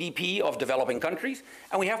GDP of developing countries.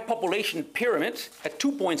 And we have population pyramids at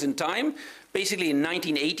 2 points in time, basically in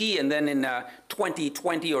 1980 and then in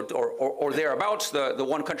 2020 or thereabouts. The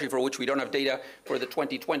one country for which we don't have data for the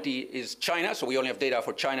 2020 is China. So we only have data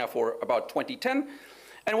for China for about 2010.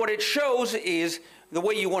 And what it shows is, the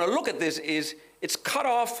way you want to look at this is, it's cut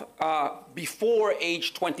off before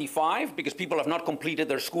age 25, because people have not completed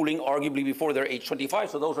their schooling arguably before their age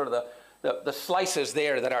 25. So those are the slices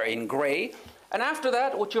there that are in gray. And after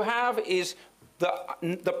that, what you have is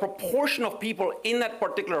the proportion of people in that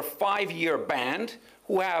particular 5-year band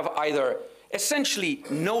who have either essentially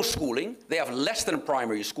no schooling, they have less than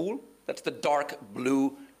primary school, that's the dark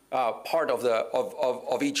blue part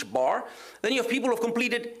of each bar. Then you have people who have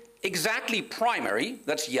completed exactly primary,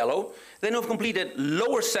 that's yellow. Then who have completed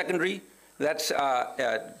lower secondary, that's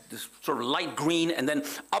this sort of light green, and then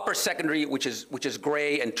upper secondary, which is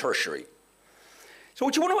gray, and tertiary. So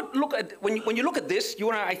what you want to look at, when you look at this, you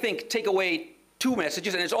want to, I think, take away 2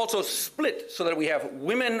 messages, and it's also split so that we have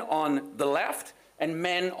women on the left and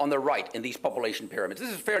men on the right in these population pyramids.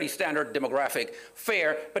 This is fairly standard demographic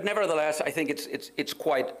fare, but nevertheless, I think it's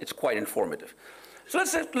quite informative. So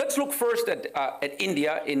let's look first at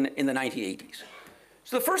India in the 1980s.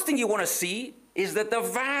 So the first thing you want to see is that the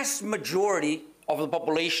vast majority of the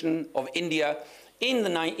population of India in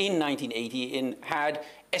 1980 had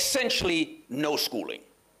essentially no schooling,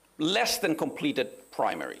 less than completed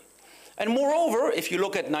primary. And moreover, if you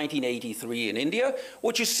look at 1983 in India,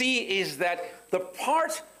 what you see is that the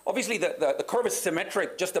part, obviously the curve is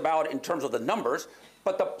symmetric just about in terms of the numbers,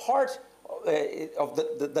 but the part of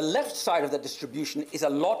the left side of the distribution is a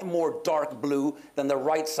lot more dark blue than the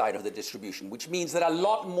right side of the distribution, which means that a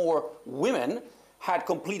lot more women had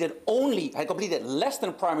completed less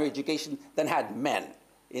than primary education than had men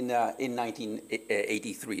in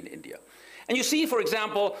 1983 in India. And you see, for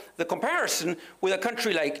example, the comparison with a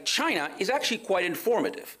country like China is actually quite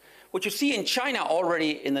informative. what you see in China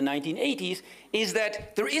already in the 1980s is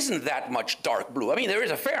that there isn't that much dark blue. I mean, there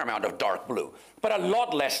is a fair amount of dark blue, but a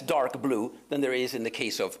lot less dark blue than there is in the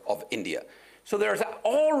case of India. So there's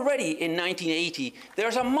already in 1980,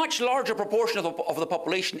 there's a much larger proportion of the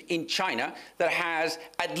population in China that has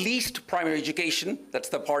at least primary education, that's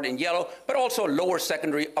the part in yellow, but also lower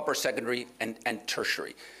secondary, upper secondary, and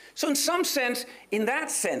tertiary. So in some sense, in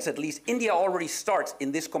that sense at least, India already starts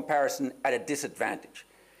in this comparison at a disadvantage.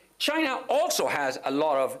 China also has a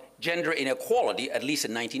lot of gender inequality, at least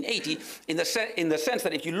in 1980, in the sense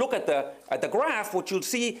that if you look at the graph, what you'll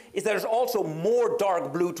see is there's also more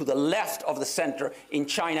dark blue to the left of the center in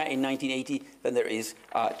China in 1980 than there is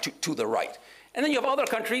to the right. And then you have other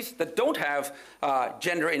countries that don't have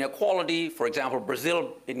gender inequality. For example,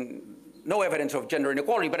 Brazil, no evidence of gender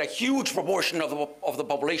inequality, but a huge proportion of the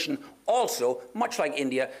population also, much like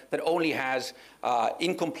India, that only has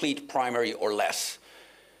incomplete primary or less.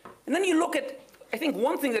 And then you look at, I think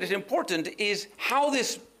one thing that is important is how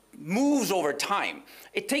this moves over time.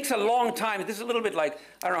 It takes a long time. This is a little bit like,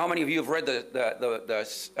 I don't know how many of you have read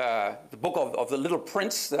the book of The Little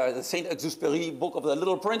Prince, the Saint-Exupéry book of The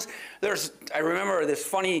Little Prince. I remember this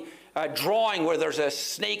funny drawing where there's a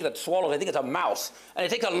snake that swallows, I think it's a mouse, and it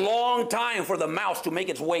takes a long time for the mouse to make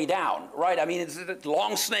its way down, right? I mean, it's a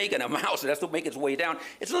long snake and a mouse, it has to make its way down.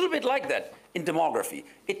 It's a little bit like that in demography.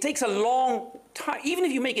 It takes a long time, even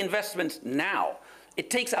if you make investments now, it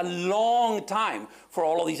takes a long time for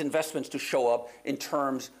all of these investments to show up in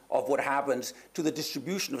terms of what happens to the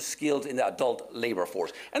distribution of skills in the adult labor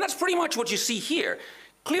force. And that's pretty much what you see here.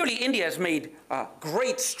 Clearly, India has made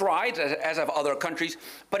great strides, as have other countries,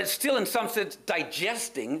 but it's still, in some sense,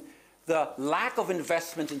 digesting the lack of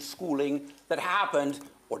investment in schooling that happened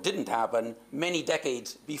or didn't happen many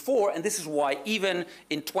decades before. And this is why even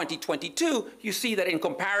in 2022, you see that in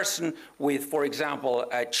comparison with, for example,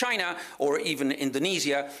 China or even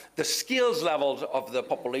Indonesia, the skills levels of the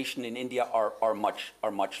population in India are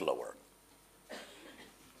much lower.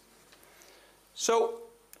 So,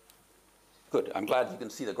 good. I'm glad you can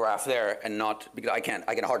see the graph there and not, because I can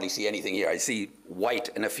hardly see anything here. I see white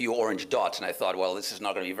and a few orange dots, and I thought, well, this is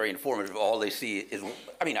not going to be very informative. All they see is,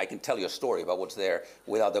 I mean, I can tell you a story about what's there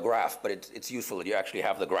without the graph, but it's useful that you actually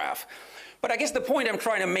have the graph. But I guess the point I'm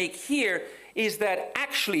trying to make here is that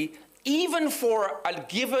actually, even for a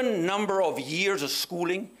given number of years of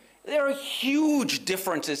schooling, there are huge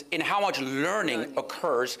differences in how much learning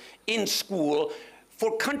occurs in school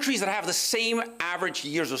for countries that have the same average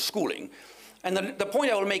years of schooling. And the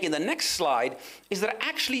point I will make in the next slide is that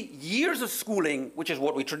actually years of schooling, which is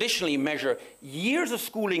what we traditionally measure, years of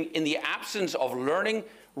schooling in the absence of learning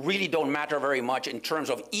really don't matter very much in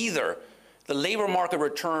terms of either the labor market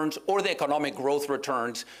returns or the economic growth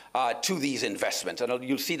returns to these investments. And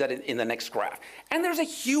you'll see that in the next graph. And there's a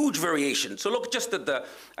huge variation. So look just at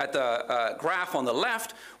the graph on the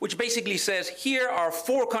left, which basically says here are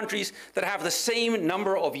 4 countries that have the same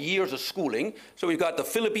number of years of schooling. So we've got the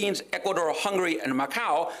Philippines, Ecuador, Hungary, and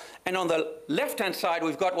Macau. And on the left-hand side,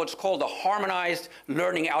 we've got what's called the harmonized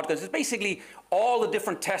learning outcomes. It's basically all the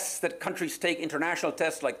different tests that countries take, international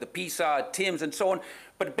tests like the PISA, TIMSS, and so on,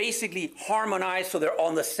 but basically harmonized so they're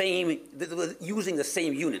on the same, using the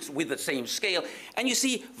same units with the same scale. And you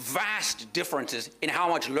see vast differences in how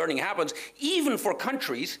much learning happens, even for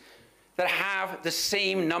countries that have the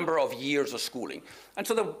same number of years of schooling. And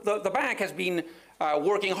so the bank has been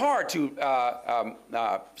working hard to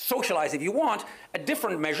socialize, if you want, a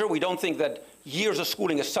different measure. We don't think that years of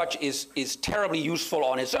schooling as such is terribly useful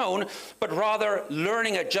on its own, but rather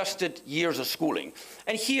learning adjusted years of schooling.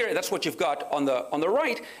 And here, that's what you've got on the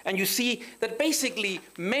right, and you see that basically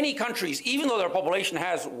many countries, even though their population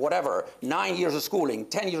has whatever, 9 years of schooling,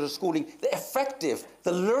 10 years of schooling,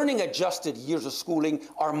 the learning adjusted years of schooling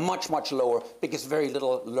are much, much lower because very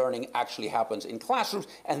little learning actually happens in classrooms,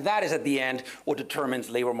 and that is at the end what determines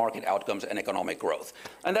labor market outcomes and economic growth.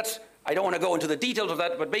 And that's, I don't want to go into the details of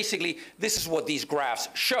that, but basically this is what these graphs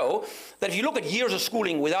show, that if you look at years of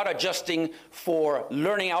schooling without adjusting for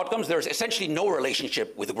learning outcomes, there's essentially no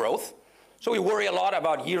relationship with growth. So we worry a lot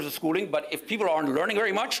about years of schooling, but if people aren't learning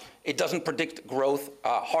very much, it doesn't predict growth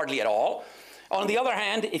hardly at all. On the other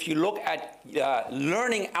hand, if you look at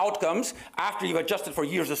learning outcomes after you've adjusted for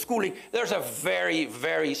years of schooling, there's a very,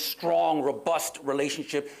 very strong, robust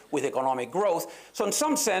relationship with economic growth. So in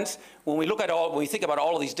some sense, when we think about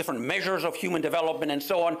all of these different measures of human development and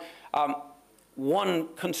so on, one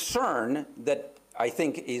concern that I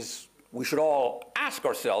think is we should all ask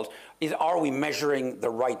ourselves is, are we measuring the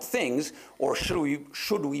right things, or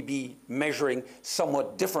should we be measuring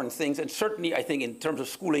somewhat different things? And certainly, I think in terms of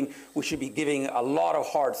schooling, we should be giving a lot of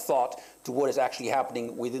hard thought to what is actually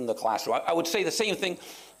happening within the classroom. I would say the same thing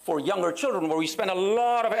for younger children, where we spend a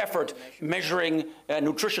lot of effort measuring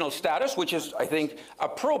nutritional status, which is, I think,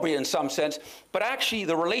 appropriate in some sense, but actually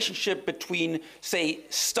the relationship between, say,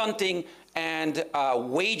 stunting and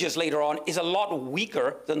wages later on is a lot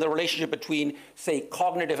weaker than the relationship between, say,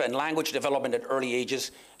 cognitive and language development at early ages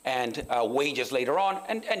and wages later on.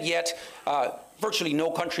 And yet, virtually no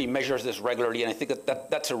country measures this regularly, and I think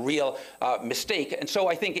that's a real mistake. And so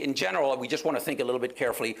I think in general, we just want to think a little bit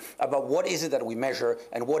carefully about what is it that we measure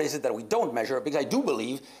and what is it that we don't measure, because I do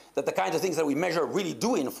believe that the kinds of things that we measure really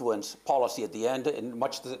do influence policy at the end, in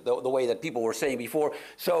much the way that people were saying before.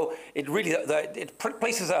 So it really it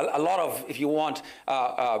places a lot of, if you want,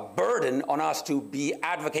 burden on us to be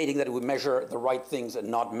advocating that we measure the right things and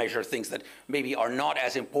not measure things that maybe are not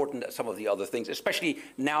as important as some of the other things, especially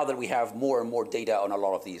now that we have more and more data on a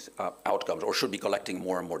lot of these outcomes, or should be collecting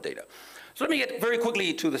more and more data. So let me get very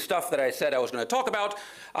quickly to the stuff that I said I was going to talk about,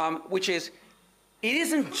 which is, it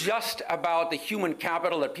isn't just about the human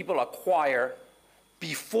capital that people acquire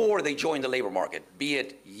before they join the labor market, be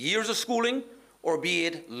it years of schooling or be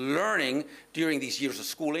it learning during these years of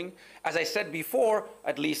schooling. As I said before,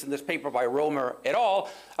 at least in this paper by Romer et al.,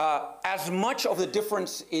 as much of the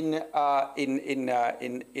difference in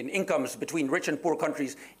incomes between rich and poor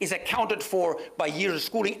countries is accounted for by years of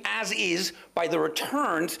schooling as is by the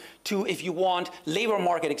returns to, if you want, labor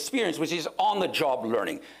market experience, which is on-the-job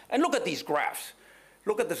learning. And look at these graphs.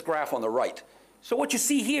 Look at this graph on the right. So what you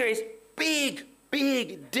see here is big,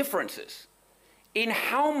 big differences in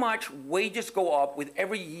how much wages go up with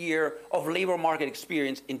every year of labor market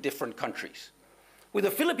experience in different countries. With the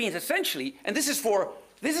Philippines, essentially, and this is for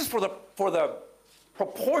the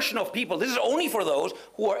proportion of people, this is only for those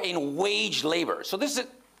who are in wage labor. So this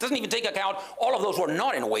doesn't even take account all of those who are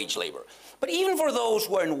not in wage labor. But even for those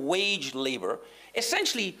who are in wage labor,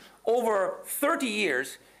 essentially over 30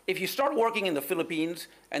 years, if you start working in the Philippines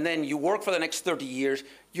and then you work for the next 30 years,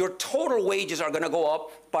 your total wages are going to go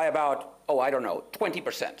up by about, I don't know,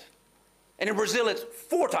 20%. And in Brazil, it's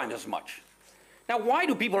 4 times as much. Now, why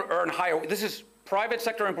do people earn higher? This is private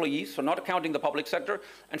sector employees, so not counting the public sector,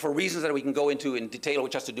 and for reasons that we can go into in detail,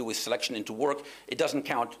 which has to do with selection into work, it doesn't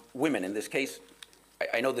count women in this case.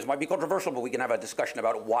 I know this might be controversial, but we can have a discussion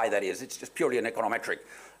about why that is. It's just purely an econometric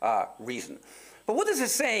reason. But what this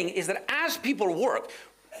is saying is that as people work,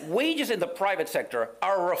 wages in the private sector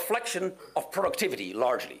are a reflection of productivity,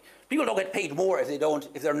 largely. People don't get paid more if they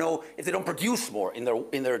don't produce more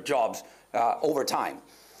in their jobs over time.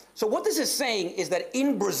 So what this is saying is that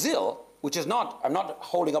in Brazil, which is not, I'm not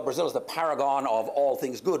holding up Brazil as the paragon of all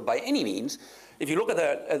things good by any means. If you look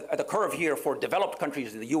at the curve here for developed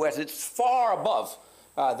countries in the US, it's far above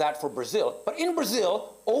that for Brazil. But in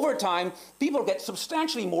Brazil, over time, people get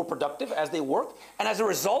substantially more productive as they work, and as a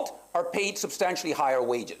result, are paid substantially higher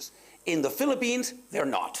wages. In the Philippines, they're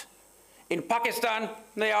not. In Pakistan,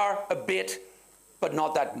 they are a bit, but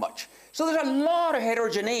not that much. So there's a lot of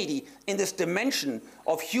heterogeneity in this dimension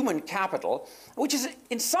of human capital, which is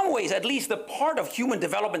in some ways at least the part of human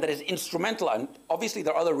development that is instrumental. And obviously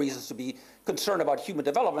there are other reasons to be concerned about human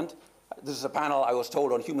development. This is a panel, I was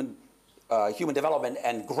told, on human development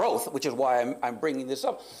and growth, which is why I'm bringing this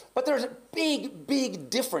up. But there's big, big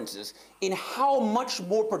differences in how much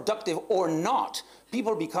more productive or not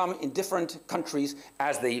people become in different countries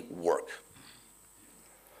as they work.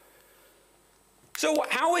 So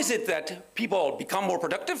how is it that people become more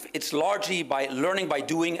productive? It's largely by learning by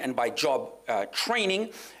doing and by job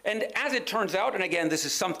training. And as it turns out, and again, this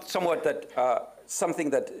is somewhat that something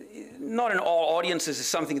that not in all audiences is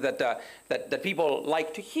something that people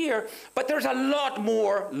like to hear, but there's a lot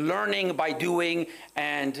more learning by doing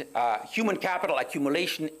and human capital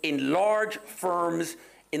accumulation in large firms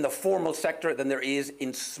in the formal sector than there is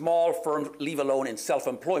in small firms, leave alone in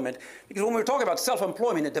self-employment. Because when we're talking about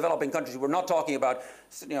self-employment in developing countries, we're not talking about,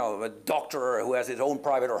 a doctor who has his own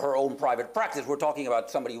private or her own private practice. We're talking about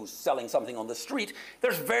somebody who's selling something on the street.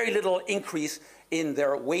 There's very little increase in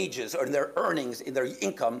their wages or in their earnings, in their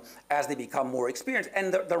income as they become more experienced.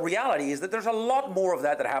 And the reality is that there's a lot more of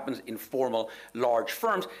that happens in formal large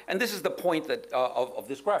firms. And this is the point that, of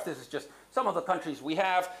this graph. This is just some of the countries we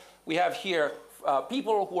have. We have here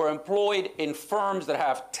people who are employed in firms that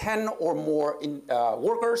have 10 or more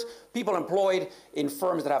workers, people employed in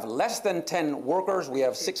firms that have less than 10 workers. We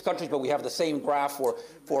have 6 countries, but we have the same graph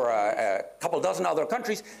for a couple dozen other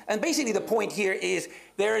countries. And basically the point here is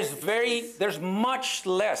there's much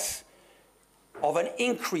less of an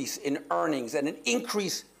increase in earnings and an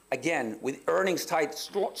increase, again, with earnings tied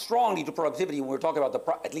strongly to productivity, when we're talking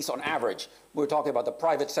about at least on average, we're talking about the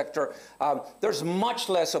private sector, there's much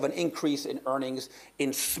less of an increase in earnings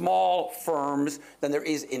in small firms than there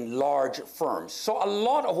is in large firms. So a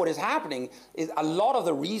lot of what is happening is a lot of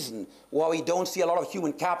the reason why we don't see a lot of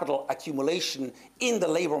human capital accumulation in the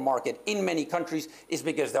labor market in many countries is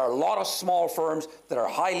because there are a lot of small firms that are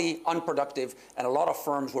highly unproductive and a lot of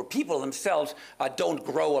firms where people themselves don't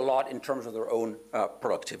grow a lot in terms of their own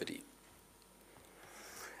productivity.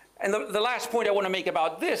 And the last point I want to make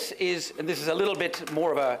about this is, and this is a little bit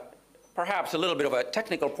more of a, perhaps a little bit of a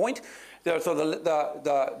technical point, so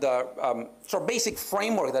the sort of basic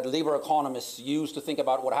framework that labor economists use to think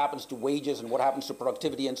about what happens to wages and what happens to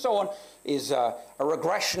productivity and so on is a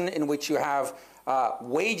regression in which you have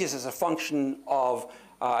wages as a function of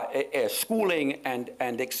schooling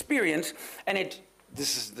and experience, and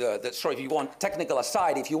this is the sort of, if you want, technical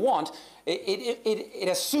aside, if you want, it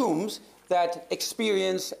assumes that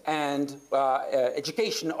experience and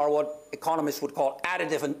education are what economists would call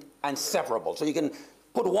additive and separable. So you can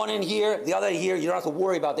put one in here, the other here, you don't have to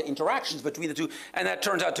worry about the interactions between the two, and that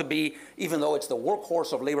turns out to be, even though it's the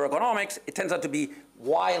workhorse of labor economics, it turns out to be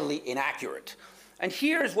wildly inaccurate. And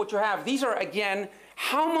here's what you have. These are, again,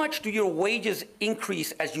 how much do your wages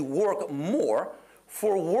increase as you work more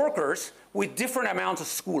for workers with different amounts of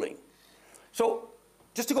schooling? So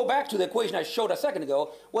just to go back to the equation I showed a second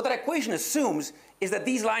ago, what that equation assumes is that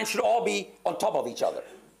these lines should all be on top of each other,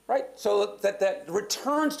 right? So that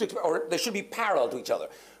returns to, or they should be parallel to each other,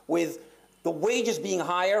 with the wages being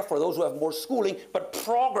higher for those who have more schooling, but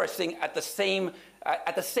progressing at the same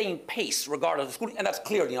pace regardless of schooling, and that's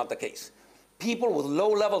clearly not the case. People with low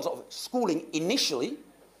levels of schooling initially,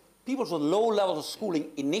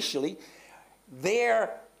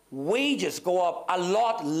 their wages go up a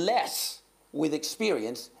lot less with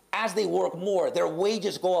experience. As they work more, their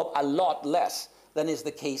wages go up a lot less than is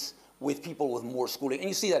the case with people with more schooling. And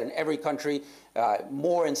you see that in every country,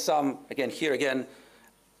 more in some. Again, here again,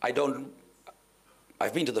 I've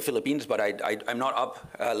been to the Philippines, but I'm not up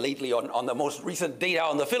lately on the most recent data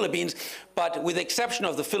on the Philippines. But with the exception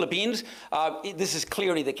of the Philippines, this is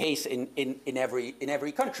clearly the case in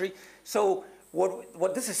every country. So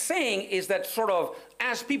what this is saying is that sort of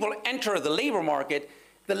as people enter the labor market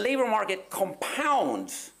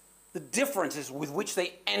compounds the differences with which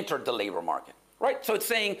they entered the labor market, right? So it's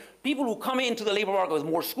saying people who come into the labor market with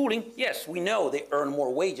more schooling, yes, we know they earn more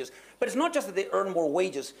wages, but it's not just that they earn more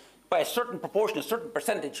wages by a certain proportion, a certain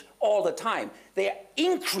percentage all the time. Their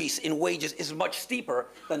increase in wages is much steeper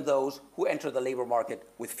than those who enter the labor market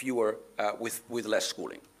with fewer, with less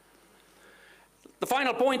schooling. The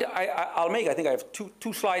final point I'll make, I think I have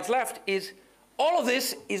two slides left, is all of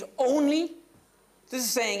this is only. This is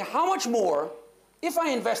saying how much more, if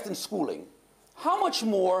I invest in schooling, how much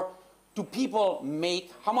more do people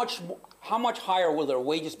make, how much higher will their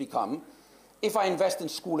wages become if I invest in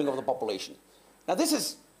schooling of the population? Now this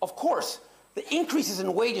is, of course, the increases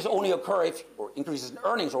in wages only occur or increases in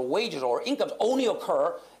earnings or wages or incomes only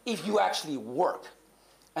occur if you actually work.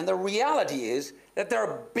 And the reality is that there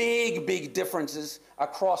are big, big differences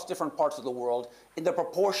across different parts of the world in the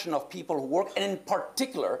proportion of people who work, and in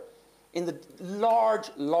particular, in the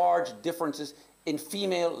large differences in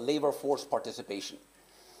female labor force participation.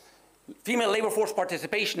 Female labor force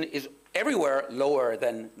participation is everywhere lower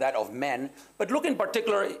than that of men, but look in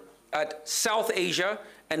particular at South Asia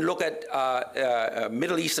and look at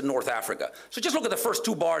Middle East and North Africa. So just look at the first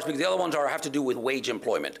two bars, because the other ones have to do with wage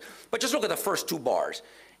employment. But just look at the first two bars.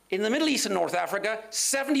 In the Middle East and North Africa,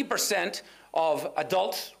 70% of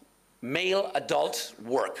adults, male adults,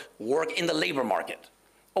 work in the labor market.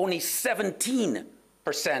 Only 17%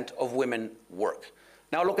 of women work.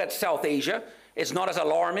 Now look at South Asia. It's not as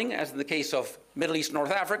alarming as in the case of Middle East,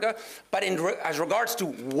 North Africa, but as regards to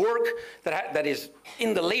work that is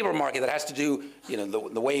in the labor market, that has to do,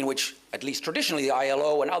 the way in which, at least traditionally, the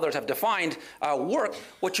ILO and others have defined work,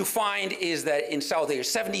 what you find is that in South Asia,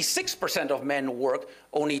 76% of men work,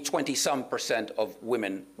 only 20-some% of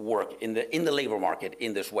women work in the labor market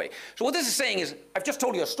in this way. So what this is saying is, I've just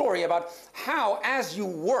told you a story about how, as you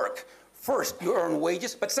work, first, you earn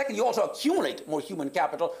wages, but second, you also accumulate more human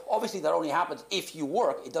capital. Obviously, that only happens if you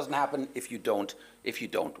work. It doesn't happen if you don't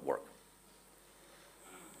work.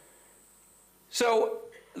 So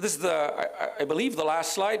this is I believe, the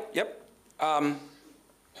last slide. Yep. I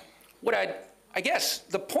guess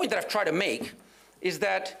the point that I've tried to make is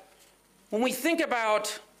that when we think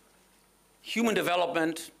about human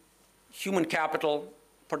development, human capital,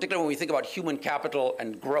 particularly when we think about human capital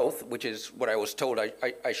and growth, which is what I was told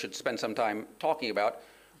I should spend some time talking about,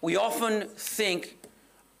 we often think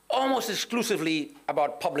almost exclusively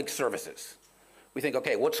about public services. We think,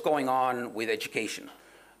 okay, what's going on with education?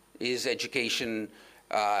 Is education,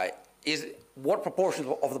 what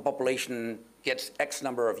proportion of the population gets X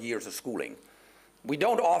number of years of schooling? We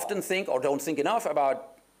don't often think, or don't think enough,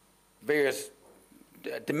 about various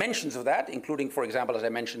dimensions of that, including, for example, as I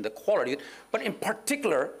mentioned, the quality. But in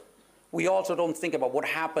particular, we also don't think about what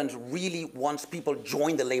happens really once people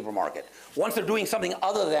join the labor market. Once they're doing something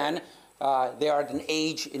other than they are at an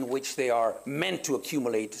age in which they are meant to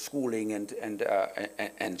accumulate schooling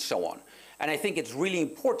and so on. And I think it's really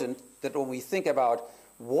important that when we think about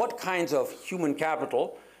what kinds of human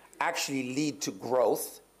capital actually lead to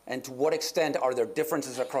growth, and to what extent are there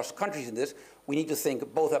differences across countries in this, we need to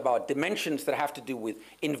think both about dimensions that have to do with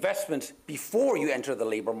investments before you enter the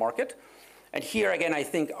labor market. And here again, I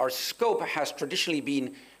think our scope has traditionally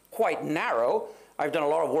been quite narrow. I've done a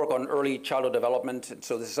lot of work on early childhood development, and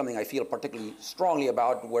so this is something I feel particularly strongly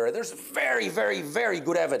about, where there's very, very, very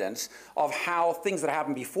good evidence of how things that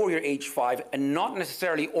happen before you're age 5, and not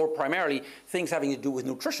necessarily or primarily things having to do with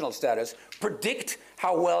nutritional status, predict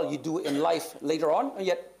how well you do in life later on, and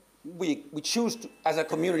yet we choose to, as a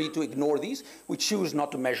community, to ignore these. We choose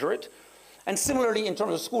not to measure it. And similarly, in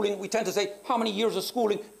terms of schooling, we tend to say, how many years of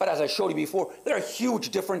schooling? But as I showed you before, there are huge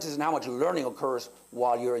differences in how much learning occurs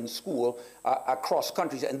while you're in school across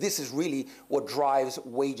countries. And this is really what drives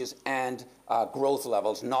wages and growth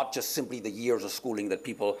levels, not just simply the years of schooling that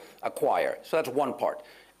people acquire. So that's one part.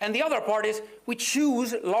 And the other part is we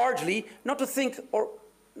choose largely not to think, or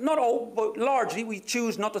not all, but largely we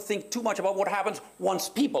choose not to think too much about what happens once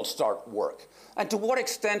people start work. And to what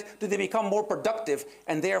extent do they become more productive,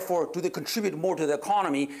 and therefore do they contribute more to the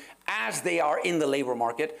economy as they are in the labor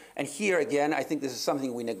market? And here again, I think this is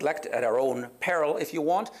something we neglect at our own peril, if you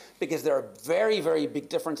want, because there are very, very big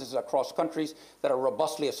differences across countries that are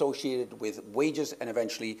robustly associated with wages and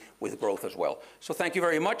eventually with growth as well. So thank you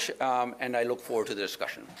very much, and I look forward to the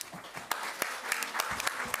discussion.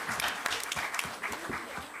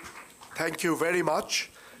 Thank you very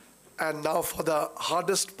much. And now for the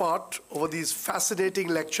hardest part over these fascinating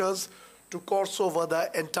lectures, to course over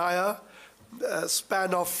the entire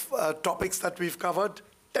span of topics that we've covered.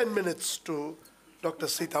 10 minutes to Dr.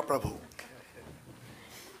 Sita Prabhu.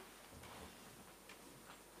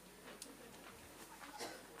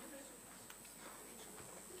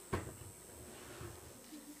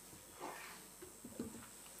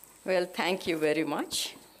 Well, thank you very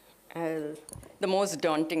much. The most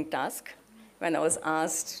daunting task when I was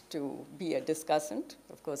asked to be a discussant.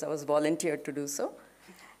 Of course, I was volunteered to do so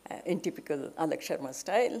in typical Alak Sharma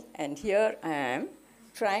style. And here I am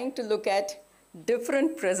trying to look at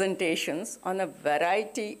different presentations on a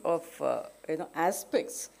variety of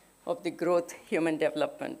aspects of the growth human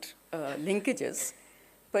development linkages,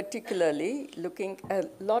 particularly looking, a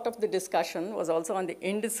lot of the discussion was also on the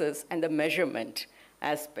indices and the measurement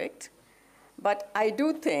aspect. But I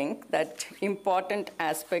do think that important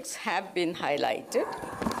aspects have been highlighted,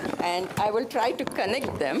 and I will try to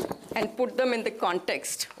connect them and put them in the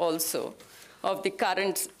context also of the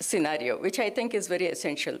current scenario, which I think is very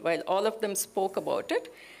essential. While all of them spoke about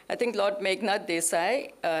it, I think Lord Meghnad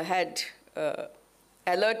Desai had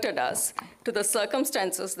alerted us to the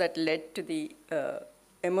circumstances that led to the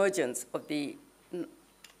emergence of the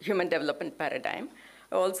human development paradigm.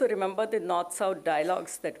 I also remember the North-South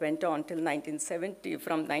dialogues that went on till 1970,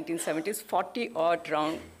 from 1970s, 40-odd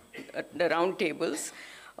round tables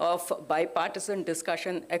of bipartisan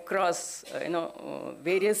discussion across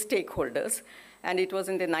various stakeholders. And it was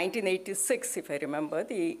in the 1986, if I remember,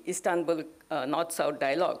 the Istanbul North-South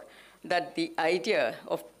dialogue, that the idea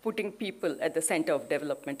of putting people at the center of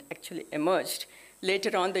development actually emerged.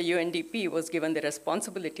 Later on, the UNDP was given the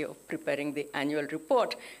responsibility of preparing the annual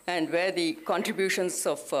report, and where the contributions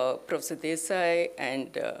of Professor Desai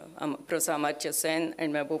and Professor Amartya Sen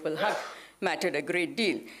and Mehboob ul Haq mattered a great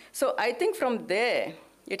deal. So I think from there,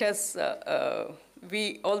 it has,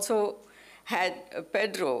 we also had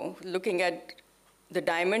Pedro looking at the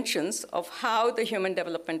dimensions of how the human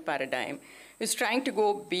development paradigm is trying to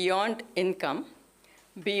go beyond income,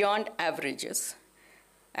 beyond averages,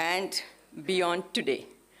 and beyond today.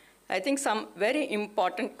 I think some very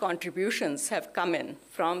important contributions have come in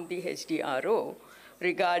from the HDRO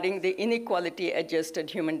regarding the inequality-adjusted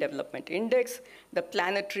human development index, the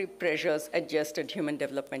planetary pressures-adjusted human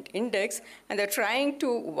development index, and they're trying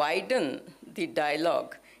to widen the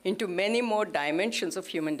dialogue into many more dimensions of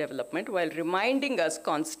human development while reminding us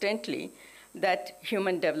constantly that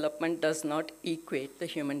human development does not equate the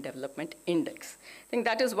human development index. I think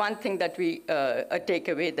that is one thing that we, a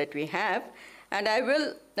takeaway that we have. And I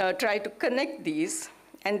will try to connect these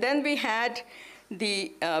And then we had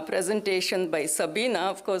the presentation by Sabina.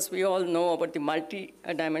 Of course, we all know about the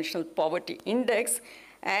multi-dimensional poverty index,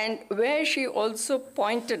 and where she also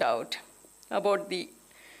pointed out about the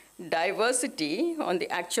diversity on the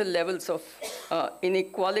actual levels of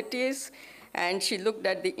inequalities, and she looked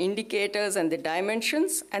at the indicators and the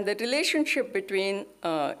dimensions and the relationship between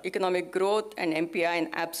economic growth and MPI in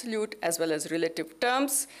absolute as well as relative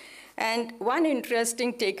terms. And one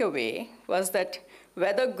interesting takeaway was that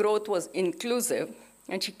whether growth was inclusive,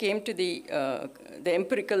 and she came to the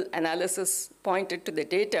empirical analysis pointed to the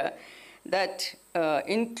data that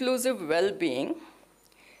inclusive well-being,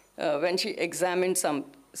 when she examined some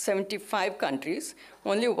 75 countries,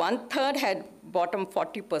 only 1/3 had bottom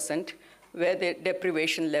 40% where the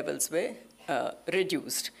deprivation levels were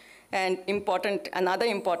reduced. And another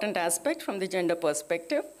important aspect from the gender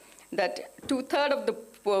perspective, that 2/3 of the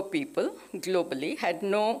poor people globally had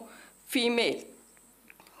no female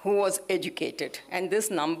who was educated. And this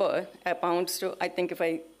number amounts to, I think if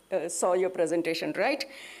I saw your presentation right,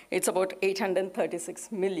 it's about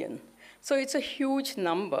 836 million. So it's a huge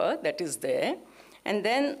number that is there. And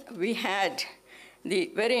then we had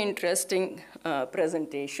the very interesting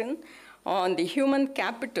presentation on the human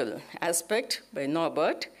capital aspect by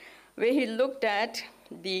Norbert, where he looked at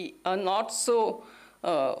the not so,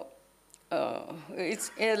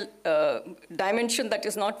 it's a dimension that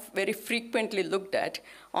is not very frequently looked at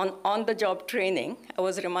on-the-job training. I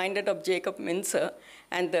was reminded of Jacob Mincer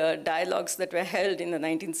and the dialogues that were held in the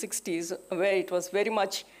 1960s, where it was very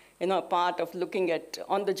much part of looking at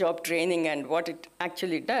on-the-job training and what it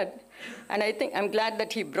actually did. And I think I'm glad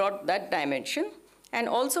that he brought that dimension and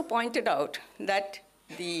also pointed out that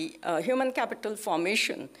the human capital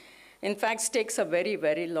formation, in fact, takes a very,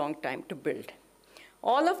 very long time to build.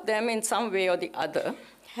 All of them, in some way or the other,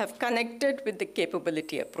 have connected with the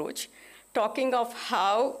capability approach, talking of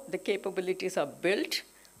how the capabilities are built,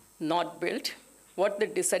 not built, what the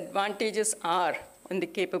disadvantages are in the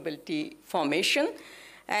capability formation,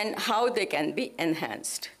 and how they can be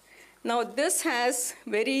enhanced. Now, this has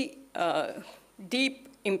very deep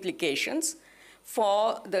implications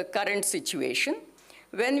for the current situation.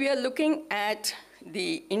 When we are looking at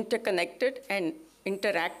the interconnected and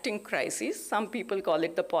interacting crises, some people call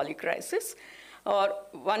it the polycrisis, or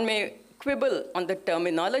one may quibble on the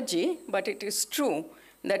terminology, but it is true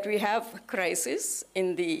that we have crises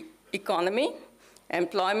in the economy,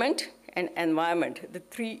 employment, and environment, the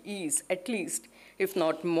 3 E's at least, if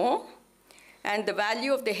not more. And the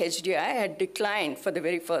value of the HDI had declined for the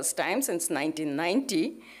very first time since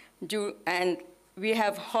 1990, and we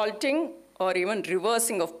have halting or even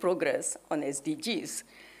reversing of progress on SDGs.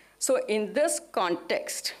 So in this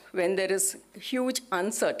context, when there is huge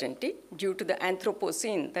uncertainty due to the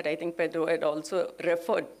Anthropocene that I think Pedro had also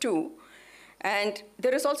referred to, and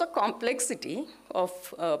there is also complexity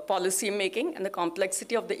of policy making and the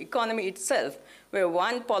complexity of the economy itself, where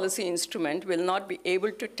one policy instrument will not be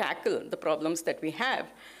able to tackle the problems that we have.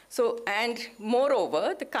 So, and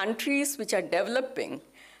moreover, the countries which are developing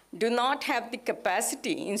do not have the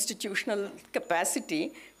capacity, institutional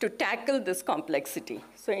capacity, to tackle this complexity.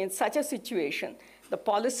 So in such a situation, the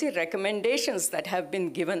policy recommendations that have been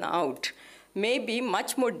given out may be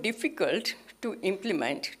much more difficult to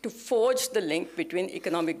implement, to forge the link between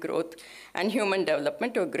economic growth and human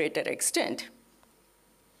development to a greater extent.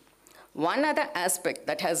 One other aspect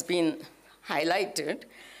that has been highlighted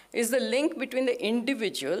is the link between the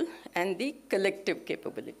individual and the collective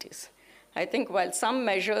capabilities. I think while some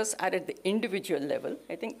measures are at the individual level,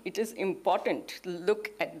 I think it is important to look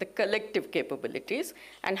at the collective capabilities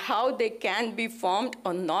and how they can be formed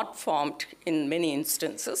or not formed in many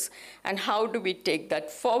instances, and how do we take that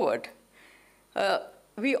forward. There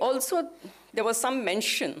was some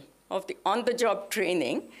mention of the on-the-job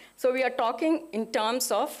training. So we are talking in terms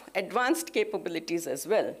of advanced capabilities as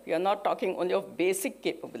well. We are not talking only of basic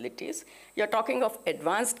capabilities. We are talking of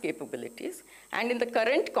advanced capabilities. And in the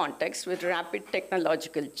current context with rapid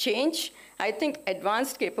technological change, I think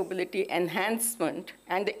advanced capability enhancement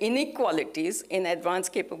and the inequalities in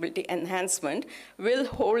advanced capability enhancement will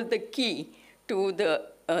hold the key to the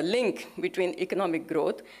link between economic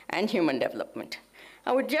growth and human development.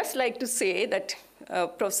 I would just like to say that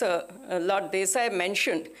Professor Lord Desai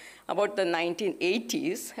mentioned about the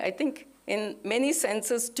 1980s. I think in many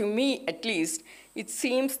senses, to me at least, it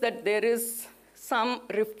seems that there is some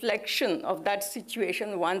reflection of that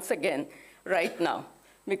situation once again right now,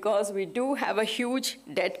 because we do have a huge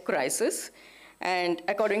debt crisis. And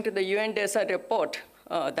according to the UNDESA report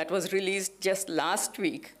that was released just last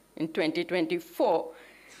week in 2024,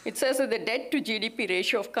 It says that the debt to GDP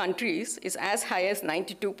ratio of countries is as high as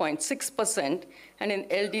 92.6%, and in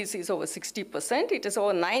LDC is over 60%. It is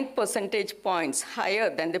over 9 percentage points higher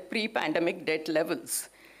than the pre-pandemic debt levels.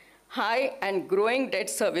 High and growing debt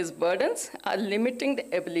service burdens are limiting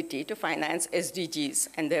the ability to finance SDGs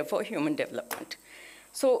and therefore human development.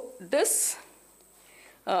 So this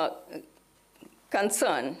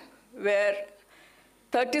concern, where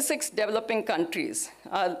 36 developing countries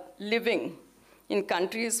are living in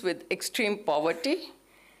countries with extreme poverty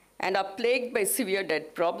and are plagued by severe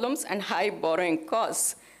debt problems and high borrowing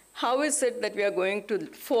costs, how is it that we are going to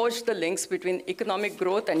forge the links between economic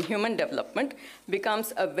growth and human development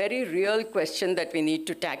becomes a very real question that we need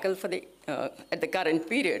to tackle for at the current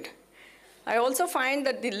period. I also find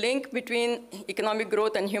that the link between economic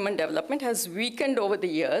growth and human development has weakened over the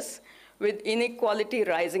years, with inequality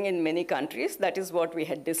rising in many countries. That is what we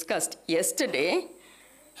had discussed yesterday.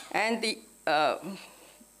 And the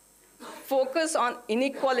focus on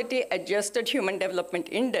inequality-adjusted human development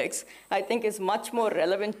index, I think, is much more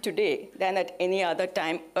relevant today than at any other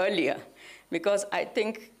time earlier, because I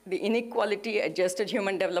think the inequality-adjusted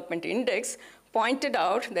human development index pointed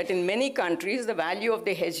out that in many countries, the value of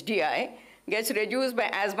the HDI gets reduced by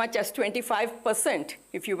as much as 25%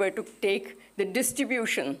 if you were to take the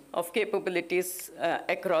distribution of capabilities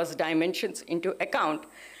across dimensions into account.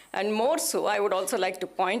 And more so, I would also like to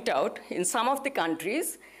point out, in some of the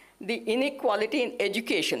countries, the inequality in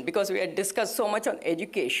education, because we had discussed so much on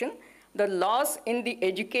education, the loss in the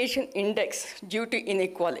education index due to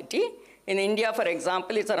inequality. In India, for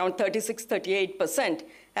example, it's around 36, 38%.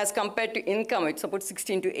 As compared to income, it's about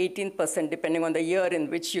 16 to 18%, depending on the year in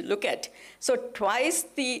which you look at. So twice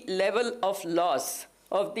the level of loss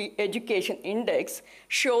of the education index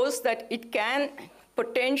shows that it can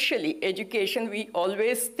potentially, education, we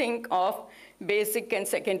always think of basic and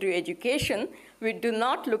secondary education. We do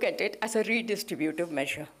not look at it as a redistributive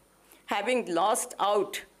measure. Having lost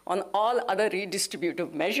out on all other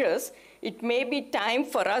redistributive measures, it may be time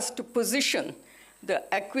for us to position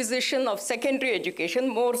the acquisition of secondary education,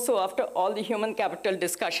 more so after all the human capital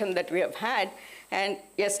discussion that we have had and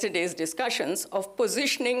yesterday's discussions of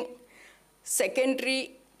positioning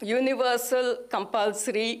secondary, universal,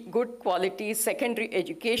 compulsory, good quality secondary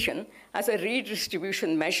education as a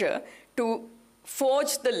redistribution measure to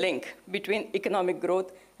forge the link between economic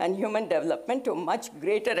growth and human development to a much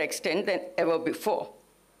greater extent than ever before.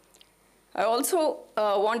 I also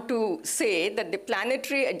want to say that the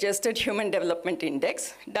Planetary Adjusted Human Development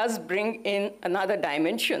Index does bring in another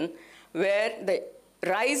dimension where the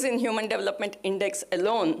rise in Human Development Index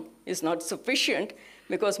alone is not sufficient,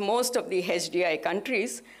 because most of the HDI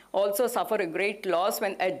countries also suffer a great loss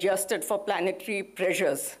when adjusted for planetary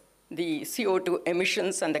pressures, the CO2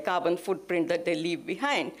 emissions and the carbon footprint that they leave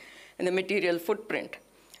behind, and the material footprint.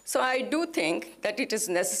 So I do think that it is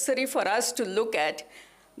necessary for us to look at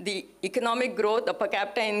the economic growth, the per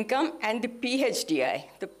capita income, and the PHDI,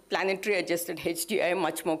 the planetary adjusted HDI,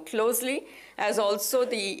 much more closely, as also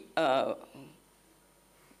the per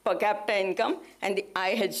capita income and the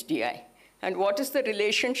IHDI. And what is the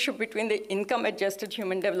relationship between the income adjusted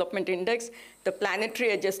human development index, the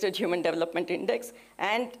planetary adjusted human development index,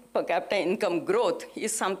 and per capita income growth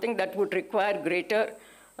is something that would require greater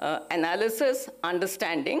analysis,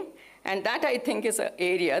 understanding, and that, I think, is an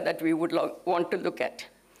area that we would want to look at.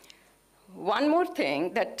 One more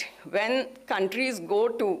thing, that when countries go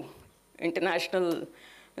to international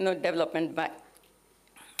development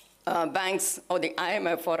banks or the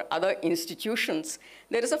IMF or other institutions,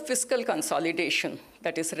 there is a fiscal consolidation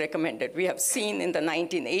that is recommended. We have seen in the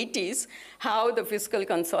 1980s how the fiscal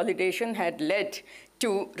consolidation had led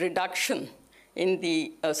to reduction in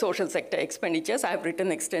the social sector expenditures. I have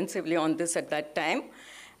written extensively on this at that time.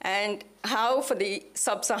 And how for the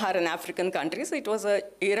sub-Saharan African countries, it was an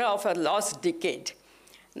era of a lost decade.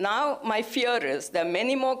 Now, my fear is there are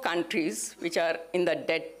many more countries which are in the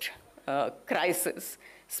debt crisis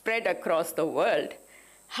spread across the world.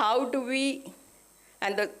 How do we,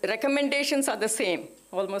 and the recommendations are the same,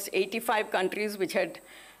 almost 85 countries which had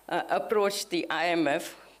approached the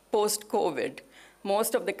IMF post-COVID.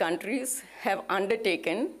 Most of the countries have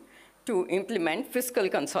undertaken to implement fiscal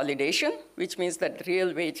consolidation, which means that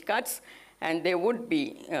real wage cuts, and there would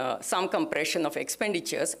be some compression of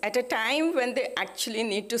expenditures at a time when they actually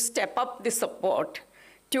need to step up the support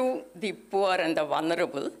to the poor and the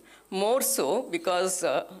vulnerable, more so because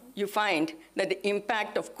you find that the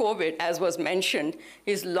impact of COVID, as was mentioned,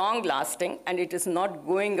 is long-lasting, and it is not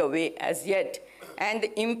going away as yet. And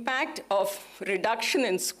the impact of reduction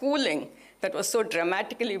in schooling that was so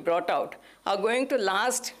dramatically brought out are going to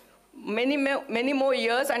last many more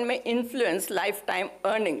years and may influence lifetime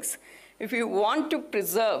earnings. If you want to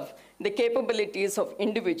preserve the capabilities of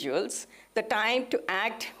individuals, the time to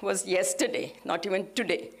act was yesterday, not even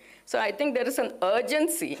today. So I think there is an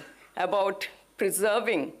urgency about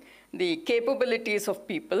preserving the capabilities of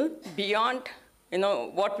people beyond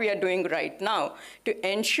what we are doing right now to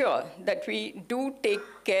ensure that we do take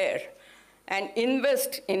care and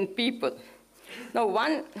invest in people. Now,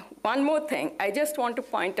 one more thing, I just want to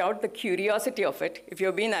point out the curiosity of it. If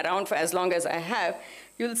you've been around for as long as I have,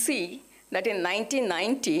 you'll see that in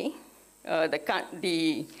 1990,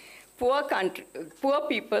 the poor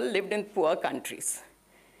people lived in poor countries.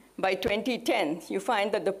 By 2010, you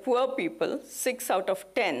find that the poor people, 6 out of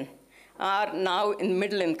 10, are now in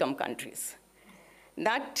middle-income countries.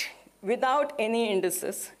 That, without any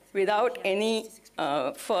indices, without any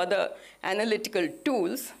further analytical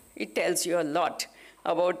tools, it tells you a lot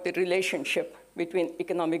about the relationship between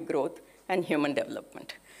economic growth and human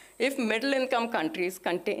development. If middle-income countries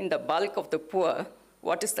contain the bulk of the poor,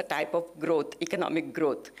 what is the type of growth, economic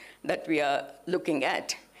growth, that we are looking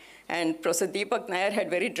at? And Professor Deepak Nair had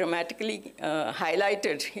very dramatically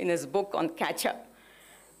highlighted in his book on catch-up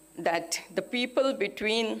that the people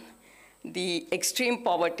between the extreme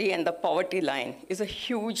poverty and the poverty line is a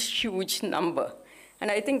huge, huge number.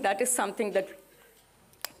 And I think that is something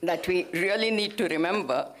that we really need to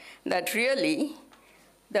remember, that really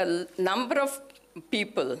the number of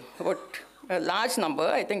people, about a large number,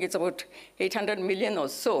 I think it's about 800 million or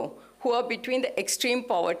so, who are between the extreme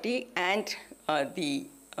poverty and the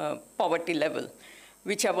poverty level,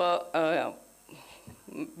 whichever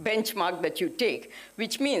benchmark that you take,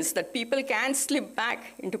 which means that people can slip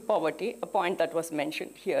back into poverty, a point that was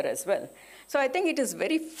mentioned here as well. So I think it is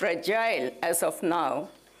very fragile as of now,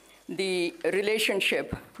 the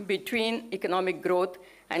relationship between economic growth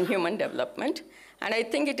and human development. And I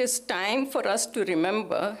think it is time for us to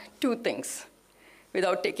remember two things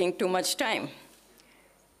without taking too much time.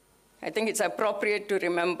 I think it's appropriate to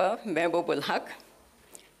remember Mehboob-ul Haq,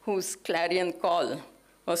 whose clarion call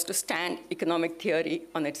was to stand economic theory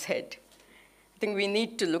on its head. I think we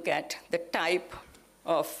need to look at the type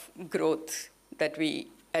of growth that we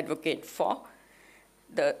advocate for,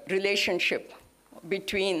 the relationship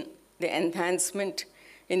between the enhancement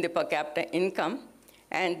in the per capita income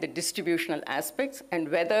and the distributional aspects, and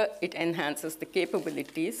whether it enhances the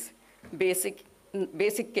capabilities.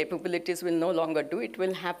 Basic capabilities will no longer do. It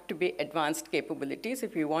will have to be advanced capabilities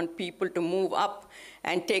if we want people to move up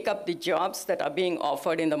and take up the jobs that are being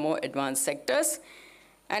offered in the more advanced sectors.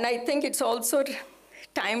 And I think it's also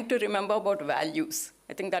time to remember about values.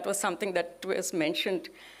 I think that was something that was mentioned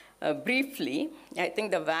briefly. I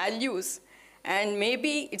think the values, and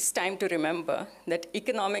maybe it's time to remember that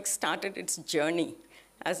economics started its journey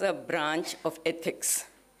as a branch of ethics.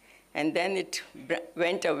 And then it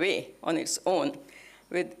went away on its own,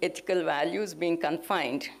 with ethical values being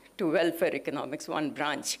confined to welfare economics, one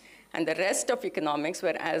branch. And the rest of economics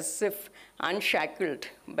were as if unshackled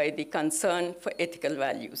by the concern for ethical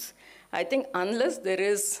values. I think unless there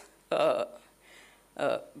is a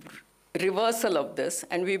reversal of this,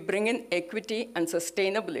 and we bring in equity and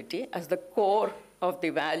sustainability as the core of the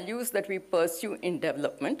values that we pursue in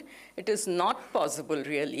development, it is not possible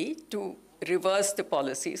really to reverse the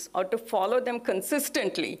policies or to follow them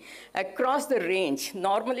consistently across the range.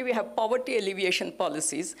 Normally we have poverty alleviation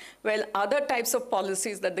policies, while other types of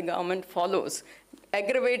policies that the government follows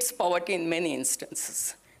aggravates poverty in many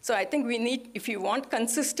instances. So I think we need, if you want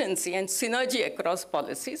consistency and synergy across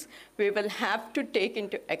policies, we will have to take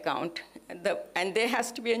into account, and there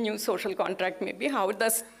has to be a new social contract maybe. How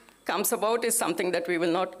this comes about is something that we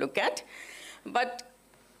will not look at. But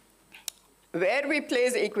where we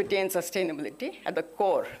place equity and sustainability at the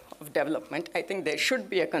core of development, I think there should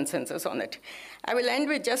be a consensus on it. I will end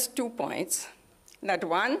with just 2 points. That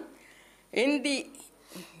one, in the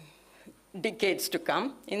decades to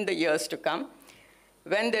come, in the years to come,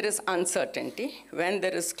 when there is uncertainty, when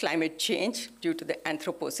there is climate change due to the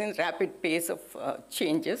Anthropocene, rapid pace of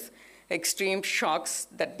changes, extreme shocks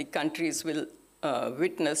that the countries will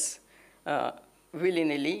witness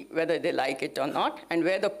willy-nilly, whether they like it or not, and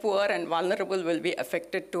where the poor and vulnerable will be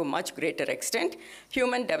affected to a much greater extent,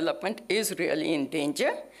 human development is really in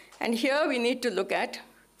danger. And here we need to look at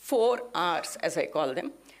 4 Rs, as I call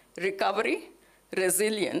them: recovery,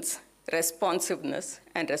 resilience, responsiveness,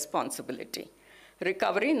 and responsibility.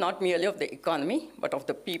 Recovery, not merely of the economy, but of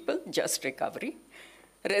the people, just recovery.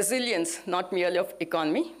 Resilience, not merely of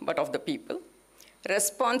economy, but of the people.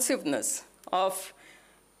 Responsiveness of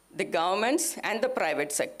the governments and the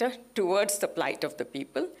private sector towards the plight of the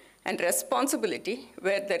people. and responsibility,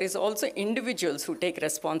 where there is also individuals who take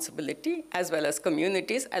responsibility, as well as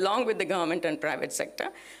communities, along with the government and private sector,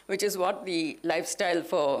 which is what the lifestyle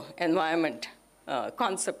for environment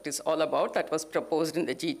concept is all about that was proposed in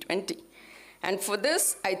the G20. And for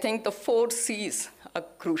this, I think the 4 Cs are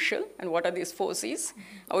crucial. And what are these 4 Cs?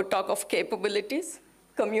 I would talk of capabilities,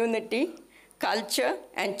 community, culture,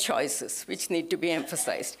 and choices, which need to be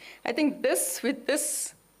emphasized. I think with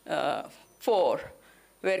this 4,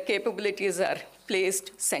 where capabilities are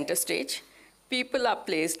placed center stage, people are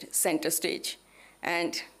placed center stage,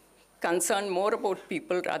 and concerned more about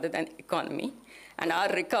people rather than economy, and our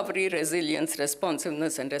recovery, resilience,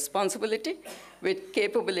 responsiveness, and responsibility with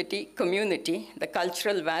capability, community, the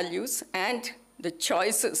cultural values, and the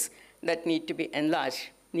choices that need to be enlarged,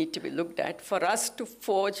 need to be looked at for us to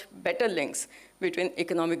forge better links between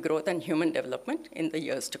economic growth and human development in the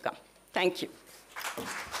years to come. Thank you.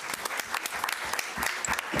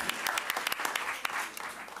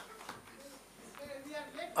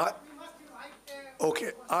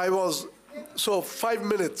 Okay, so 5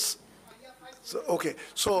 minutes. So, okay,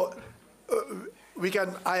 so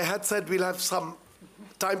I had said we'll have some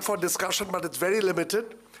time for discussion, but it's very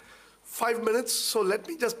limited. 5 minutes, so let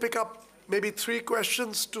me just pick up maybe 3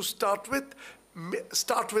 questions to start with.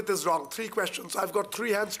 Start with is wrong, 3 questions. I've got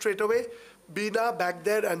 3 hands straight away. Bina, back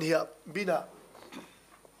there, and here. Bina.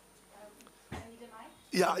 I need a mic?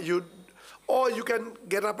 Yeah, or you can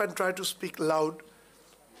get up and try to speak loud.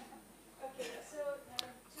 Okay, so...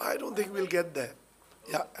 I don't think we'll get there.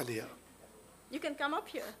 Yeah, and here. You can come up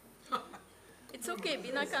here. It's okay,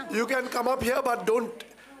 Bina, come. You can come up here, but don't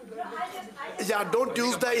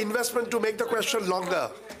use the investment to make the question longer.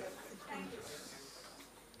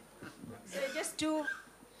 So just to... Of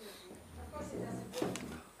course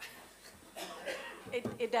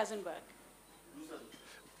it doesn't work.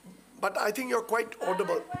 But I think you're quite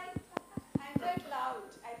audible. I'm quite loud.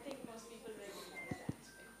 I think most people recognize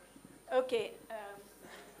that. Okay.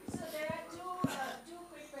 So there are two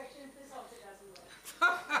quick questions. This also doesn't work.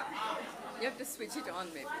 You have to switch it on,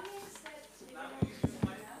 maybe. One is that,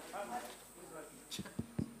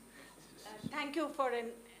 thank you for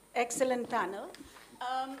an excellent panel.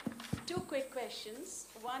 2 quick questions.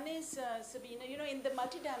 One is, Sabina, in the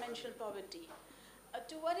multidimensional poverty,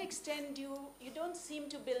 to what extent you don't seem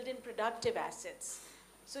to build in productive assets?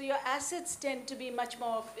 So your assets tend to be much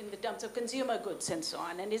more in the terms of consumer goods and so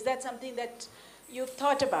on. And is that something that you've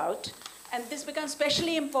thought about? And this becomes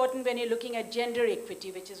especially important when you're looking at gender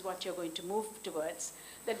equity, which is what you're going to move towards.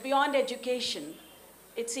 That beyond education,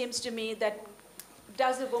 it seems to me that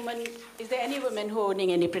is there any woman who are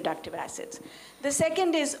owning any productive assets? The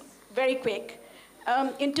second is very quick.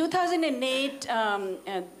 In 2008,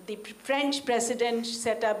 the French president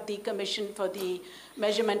set up the Commission for the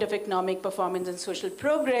Measurement of Economic Performance and Social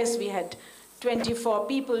Progress. We had 24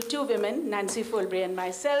 people, 2 women, Nancy Fulbray and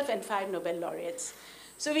myself, and 5 Nobel laureates.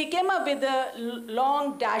 So we came up with a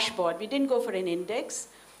long dashboard. We didn't go for an index,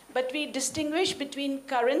 but we distinguished between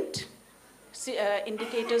current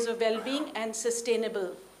indicators of well-being and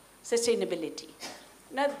sustainability.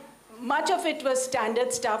 Now, much of it was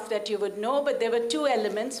standard stuff that you would know, but there were 2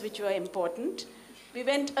 elements which were important. We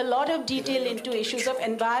went a lot of detail into issues of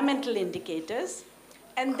environmental indicators.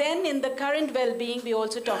 And then in the current well-being, we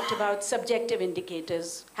also talked about subjective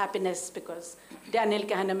indicators, happiness, because Daniel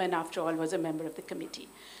Kahneman, after all, was a member of the committee.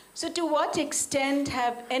 So to what extent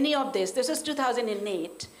have any of this was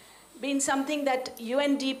 2008, been something that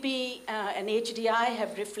UNDP and HDI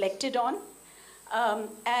have reflected on?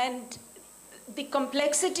 And the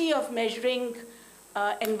complexity of measuring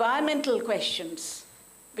environmental questions,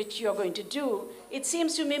 which you're going to do, it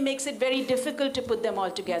seems to me makes it very difficult to put them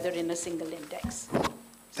all together in a single index.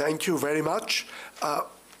 Thank you very much.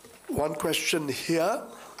 One question here,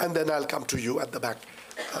 and then I'll come to you at the back.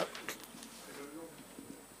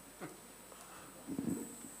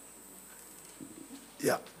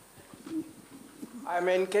 Yeah. I'm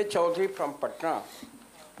N.K. Chaudhary from Patna.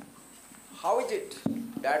 How is it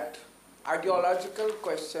that ideological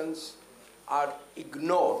questions are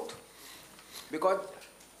ignored? Because,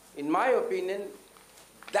 in my opinion,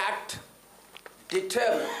 that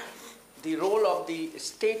determines the role of the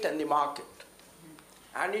state and the market.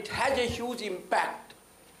 And it has a huge impact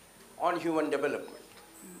on human development.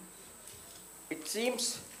 It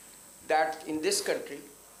seems that in this country,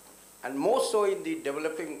 and more so in the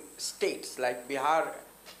developing states like Bihar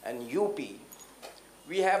and UP,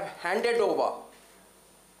 we have handed over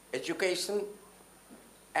education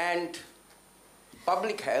and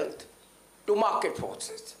public health to market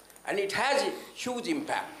forces. And it has a huge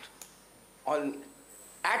impact on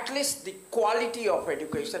at least the quality of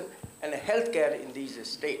education and healthcare in these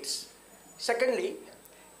states. Secondly,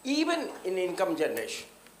 even in income generation,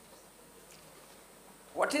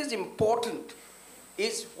 what is important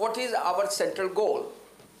is what is our central goal.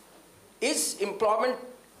 Is employment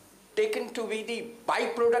taken to be the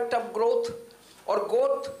byproduct of growth or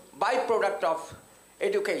growth byproduct of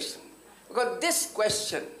education? Because this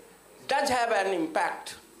question does have an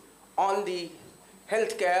impact on the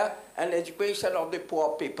healthcare and education of the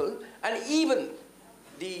poor people, and even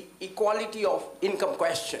the equality of income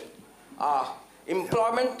question.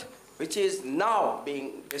 Employment, which is now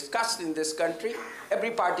being discussed in this country,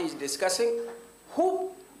 every party is discussing,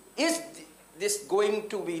 who is this going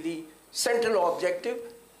to be the central objective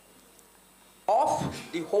of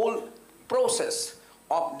the whole process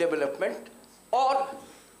of development, or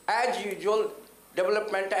as usual,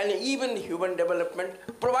 development and even human development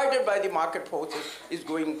provided by the market forces is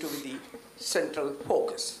going to be the central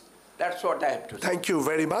focus. That's what I have to say. Thank you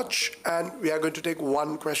very much. And we are going to take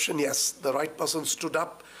one question. Yes, the right person stood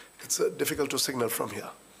up. It's difficult to signal from here.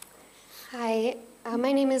 Hi,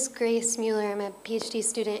 my name is Grace Mueller. I'm a PhD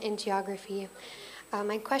student in geography.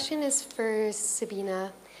 My question is for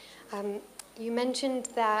Sabina. You mentioned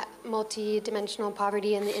that multidimensional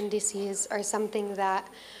poverty and the indices are something that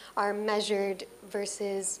are measured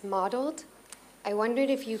versus modeled. I wondered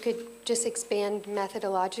if you could just expand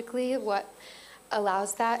methodologically what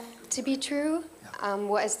allows that to be true.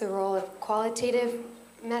 What is the role of qualitative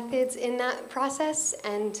methods in that process,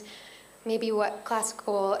 and maybe what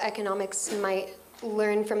classical economics might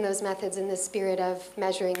learn from those methods in the spirit of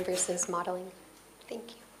measuring versus modeling? Thank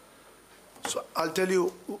you. So I'll tell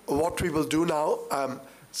you what we will do now.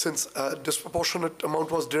 Since a disproportionate amount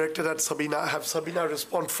was directed at Sabina, I have Sabina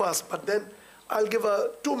respond first, but then I'll give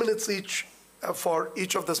 2 minutes each for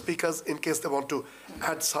each of the speakers in case they want to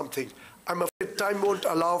add something. I'm afraid time won't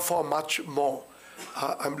allow for much more.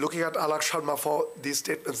 I'm looking at Alak Sharma for these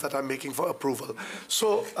statements that I'm making for approval.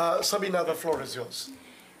 So Sabina, the floor is yours.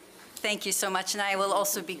 Thank you so much, and I will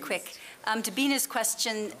also be quick. To Bina's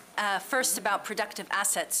question, first about productive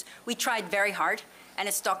assets, we tried very hard, and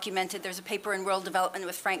it's documented. There's a paper in World Development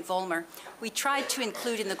with Frank Vollmer. We tried to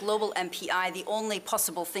include in the global MPI the only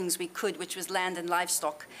possible things we could, which was land and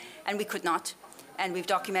livestock, and we could not. And we've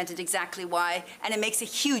documented exactly why, and it makes a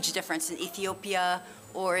huge difference in Ethiopia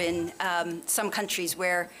or in some countries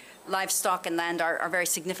where livestock and land are very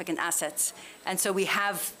significant assets. And so we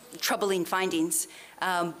have troubling findings,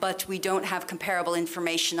 but we don't have comparable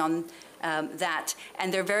information on that.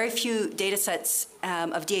 And there are very few data sets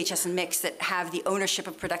of DHS and mix that have the ownership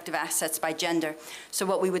of productive assets by gender. So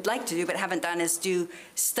what we would like to do, but haven't done, is do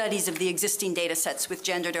studies of the existing data sets with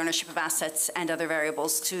gendered ownership of assets and other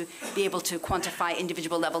variables to be able to quantify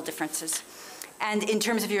individual level differences. And in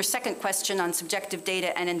terms of your second question on subjective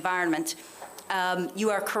data and environment, you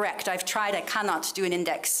are correct. I've tried, I cannot do an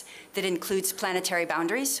index that includes planetary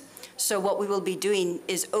boundaries. So what we will be doing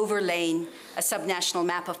is overlaying a subnational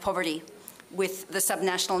map of poverty with the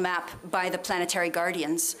subnational map by the planetary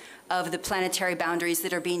guardians of the planetary boundaries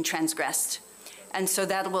that are being transgressed. And so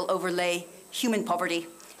that will overlay human poverty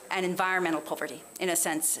and environmental poverty, in a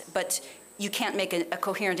sense. But you can't make a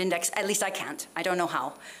coherent index, at least I can't. I don't know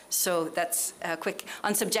how. So that's quick.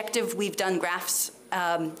 On subjective, we've done graphs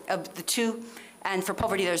of the two, and for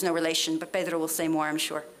poverty, there's no relation, but Pedro will say more, I'm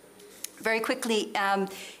sure. Very quickly,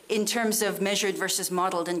 in terms of measured versus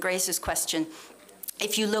modeled, and Grace's question,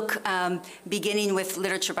 if you look, beginning with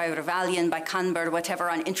literature by Revalian, by Canber, whatever,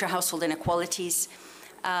 on intra-household inequalities,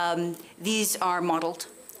 these are modeled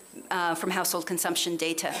from household consumption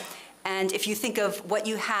data. And if you think of what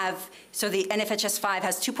you have, so the NFHS 5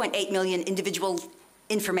 has 2.8 million individual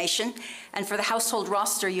information, and for the household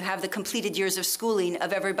roster, you have the completed years of schooling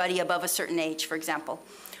of everybody above a certain age, for example.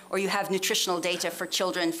 Or you have nutritional data for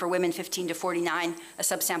children, for women 15 to 49, a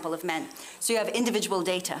subsample of men. So you have individual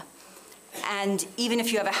data. And even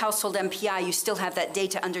if you have a household MPI, you still have that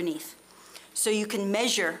data underneath. So you can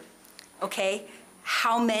measure, okay,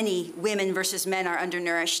 how many women versus men are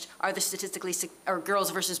undernourished, are there statistically, or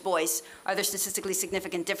girls versus boys, are there statistically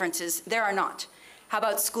significant differences? There are not. How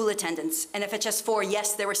about school attendance? NFHS 4,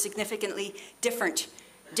 yes, there were significantly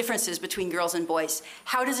differences between girls and boys.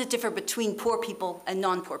 How does it differ between poor people and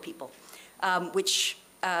non-poor people, which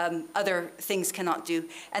other things cannot do?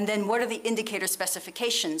 And then what are the indicator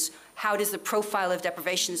specifications? How does the profile of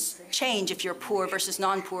deprivations change if you're poor versus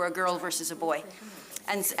non-poor, a girl versus a boy?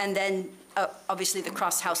 And then obviously the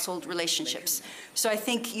cross-household relationships. So I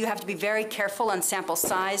think you have to be very careful on sample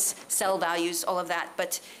size, cell values, all of that,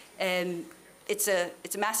 but it's a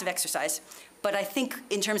massive exercise. But I think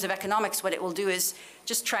in terms of economics, what it will do is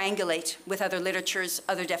just triangulate with other literatures,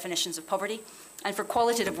 other definitions of poverty. And for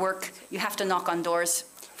qualitative work, you have to knock on doors,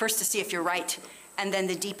 first to see if you're right, and then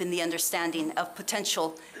to deepen the understanding of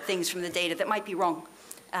potential things from the data that might be wrong.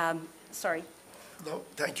 Sorry. No,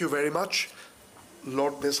 thank you very much.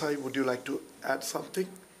 Lord Desai, would you like to add something?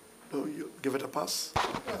 No, you give it a pass.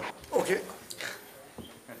 Okay.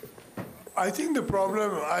 I think the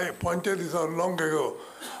problem, I pointed this out long ago,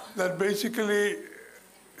 that basically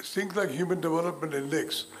things like Human Development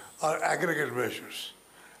Index are aggregate measures.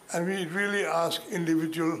 And we really ask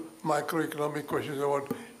individual microeconomic questions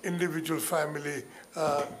about individual family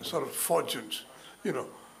sort of fortunes. You know,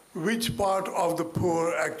 which part of the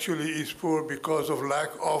poor actually is poor because of lack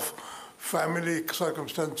of family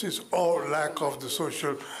circumstances or lack of the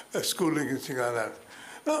social schooling and things like that.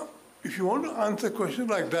 Now, if you want to answer questions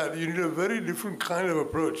like that, you need a very different kind of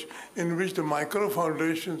approach in which the micro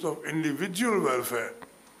foundations of individual welfare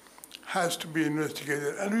has to be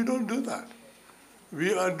investigated, and we don't do that.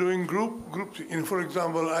 We are doing groups. For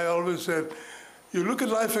example, I always said, you look at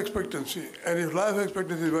life expectancy, and if life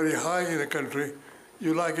expectancy is very high in a country,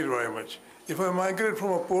 you like it very much. If I migrate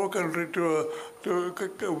from a poor country to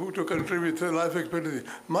a country with a life expectancy,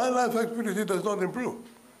 my life expectancy does not improve.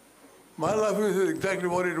 My life is exactly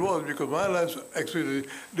what it was because my life expectancy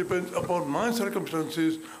depends upon my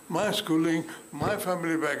circumstances, my schooling, my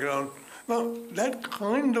family background. Now, that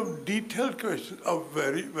kind of detailed questions are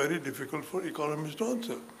very, very difficult for economists to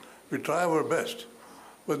answer. We try our best,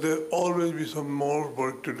 but there'll always be some more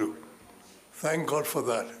work to do. Thank God for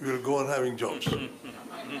that. We'll go on having jobs.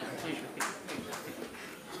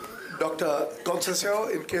 Dr.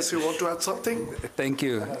 Conceição, in case you want to add something. Thank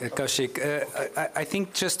you, Kaushik. I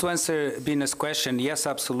think just to answer Bina's question, yes,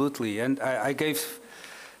 absolutely. And I gave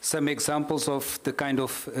some examples of the kind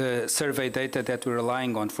of survey data that we're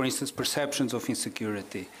relying on. For instance, perceptions of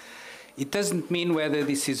insecurity. It doesn't mean whether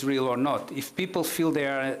this is real or not. If people feel they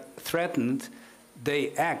are threatened,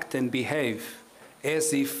 they act and behave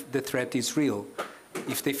as if the threat is real.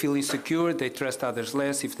 If they feel insecure, they trust others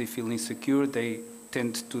less. If they feel insecure, they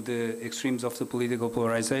tend to the extremes of the political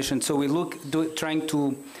polarization. So we trying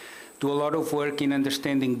to do a lot of work in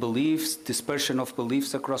understanding beliefs, dispersion of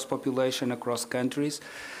beliefs across population, across countries,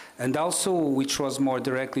 and also, which was more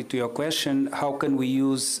directly to your question, how can we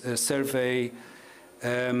use survey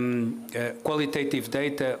qualitative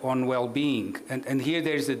data on well-being? And here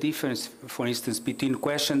there is a difference, for instance, between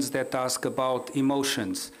questions that ask about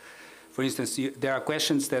emotions. For instance, there are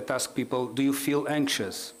questions that ask people, do you feel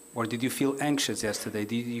anxious? Or did you feel anxious yesterday?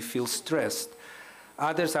 Did you feel stressed?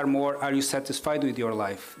 Others are more, are you satisfied with your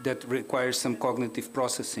life? That requires some cognitive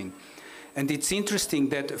processing. And it's interesting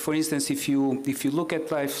that, for instance, if you look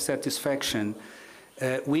at life satisfaction,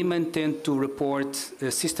 women tend to report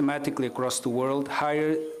systematically across the world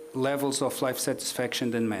higher levels of life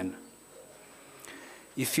satisfaction than men.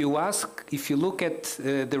 If you look at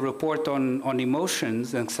the report on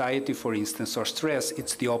emotions, anxiety, for instance, or stress,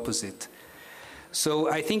 it's the opposite. So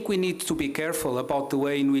I think we need to be careful about the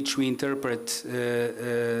way in which we interpret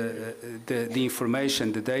the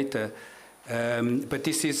information, the data. But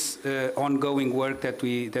this is ongoing work that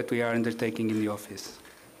we are undertaking in the office.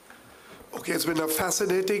 Okay, it's been a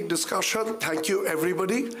fascinating discussion. Thank you,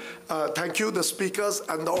 everybody. Thank you, the speakers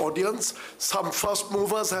and the audience. Some first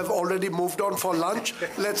movers have already moved on for lunch.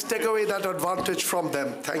 Let's take away that advantage from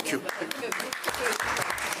them. Thank you.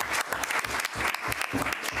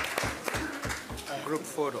 Group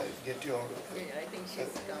photo. Get your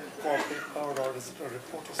corporate card or is it a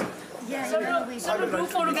report or something? So group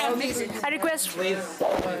photograph, please. I request.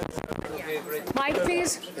 Mike,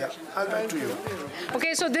 please. Yeah, I'll back to you.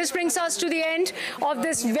 Okay, so this brings us to the end of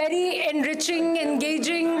this very enriching,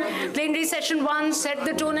 engaging plenary session 1. Set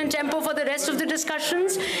the tone and tempo for the rest of the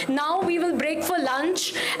discussions. Now we will break for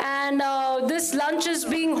lunch, and this lunch is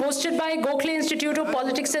being hosted by Gokhale Institute of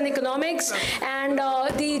Politics and Economics, and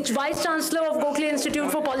the Vice Chancellor of Gokhale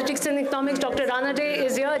Institute for Politics and Economics, Dr. Ranade,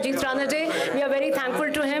 is here, Ajit Ranade. We are very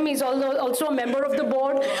thankful to him. He's also a member of the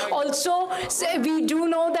board. Also, we do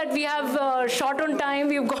know that we have short on time.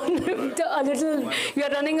 We've gone we are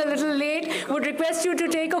running a little late. Would request you to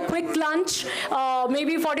take a quick lunch,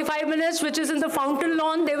 maybe 45 minutes, which is in the fountain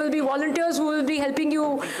lawn. There will be volunteers who will be helping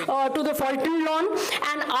you to the fountain lawn.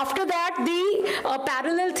 And after that, the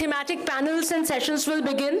parallel thematic panels and sessions will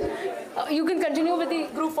begin. You can continue with the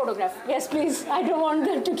group photograph. Yes, please. I don't want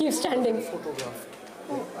them to keep standing. Photograph.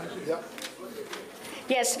 Oh, yeah.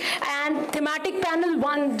 Yes, and thematic panel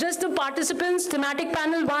 1, just the participants, thematic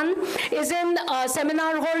panel 1 is in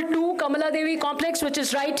seminar hall 2, Kamala Devi complex, which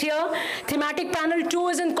is right here. Thematic panel 2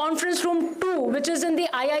 is in conference room 2, which is in the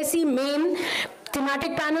IIC main.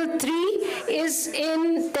 Thematic panel 3 is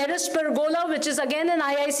in Terrace Pergola, which is again an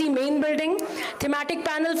IIC main building. Thematic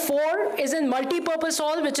panel 4 is in multi-purpose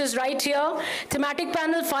hall, which is right here. Thematic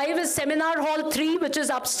panel 5 is seminar hall 3, which is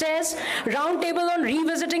upstairs. Round table on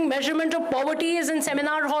revisiting measurement of poverty is in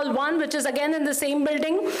seminar hall 1, which is again in the same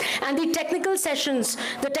building. And the technical sessions,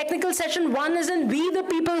 the technical session 1 is in We the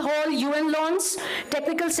People Hall, UN Lawns.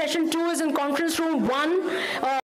 Technical session 2 is in conference room 1.